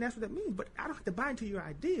that means, then that's what that means. But I don't have to buy into your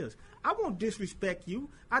ideas. I won't disrespect you.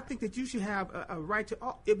 I think that you should have a right to.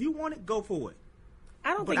 If you want it, go for it.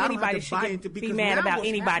 I don't think anybody should be mad about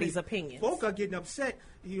anybody's opinion. Folk are getting upset.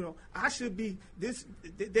 I should be this.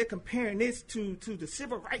 They're comparing this to the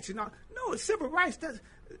civil rights and all. No, civil rights.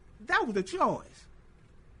 That was a choice.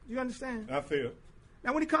 You understand? I feel.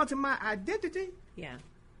 Now, when it comes to my identity, yeah.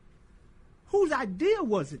 Whose idea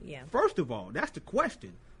was it? Yeah. First of all, that's the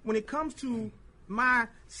question. When it comes to my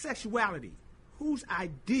sexuality, whose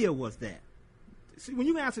idea was that? See, when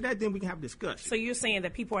you answer that, then we can have a discussion. So you're saying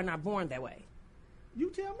that people are not born that way? You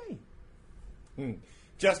tell me.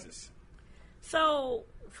 Justice. So,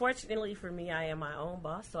 fortunately for me, I am my own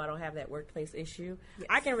boss, so I don't have that workplace issue. Yes.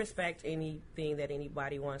 I can respect anything that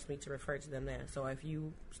anybody wants me to refer to them as. So if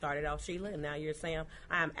you started off Sheila and now you're Sam,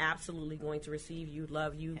 I am absolutely going to receive you,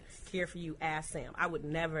 love you, care for you as Sam. I would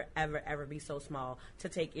never, ever, ever be so small to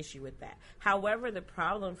take issue with that. However, the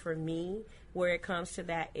problem for me where it comes to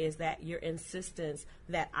that is that your insistence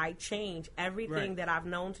that I change everything that I've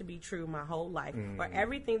known to be true my whole life or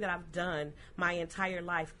everything that I've done my entire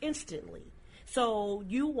life instantly. So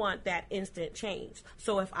you want that instant change.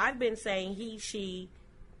 So if I've been saying he, she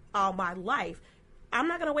all my life, I'm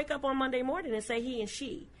not going to wake up on Monday morning and say he and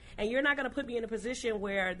she. And you're not going to put me in a position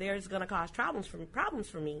where there's going to cause problems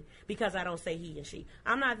for me because I don't say he and she.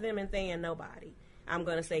 I'm not them and they and nobody. I'm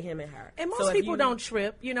going to say him and her. And most people don't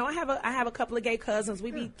trip. You know, I have a couple of gay cousins.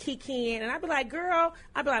 We be kikiing, and I'd be like, girl,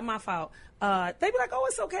 I'd be like, my fault. They'd be like, oh,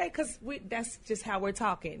 it's okay, because that's just how we're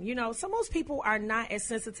talking. You know, so most people are not as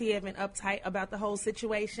sensitive and uptight about the whole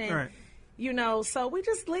situation. Right. You know, so we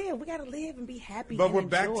just live. We got to live and be happy. But and we're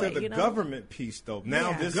back enjoy, to the government piece, though.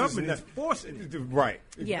 Now this government is is forcing it. Right.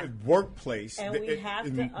 Yeah. Workplace. And we have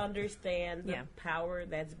to understand the power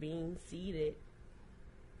that's being ceded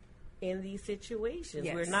in these situations.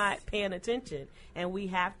 Yes. We're not paying attention, and we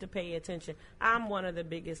have to pay attention. I'm one of the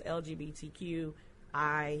biggest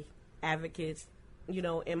LGBTQI advocates, you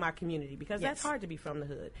know, in my community because that's hard to be from the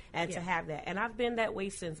hood and to have that. And I've been that way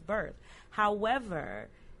since birth. However,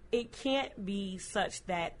 it can't be such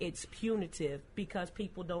that it's punitive because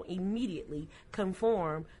people don't immediately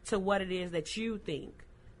conform to what it is that you think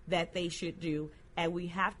that they should do. And we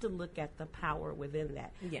have to look at the power within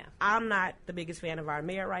that. Yeah. I'm not the biggest fan of our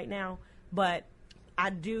mayor right now, but I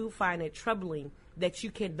do find it troubling that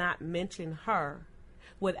you cannot mention her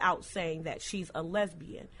without saying that she's a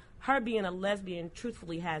lesbian. Her being a lesbian,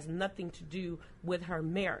 truthfully, has nothing to do with her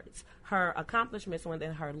merits. Her accomplishments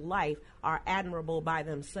within her life are admirable by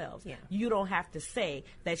themselves. Yeah. You don't have to say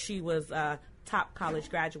that she was top college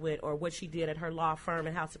graduate or what she did at her law firm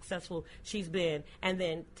and how successful she's been, and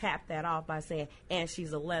then tap that off by saying, and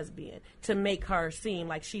she's a lesbian, to make her seem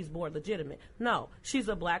like she's more legitimate. No, she's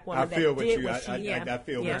a black woman that did what she did. I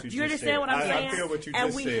feel what you just You understand what I'm saying? I feel what you and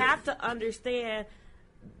just we said. have to understand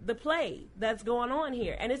the play that's going on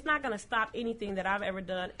here. And it's not going to stop anything that I've ever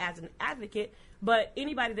done as an advocate, but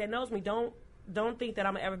anybody that knows me, don't think that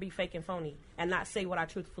I'm going to ever be fake and phony and not say what I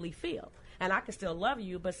truthfully feel. And I can still love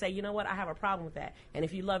you, but say, you know what, I have a problem with that. And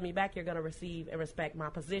if you love me back, you're going to receive and respect my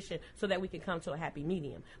position so that we can come to a happy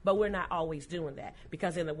medium. But we're not always doing that.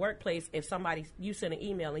 Because in the workplace, if you send an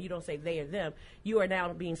email and you don't say they or them, you are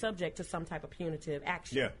now being subject to some type of punitive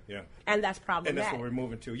action. Yeah. And that's problematic. And that's what we're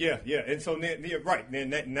moving to. Yeah. And so,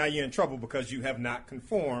 now you're in trouble because you have not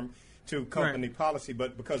conformed to company policy,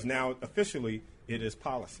 but because now officially it is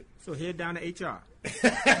policy. So head down to HR. You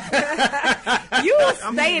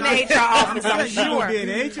stay in the HR office, I'm sure. Be in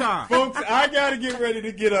HR. Folks, I got to get ready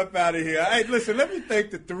to get up out of here. Hey, listen, let me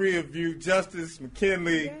thank the three of you, Justice,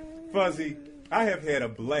 McKinley, Fuzzy. I have had a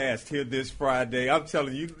blast here this Friday. I'm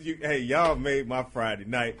telling you, hey, y'all made my Friday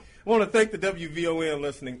night. I want to thank the WVON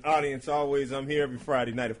listening audience. Always, I'm here every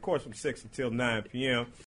Friday night, of course, from 6 until 9 p.m.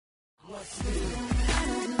 What's new?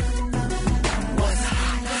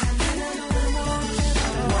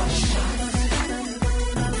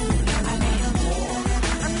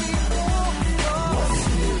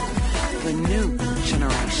 The new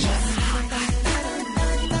generation.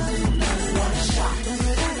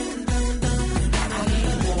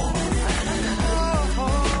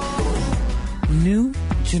 New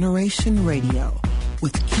Generation Radio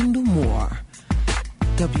with Kendall Moore.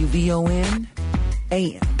 WVON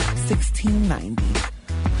AM 1690.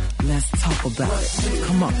 Let's talk about it.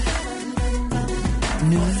 Come on.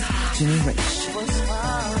 New Generation.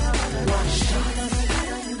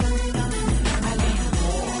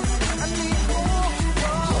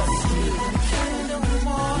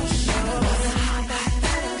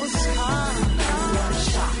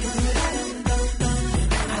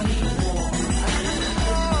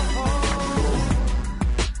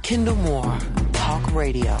 Kendall Moore, Talk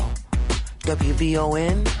Radio,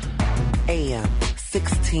 WVON, AM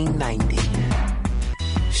 1690.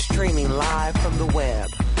 Streaming live from the web,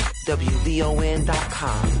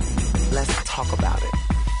 WVON.com. Let's talk about it.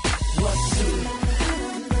 What's new?